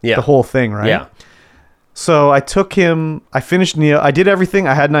finished. Yeah. The whole thing, right? Yeah. So I took him, I finished Neo, I did everything.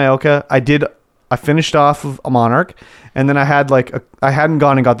 I had Nyoka. I finished off of a Monarch, and then I had I hadn't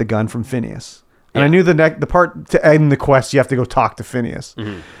gone and got the gun from Phineas. And I knew the part to end the quest, you have to go talk to Phineas.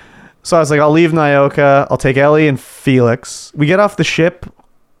 Mm-hmm. So I was like, I'll leave Nyoka, I'll take Ellie and Felix. We get off the ship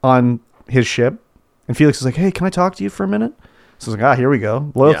on his ship, and Felix is like, hey, can I talk to you for a minute? So I was like, here we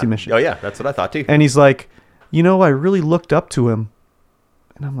go. Loyalty mission. Oh yeah, that's what I thought too. And he's like, I really looked up to him.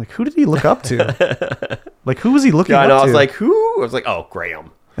 And I'm like, who did he look up to? Like, who was he looking up to? I was like, who? I was like, oh,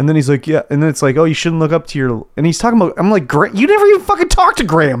 Graham. And then he's like, yeah. And then it's like, oh, you shouldn't look up to your... And he's talking about... I'm like, you never even fucking talked to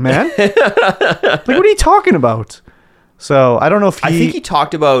Graham, man. Like, what are you talking about? So, I don't know if I think he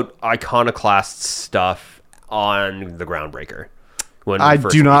talked about Iconoclast stuff on the Groundbreaker. I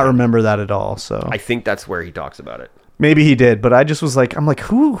do not remember that at all, so... I think that's where he talks about it. Maybe he did, but I just was like... I'm like,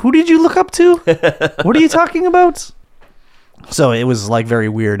 who did you look up to? What are you talking about? So, it was, like, very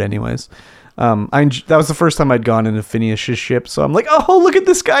weird anyways. That was the first time I'd gone into Phineas's ship, so I'm like, oh, look at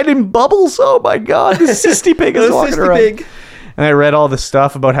this guy named Bubbles. Oh my god, this Sisty Pig is walking around. And I read all this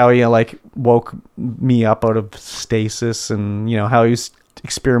stuff about how he like woke me up out of stasis, and how he was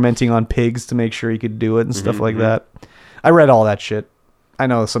experimenting on pigs to make sure he could do it and stuff like that. I read all that shit. I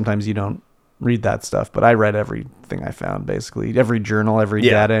know sometimes you don't read that stuff, but I read everything I found, basically every journal, every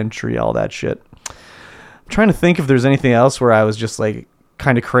data entry, all that shit. I'm trying to think if there's anything else where I was just like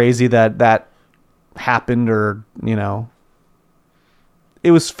kind of crazy that happened, or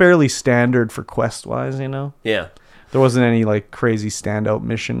it was fairly standard for quest wise. Yeah. There wasn't any like crazy standout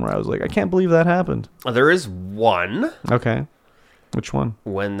mission where I was like, I can't believe that happened. There is one. Okay. Which one?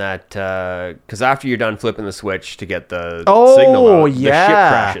 When that, because after you're done flipping the switch to get the yeah, signal out, the ship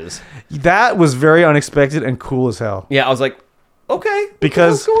crashes. That was very unexpected and cool as hell. Yeah, I was like, okay,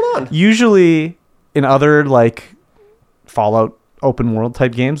 because what's going on? Usually in other like Fallout open world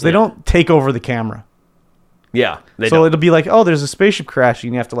type games, they don't take over the camera. Yeah, so it'll be like, oh, there's a spaceship crashing,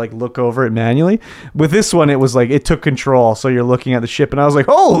 and you have to like look over it manually. With this one, it was like it took control, so you're looking at the ship, and I was like,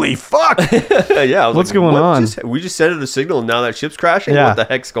 holy fuck! Yeah, I was what's going on? We just sent it a signal, and now that ship's crashing. Yeah. What the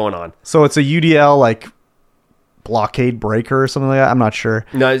heck's going on? So it's a UDL like blockade breaker or something like that. I'm not sure.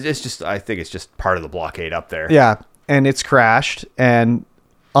 No, it's just, I think it's just part of the blockade up there. Yeah, and it's crashed, and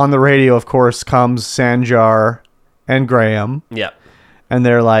on the radio, of course, comes Sanjar and Graham. Yeah, and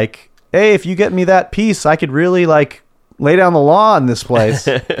they're like, hey, if you get me that piece, I could really like lay down the law in this place.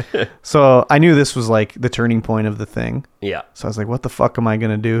 So I knew this was like the turning point of the thing. Yeah. So I was like, what the fuck am I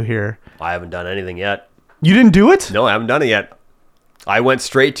going to do here? I haven't done anything yet. You didn't do it? No, I haven't done it yet. I went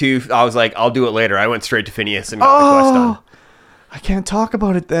straight to, I was like, I'll do it later. I went straight to Phineas and got the quest done. I can't talk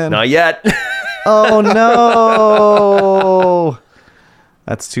about it then. Not yet. Oh, no.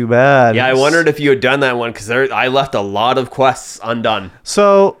 That's too bad. Yeah, I wondered if you had done that one, because I left a lot of quests undone.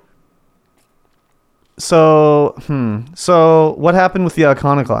 So what happened with the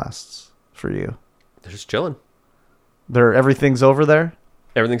iconoclasts for you? They're just chilling. Everything's over there?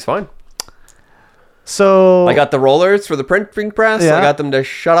 Everything's fine. So I got the rollers for the printing press. Yeah. I got them to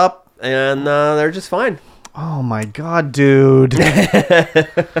shut up, and they're just fine. Oh my god, dude. They're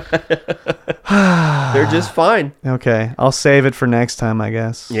just fine. Okay, I'll save it for next time, I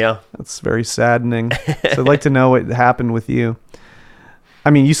guess. Yeah. That's very saddening. So I'd like to know what happened with you. I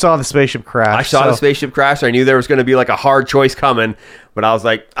mean, you saw the spaceship crash. I saw the spaceship crash. I knew there was going to be like a hard choice coming, but I was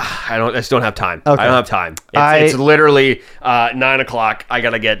like, I just don't have time. Okay. I don't have time. It's literally 9:00. I got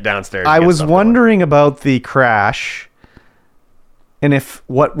to get downstairs. I was wondering about the crash and if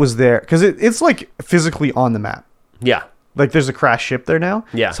what was there, because it's like physically on the map. Yeah. Like there's a crash ship there now.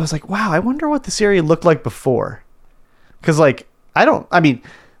 Yeah. So I was like, wow, I wonder what this area looked like before. Because like, I don't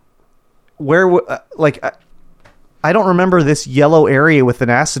remember this yellow area with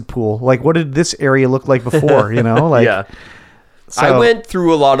an acid pool. Like, what did this area look like before? Like, yeah. So, I went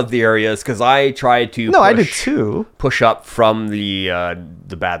through a lot of the areas because I tried to. I did too. Push up from the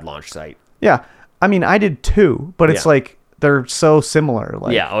bad launch site. Yeah, I mean, I did too, but it's like they're so similar.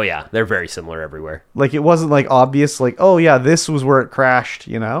 Like, yeah. Oh yeah, they're very similar everywhere. Like it wasn't like obvious. Like, oh yeah, this was where it crashed.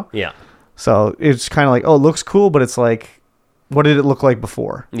 Yeah. So it's kind of like, oh, it looks cool, but it's like, what did it look like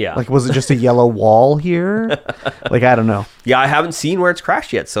before? Yeah. Like, was it just a yellow wall here? Like, I don't know. Yeah, I haven't seen where it's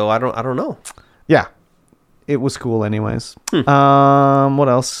crashed yet, so I don't know. Yeah. It was cool anyways. What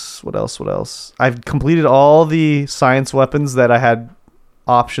else? I've completed all the science weapons that I had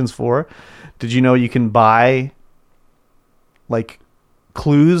options for. Did you know you can buy like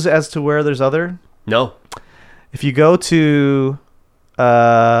clues as to where there's other? No. If you go to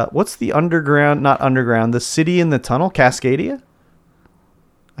what's the the city in the tunnel, Cascadia?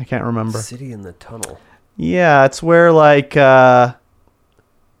 I can't remember. City in the tunnel. Yeah, it's where like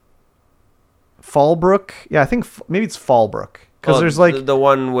Fallbrook. Yeah, I think maybe it's Fallbrook, because there's like the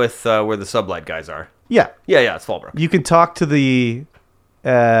one with where the sublight guys are. Yeah, it's Fallbrook. You can talk to the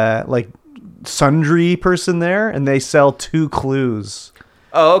like sundry person there, and they sell 2 clues.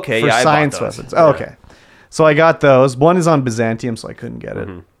 Oh, okay. For science weapons. Oh, okay. So I got those. One is on Byzantium, so I couldn't get it.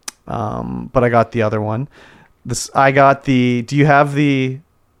 But I got the other one. Do you have the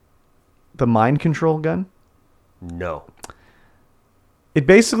mind control gun? No. It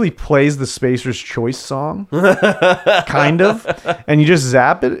basically plays the Spacer's Choice song, kind of, and you just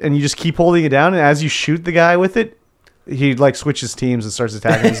zap it, and you just keep holding it down, and as you shoot the guy with it, he like switches teams and starts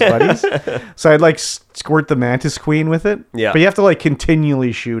attacking his buddies. So I'd like squirt the Mantis Queen with it, but you have to like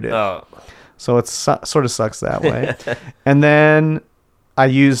continually shoot it. Oh. So it sort of sucks that way. And then I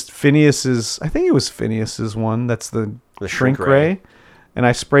used Phineas's, I think it was Phineas's one. That's the shrink ray. And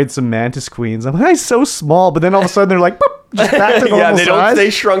I sprayed some Mantis Queens. I'm like, it's so small. But then all of a sudden they're like, boop, just back to normal yeah, they size. don't stay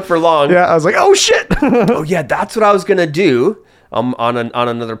shrunk for long. Yeah, I was like, oh shit. Oh yeah, that's what I was gonna do on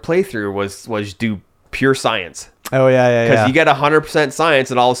another playthrough was do pure science. Oh yeah. Because you get 100%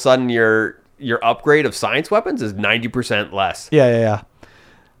 science, and all of a sudden your upgrade of science weapons is 90% less. Yeah.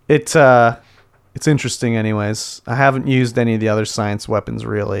 It's interesting. Anyways, I haven't used any of the other science weapons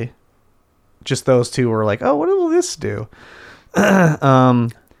really. Just those two were like, oh, what will this do?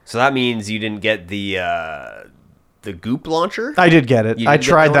 So that means you didn't get the goop launcher? I did get it. I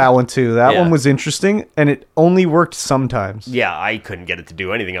tried that one too. That one was interesting, and it only worked sometimes. Yeah, I couldn't get it to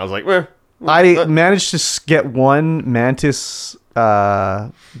do anything. I was like, eh. I managed to get one mantis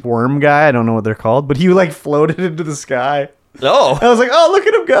worm guy. I don't know what they're called, but he like floated into the sky. Oh. I was like, oh, look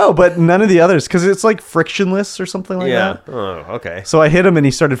at him go. But none of the others, because it's like frictionless or something like that. Oh, okay. So I hit him and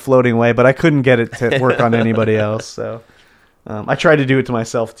he started floating away, but I couldn't get it to work on anybody else. So I tried to do it to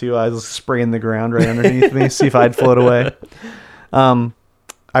myself too. I was spraying the ground right underneath me, see if I'd float away.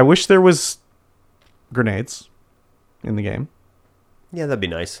 I wish there was grenades in the game. Yeah, that'd be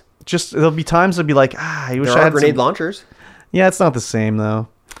nice. Just there'll be times I'd be like, I wish I had grenade launchers. Yeah, it's not the same though.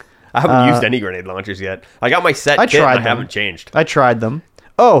 I haven't used any grenade launchers yet. I got my set kit, and I haven't changed. I tried them.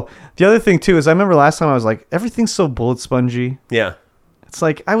 Oh, the other thing too is I remember last time I was like, everything's so bullet spongy. Yeah. It's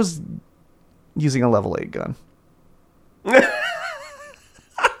like I was using a level 8 gun.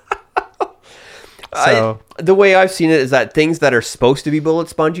 The way I've seen it is that things that are supposed to be bullet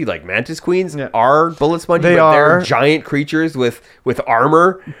spongy, like mantis queens, are bullet spongy. They're giant creatures with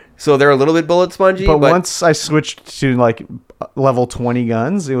armor, so they're a little bit bullet spongy. But once I switched to like level 20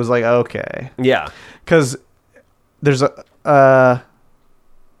 guns, it was like, okay. Yeah. Because there's a...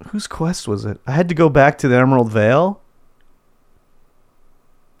 whose quest was it? I had to go back to the Emerald Vale.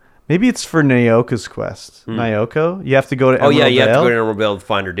 Maybe it's for Nyoko's quest. Nyoko? You have to go to Emerald Vale. You have to go to Emerald Vale to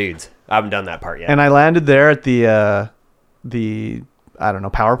find her dudes. I haven't done that part yet. And I landed there at the I don't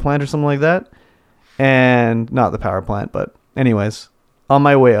know, power plant or something like that. And not the power plant, but anyways, on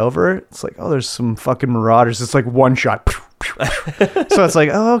my way over, it's like, oh, there's some fucking marauders. It's like one shot. So it's like,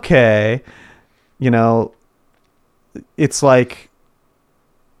 oh, okay. You know, it's like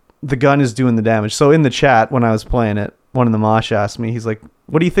the gun is doing the damage. So in the chat, when I was playing it, one of the Mosh asked me, he's like,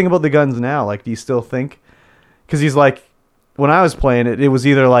 what do you think about the guns now? Like, do you still think? Because he's like, when I was playing it, it was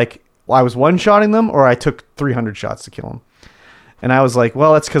either like I was one-shotting them or I took 300 shots to kill them. And I was like,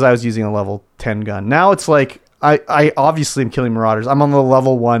 well, that's because I was using a level 10 gun. Now it's like, I obviously am killing marauders. I'm on the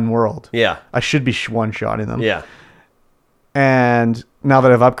level 1 world. Yeah. I should be one-shotting them. Yeah. And now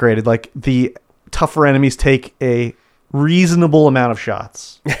that I've upgraded, like the tougher enemies take a reasonable amount of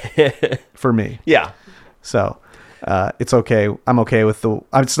shots for me. Yeah. So it's okay. I'm okay with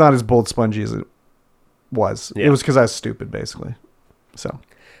it's not as bullet spongy as it was. Yeah. It was because I was stupid, basically. So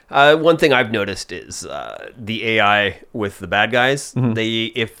one thing I've noticed is the AI with the bad guys.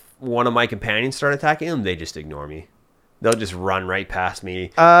 Mm-hmm. If one of my companions start attacking them, they just ignore me. They'll just run right past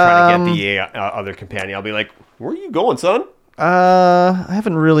me, trying to get the other companion. I'll be like, "Where are you going, son?" I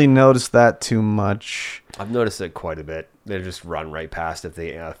haven't really noticed that too much. I've noticed it quite a bit. They just run right past if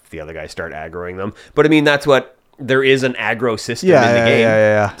the other guys start aggroing them. But I mean, that's what there is, an aggro system in the game.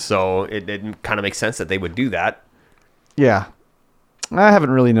 Yeah. So it kind of makes sense that they would do that. Yeah. I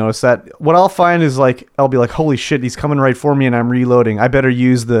haven't really noticed that. What I'll find is like, I'll be like, holy shit, he's coming right for me and I'm reloading. I better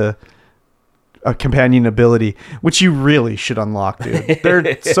use the companion ability, which you really should unlock, dude.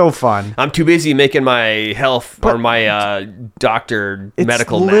 They're so fun. I'm too busy making my health or my doctor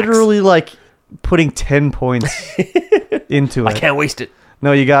medical max. It's literally like putting 10 points into it. I can't waste it.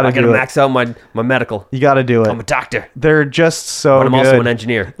 No, you gotta do it. I gotta max out my medical. You gotta do it. I'm a doctor. They're just so but I'm good. also an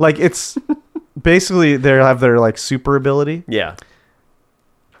engineer. Like, it's basically they have their like super ability. Yeah.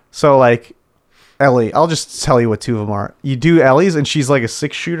 So like Ellie, I'll just tell you what two of them are. You do Ellie's and she's like a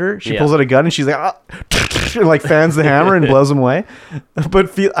 6-shooter. She pulls out a gun and she's like, and like fans the hammer and blows him away.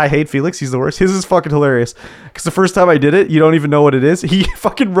 But I hate Felix. He's the worst. His is fucking hilarious. Because the first time I did it, you don't even know what it is. He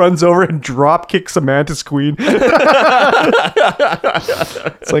fucking runs over and drop kicks a mantis queen.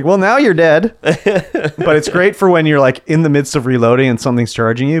 It's like, well, now you're dead. But it's great for when you're like in the midst of reloading and something's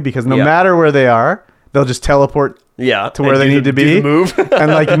charging you, because no matter where they are, they'll just teleport to where they need to be. The move.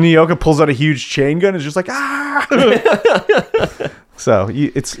 And like Nyoka pulls out a huge chain gun and is just like, ah. So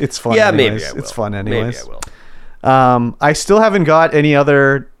it's fun. Yeah, anyways. maybe I will. It's fun anyways. Maybe I will. I still haven't got any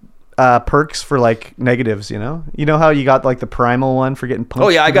other perks for like negatives. You know how you got like the primal one for getting punched. Oh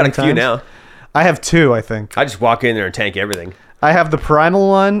yeah, I got a few times? now. I have 2, I think. I just walk in there and tank everything. I have the primal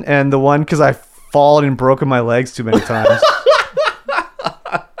one and the one because I've fallen and broken my legs too many times.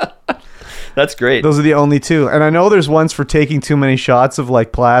 That's great. Those are the only 2. And I know there's ones for taking too many shots of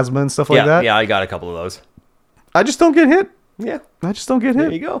like plasma and stuff like that. Yeah, I got a couple of those. I just don't get hit. Yeah. I just don't get hit.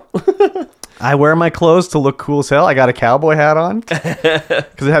 There you go. I wear my clothes to look cool as hell. I got a cowboy hat on because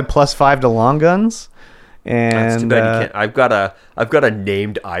it had +5 to long guns. And That's too bad you can't. I've got a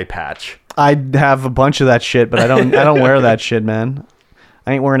named eye patch. I have a bunch of that shit, but I don't wear that shit, man.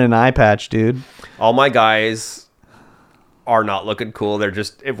 I ain't wearing an eye patch, dude. All my guys are not looking cool. We're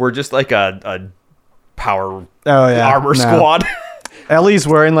just like a power armor squad. Ellie's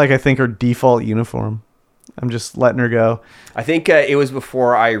wearing like I think her default uniform. I'm just letting her go. I think it was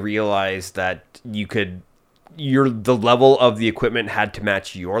before I realized that the level of the equipment had to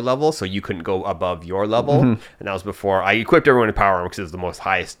match your level, so you couldn't go above your level. And that was before I equipped everyone in power armor because it was the most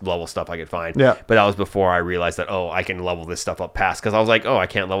highest level stuff I could find. Yeah. But that was before I realized that, I can level this stuff up past, because I was like, I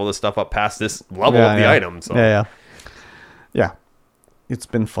can't level this stuff up past this level of the item. So Yeah. It's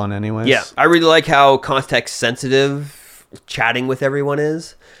been fun anyways. yeah, I really like how context sensitive chatting with everyone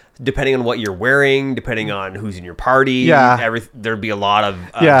is. Depending on what you're wearing, depending on who's in your party, there'd be a lot of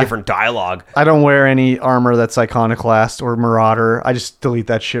different dialogue. I don't wear any armor that's iconoclast or marauder. I just delete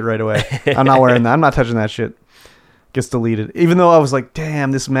that shit right away. I'm not wearing that. I'm not touching that shit. Gets deleted. Even though I was like,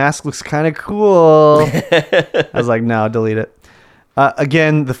 damn, this mask looks kind of cool. I was like, no, delete it.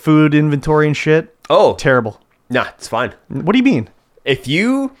 Again, the food inventory and shit. Oh, terrible. Nah, it's fine. What do you mean? If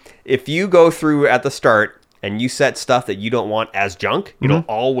you go through at the start and you set stuff that you don't want as junk, it'll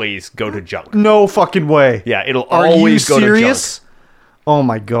always go to junk. No fucking way. Yeah, it'll always go to junk. Oh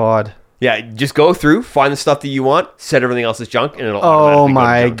my god. Yeah, just go through, find the stuff that you want, set everything else as junk, and it'll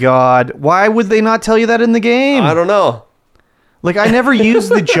automatically go to junk. God. Why would they not tell you that in the game? I don't know. Like, I never use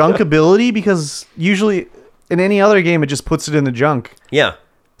the junk ability because usually in any other game it just puts it in the junk. Yeah.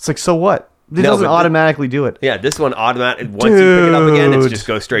 It's like, so what? It doesn't automatically do it. Yeah, this one automatically, once you pick it up again, it just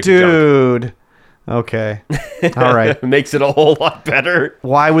goes straight to junk. Dude. Okay. All right. It makes it a whole lot better.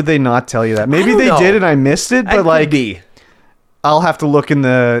 Why would they not tell you that? Maybe they did and I missed it, but like, I'll have to look in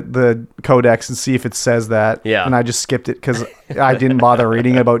the codex and see if it says that. Yeah. And I just skipped it because I didn't bother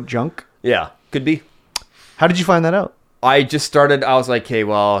reading about junk. Yeah, could be. How did you find that out? I just started, I was like, okay,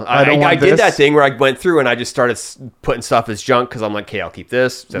 well, I did that thing where I went through and I just started putting stuff as junk because I'm like, okay, I'll keep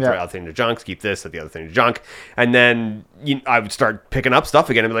this, set the other thing to junk, keep this, set the other thing to junk. And then I would start picking up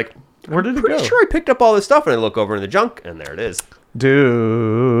stuff again and be like, where did it go? Pretty sure I picked up all this stuff, and I look over in the junk, and there it is.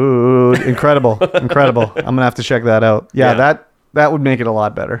 Dude, incredible. Incredible. I'm going to have to check that out. Yeah, that would make it a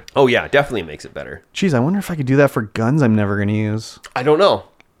lot better. Oh, yeah, definitely makes it better. Jeez, I wonder if I could do that for guns I'm never going to use. I don't know.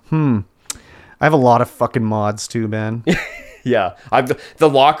 I have a lot of fucking mods too, man. Yeah. The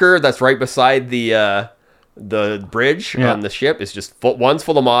locker that's right beside the bridge on the ship is just one's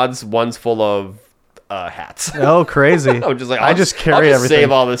full of mods, one's full of hats. Oh, crazy. I'm just like, I just carry everything.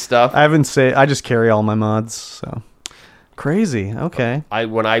 Save all this stuff. I just carry all my mods, so crazy. Okay.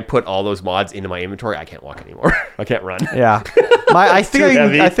 When I put all those mods into my inventory, I can't walk anymore. I can't run. Yeah. I think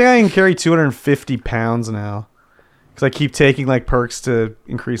I can carry 250 pounds now because I keep taking like perks to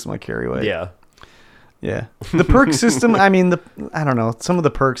increase my carry weight. Yeah. Yeah. The perk system, I mean, I don't know. Some of the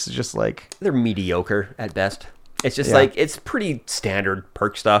perks is just like, they're mediocre at best. It's just like, it's pretty standard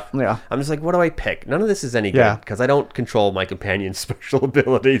perk stuff. Yeah. I'm just like, what do I pick? None of this is any good because I don't control my companion's special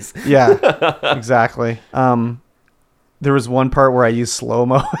abilities. Yeah, exactly. There was one part where I used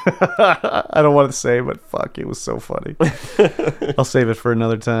slow-mo. I don't want to say, but fuck, it was so funny. I'll save it for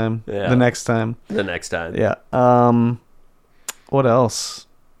another time. Yeah. The next time. Yeah. What else?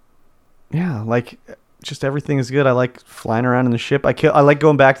 Yeah, like, just everything is good. I like flying around in the ship. I like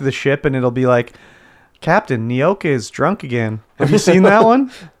going back to the ship and it'll be like, Captain, Nyoka is drunk again. Have you seen that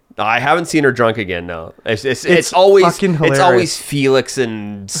one? I haven't seen her drunk again, no. It's always fucking hilarious. It's always Felix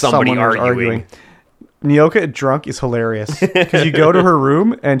and somebody arguing. Nyoka drunk is hilarious because you go to her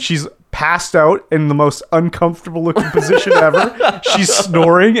room and she's passed out in the most uncomfortable looking position ever. She's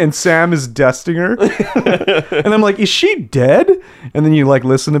snoring and Sam is dusting her. And I'm like, is she dead? And then you like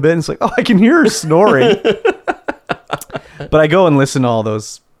listen a bit and it's like, oh, I can hear her snoring. But I go and listen to all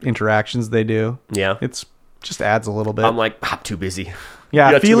those interactions they do. Yeah. It's just adds a little bit. I'm like, I'm too busy.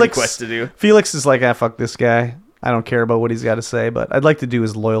 Yeah, Felix quests to do. Felix is like, fuck this guy. I don't care about what he's got to say, but I'd like to do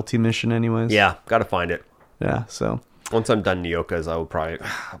his loyalty mission anyways. Yeah, gotta find it. Yeah, so once I'm done Nyoka's, I will probably.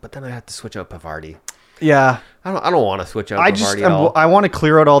 But then I have to switch out Pavardi. Yeah, I don't want to switch out Pavardi at all. I want to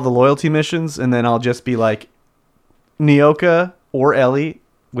clear out all the loyalty missions, and then I'll just be like Nyoka or Ellie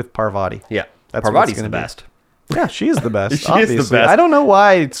with Parvati. Yeah, Parvati's the best. Yeah, she is the best. She is the best. I don't know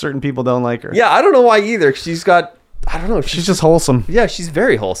why certain people don't like her. Yeah, I don't know why either. She's got. I don't know. She's just wholesome. Yeah, she's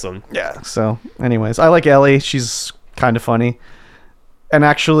very wholesome. Yeah. So, anyways, I like Ellie. She's kind of funny. And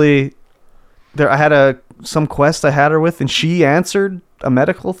actually, I had some quest I had her with, and she answered a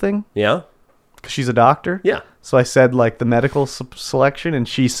medical thing. Yeah. Because she's a doctor. Yeah. So I said like the medical selection, and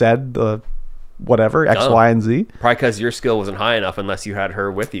she said the whatever, X, Oh. Y, and Z. Probably because your skill wasn't high enough unless you had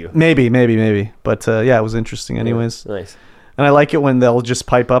her with you. Maybe. But yeah, it was interesting anyways. Nice. And I like it when they'll just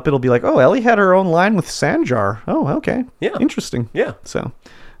pipe up. It'll be like, oh, Ellie had her own line with Sanjar. Oh, okay. Yeah. Interesting. Yeah. So,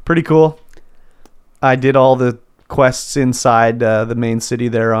 pretty cool. I did all the quests inside the main city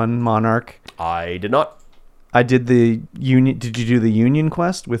there on Monarch. I did not. I did the Union. Did you do the Union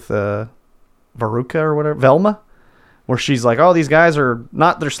quest with Varuka or whatever? Velma? Where she's like, oh, these guys are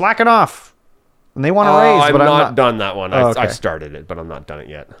not, they're slacking off. And they want to raise, I'm but I'm not not. done that one. Oh, okay. I've started it, but I'm not done it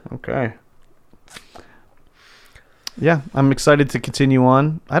yet. Okay. Yeah, I'm excited to continue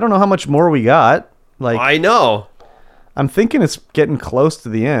on. I don't know how much more we got. Like, I know. I'm thinking it's getting close to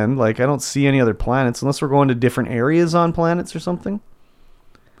the end. Like, I don't see any other planets unless we're going to different areas on planets or something.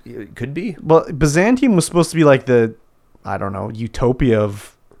 It could be. Well, Byzantium was supposed to be like the, I don't know, utopia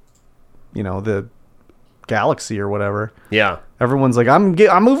of, the galaxy or whatever. Yeah. Everyone's like, I'm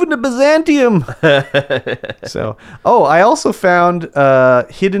moving to Byzantium. So, I also found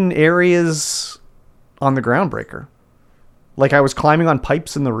hidden areas on the Groundbreaker. Like I was climbing on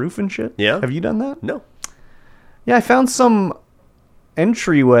pipes in the roof and shit. Yeah. Have you done that? No. Yeah, I found some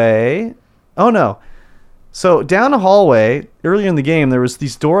entryway. Oh, no. So down a hallway, earlier in the game, there was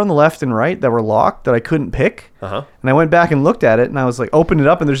these doors on the left and right that were locked that I couldn't pick. Uh-huh. And I went back and looked at it, and I was like, opened it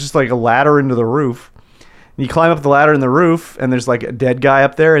up, and there's just like a ladder into the roof. And you climb up the ladder in the roof, and there's like a dead guy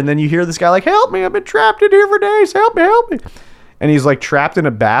up there, and then you hear this guy like, help me, I've been trapped in here for days, help me. And he's like trapped in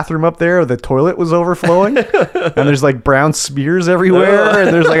a bathroom up there. The toilet was overflowing. And there's like brown smears everywhere.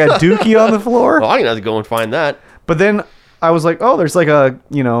 And there's like a dookie on the floor. Well, I'm going to have to go and find that. But then I was like, oh, there's like a,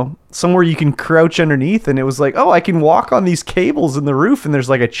 somewhere you can crouch underneath. And it was like, oh, I can walk on these cables in the roof. And there's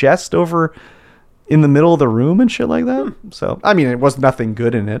like a chest over in the middle of the room and shit like that. So, I mean, it was nothing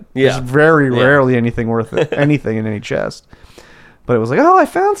good in it. Yeah. There's very rarely anything worth it, anything in any chest. But it was like, oh, I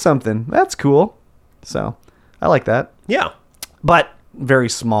found something. That's cool. So I like that. Yeah. But very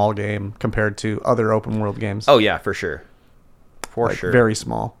small game compared to other open world games. Oh, yeah, for sure. For sure. Very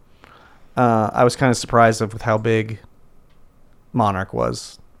small. I was kind of surprised with how big Monarch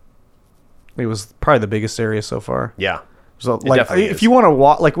was. It was probably the biggest area so far. Yeah. So, It like, definitely if is. you want to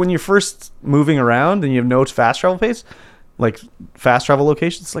walk, like when you're first moving around and you have no fast travel pace, like fast travel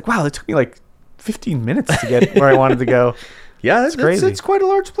locations, it's like, wow, it took me like 15 minutes to get where I wanted to go. Yeah, that's crazy. It's quite a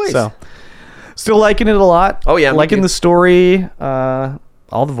large place. So, still liking it a lot. Oh, yeah, me liking too. the story.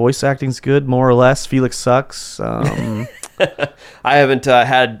 All the voice acting's good, more or less. Felix sucks. I haven't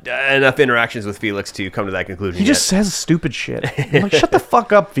had enough interactions with Felix to come to that conclusion He just says stupid shit. I'm like, shut the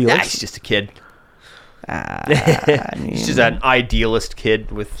fuck up, Felix. Yeah, he's just a kid. I mean, He's just an idealist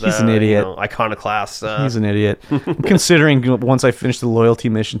kid with He's an idiot. Iconoclast. He's an idiot. I'm considering once I finish the loyalty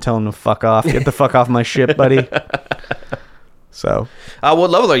mission, telling him to fuck off. Get the fuck off my ship, buddy. So, what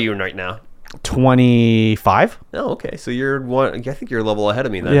level are you in right now? 25. Oh, okay. So you're one. I think you're a level ahead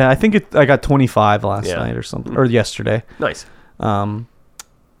of me then. Yeah, I think I got 25 last Yeah. night or something, or yesterday. Nice.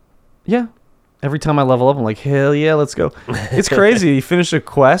 Yeah. Every time I level up, I'm like, hell yeah, let's go. It's crazy. You finish a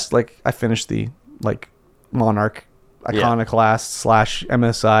quest, like I finished the Monarch Iconoclast /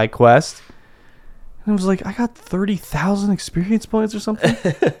 MSI quest, and I was like, I got 30,000 experience points or something,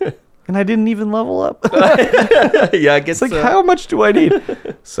 and I didn't even level up. Yeah, I guess It's like, how much do I need?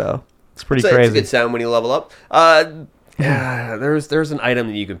 So it's pretty It's a crazy. good sound when you level up. Yeah, there's an item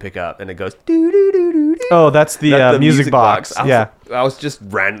that you can pick up, and it goes doo doo doo doo. Oh, that's the music box. I was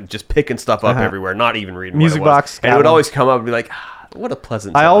just picking stuff up everywhere, not even reading Music what it was. box, and it got would one. always come up and be like, what a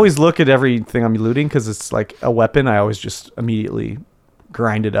pleasant I sound. always look at everything I'm looting because it's like a weapon. I always just immediately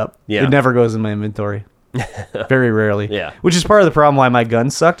grind it up. Yeah. It never goes in my inventory. Very rarely. Yeah. Which is part of the problem why my gun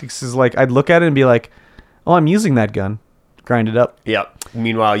sucked. Because like I'd look at it and be like, oh, I'm using that gun. Grind it up. Yep.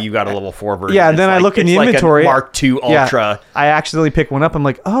 Meanwhile, you got a level 4 version. Yeah, and then I look in the inventory. Like a Mark II Yeah, Ultra. I accidentally pick one up. I'm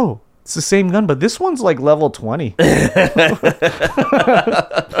like, oh, it's the same gun, but this one's like level 20. I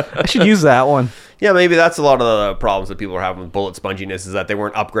should use that one. Yeah, maybe that's a lot of the problems that people are having with bullet sponginess is that they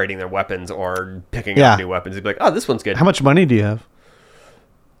weren't upgrading their weapons or picking up new weapons. They'd be like, oh, this one's good. How much money do you have?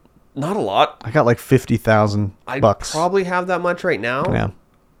 Not a lot. I got like 50,000 bucks. Probably have that much right now. Yeah.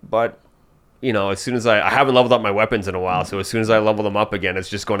 But, as soon as I haven't leveled up my weapons in a while, so as soon as I level them up again, it's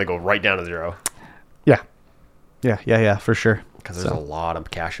just going to go right down to 0. Yeah. Yeah, for sure. Because there's a lot of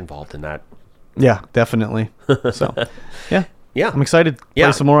cash involved in that. Yeah, definitely. So, yeah. Yeah. I'm excited. Yeah.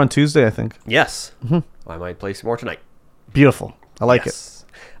 Play some more on Tuesday, I think. Yes. I might play some more tonight. Beautiful. I like Yes.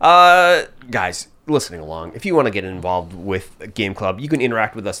 Guys, listening along, if you want to get involved with Game Club, you can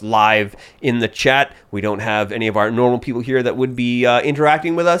interact with us live in the chat. We don't have any of our normal people here that would be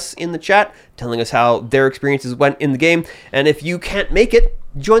interacting with us in the chat, telling us how their experiences went in the game. And if you can't make it,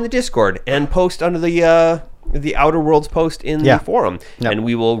 join the Discord and post under the Outer Worlds post in the forum. Yep. And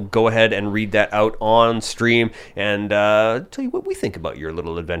we will go ahead and read that out on stream and tell you what we think about your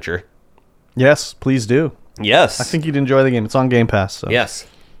little adventure. Yes, please do. Yes. I think you'd enjoy the game. It's on Game Pass, so Yes.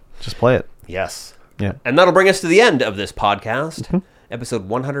 just play it. Yes. Yeah. And that'll bring us to the end of this podcast, episode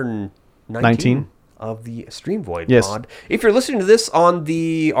 119 of the Stream Void pod. If you're listening to this on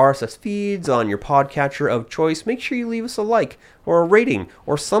the RSS feeds, on your podcatcher of choice, make sure you leave us a like or a rating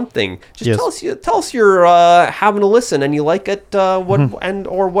or something. Just tell us you're having a listen and you like it,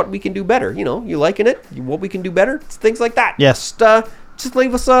 or what we can do better. You know, you liking it, what we can do better, things like that. Yes. Just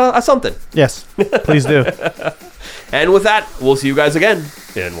leave us a something. Yes, please do. And with that, we'll see you guys again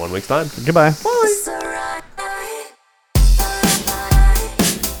in 1 week's time. Goodbye. Bye.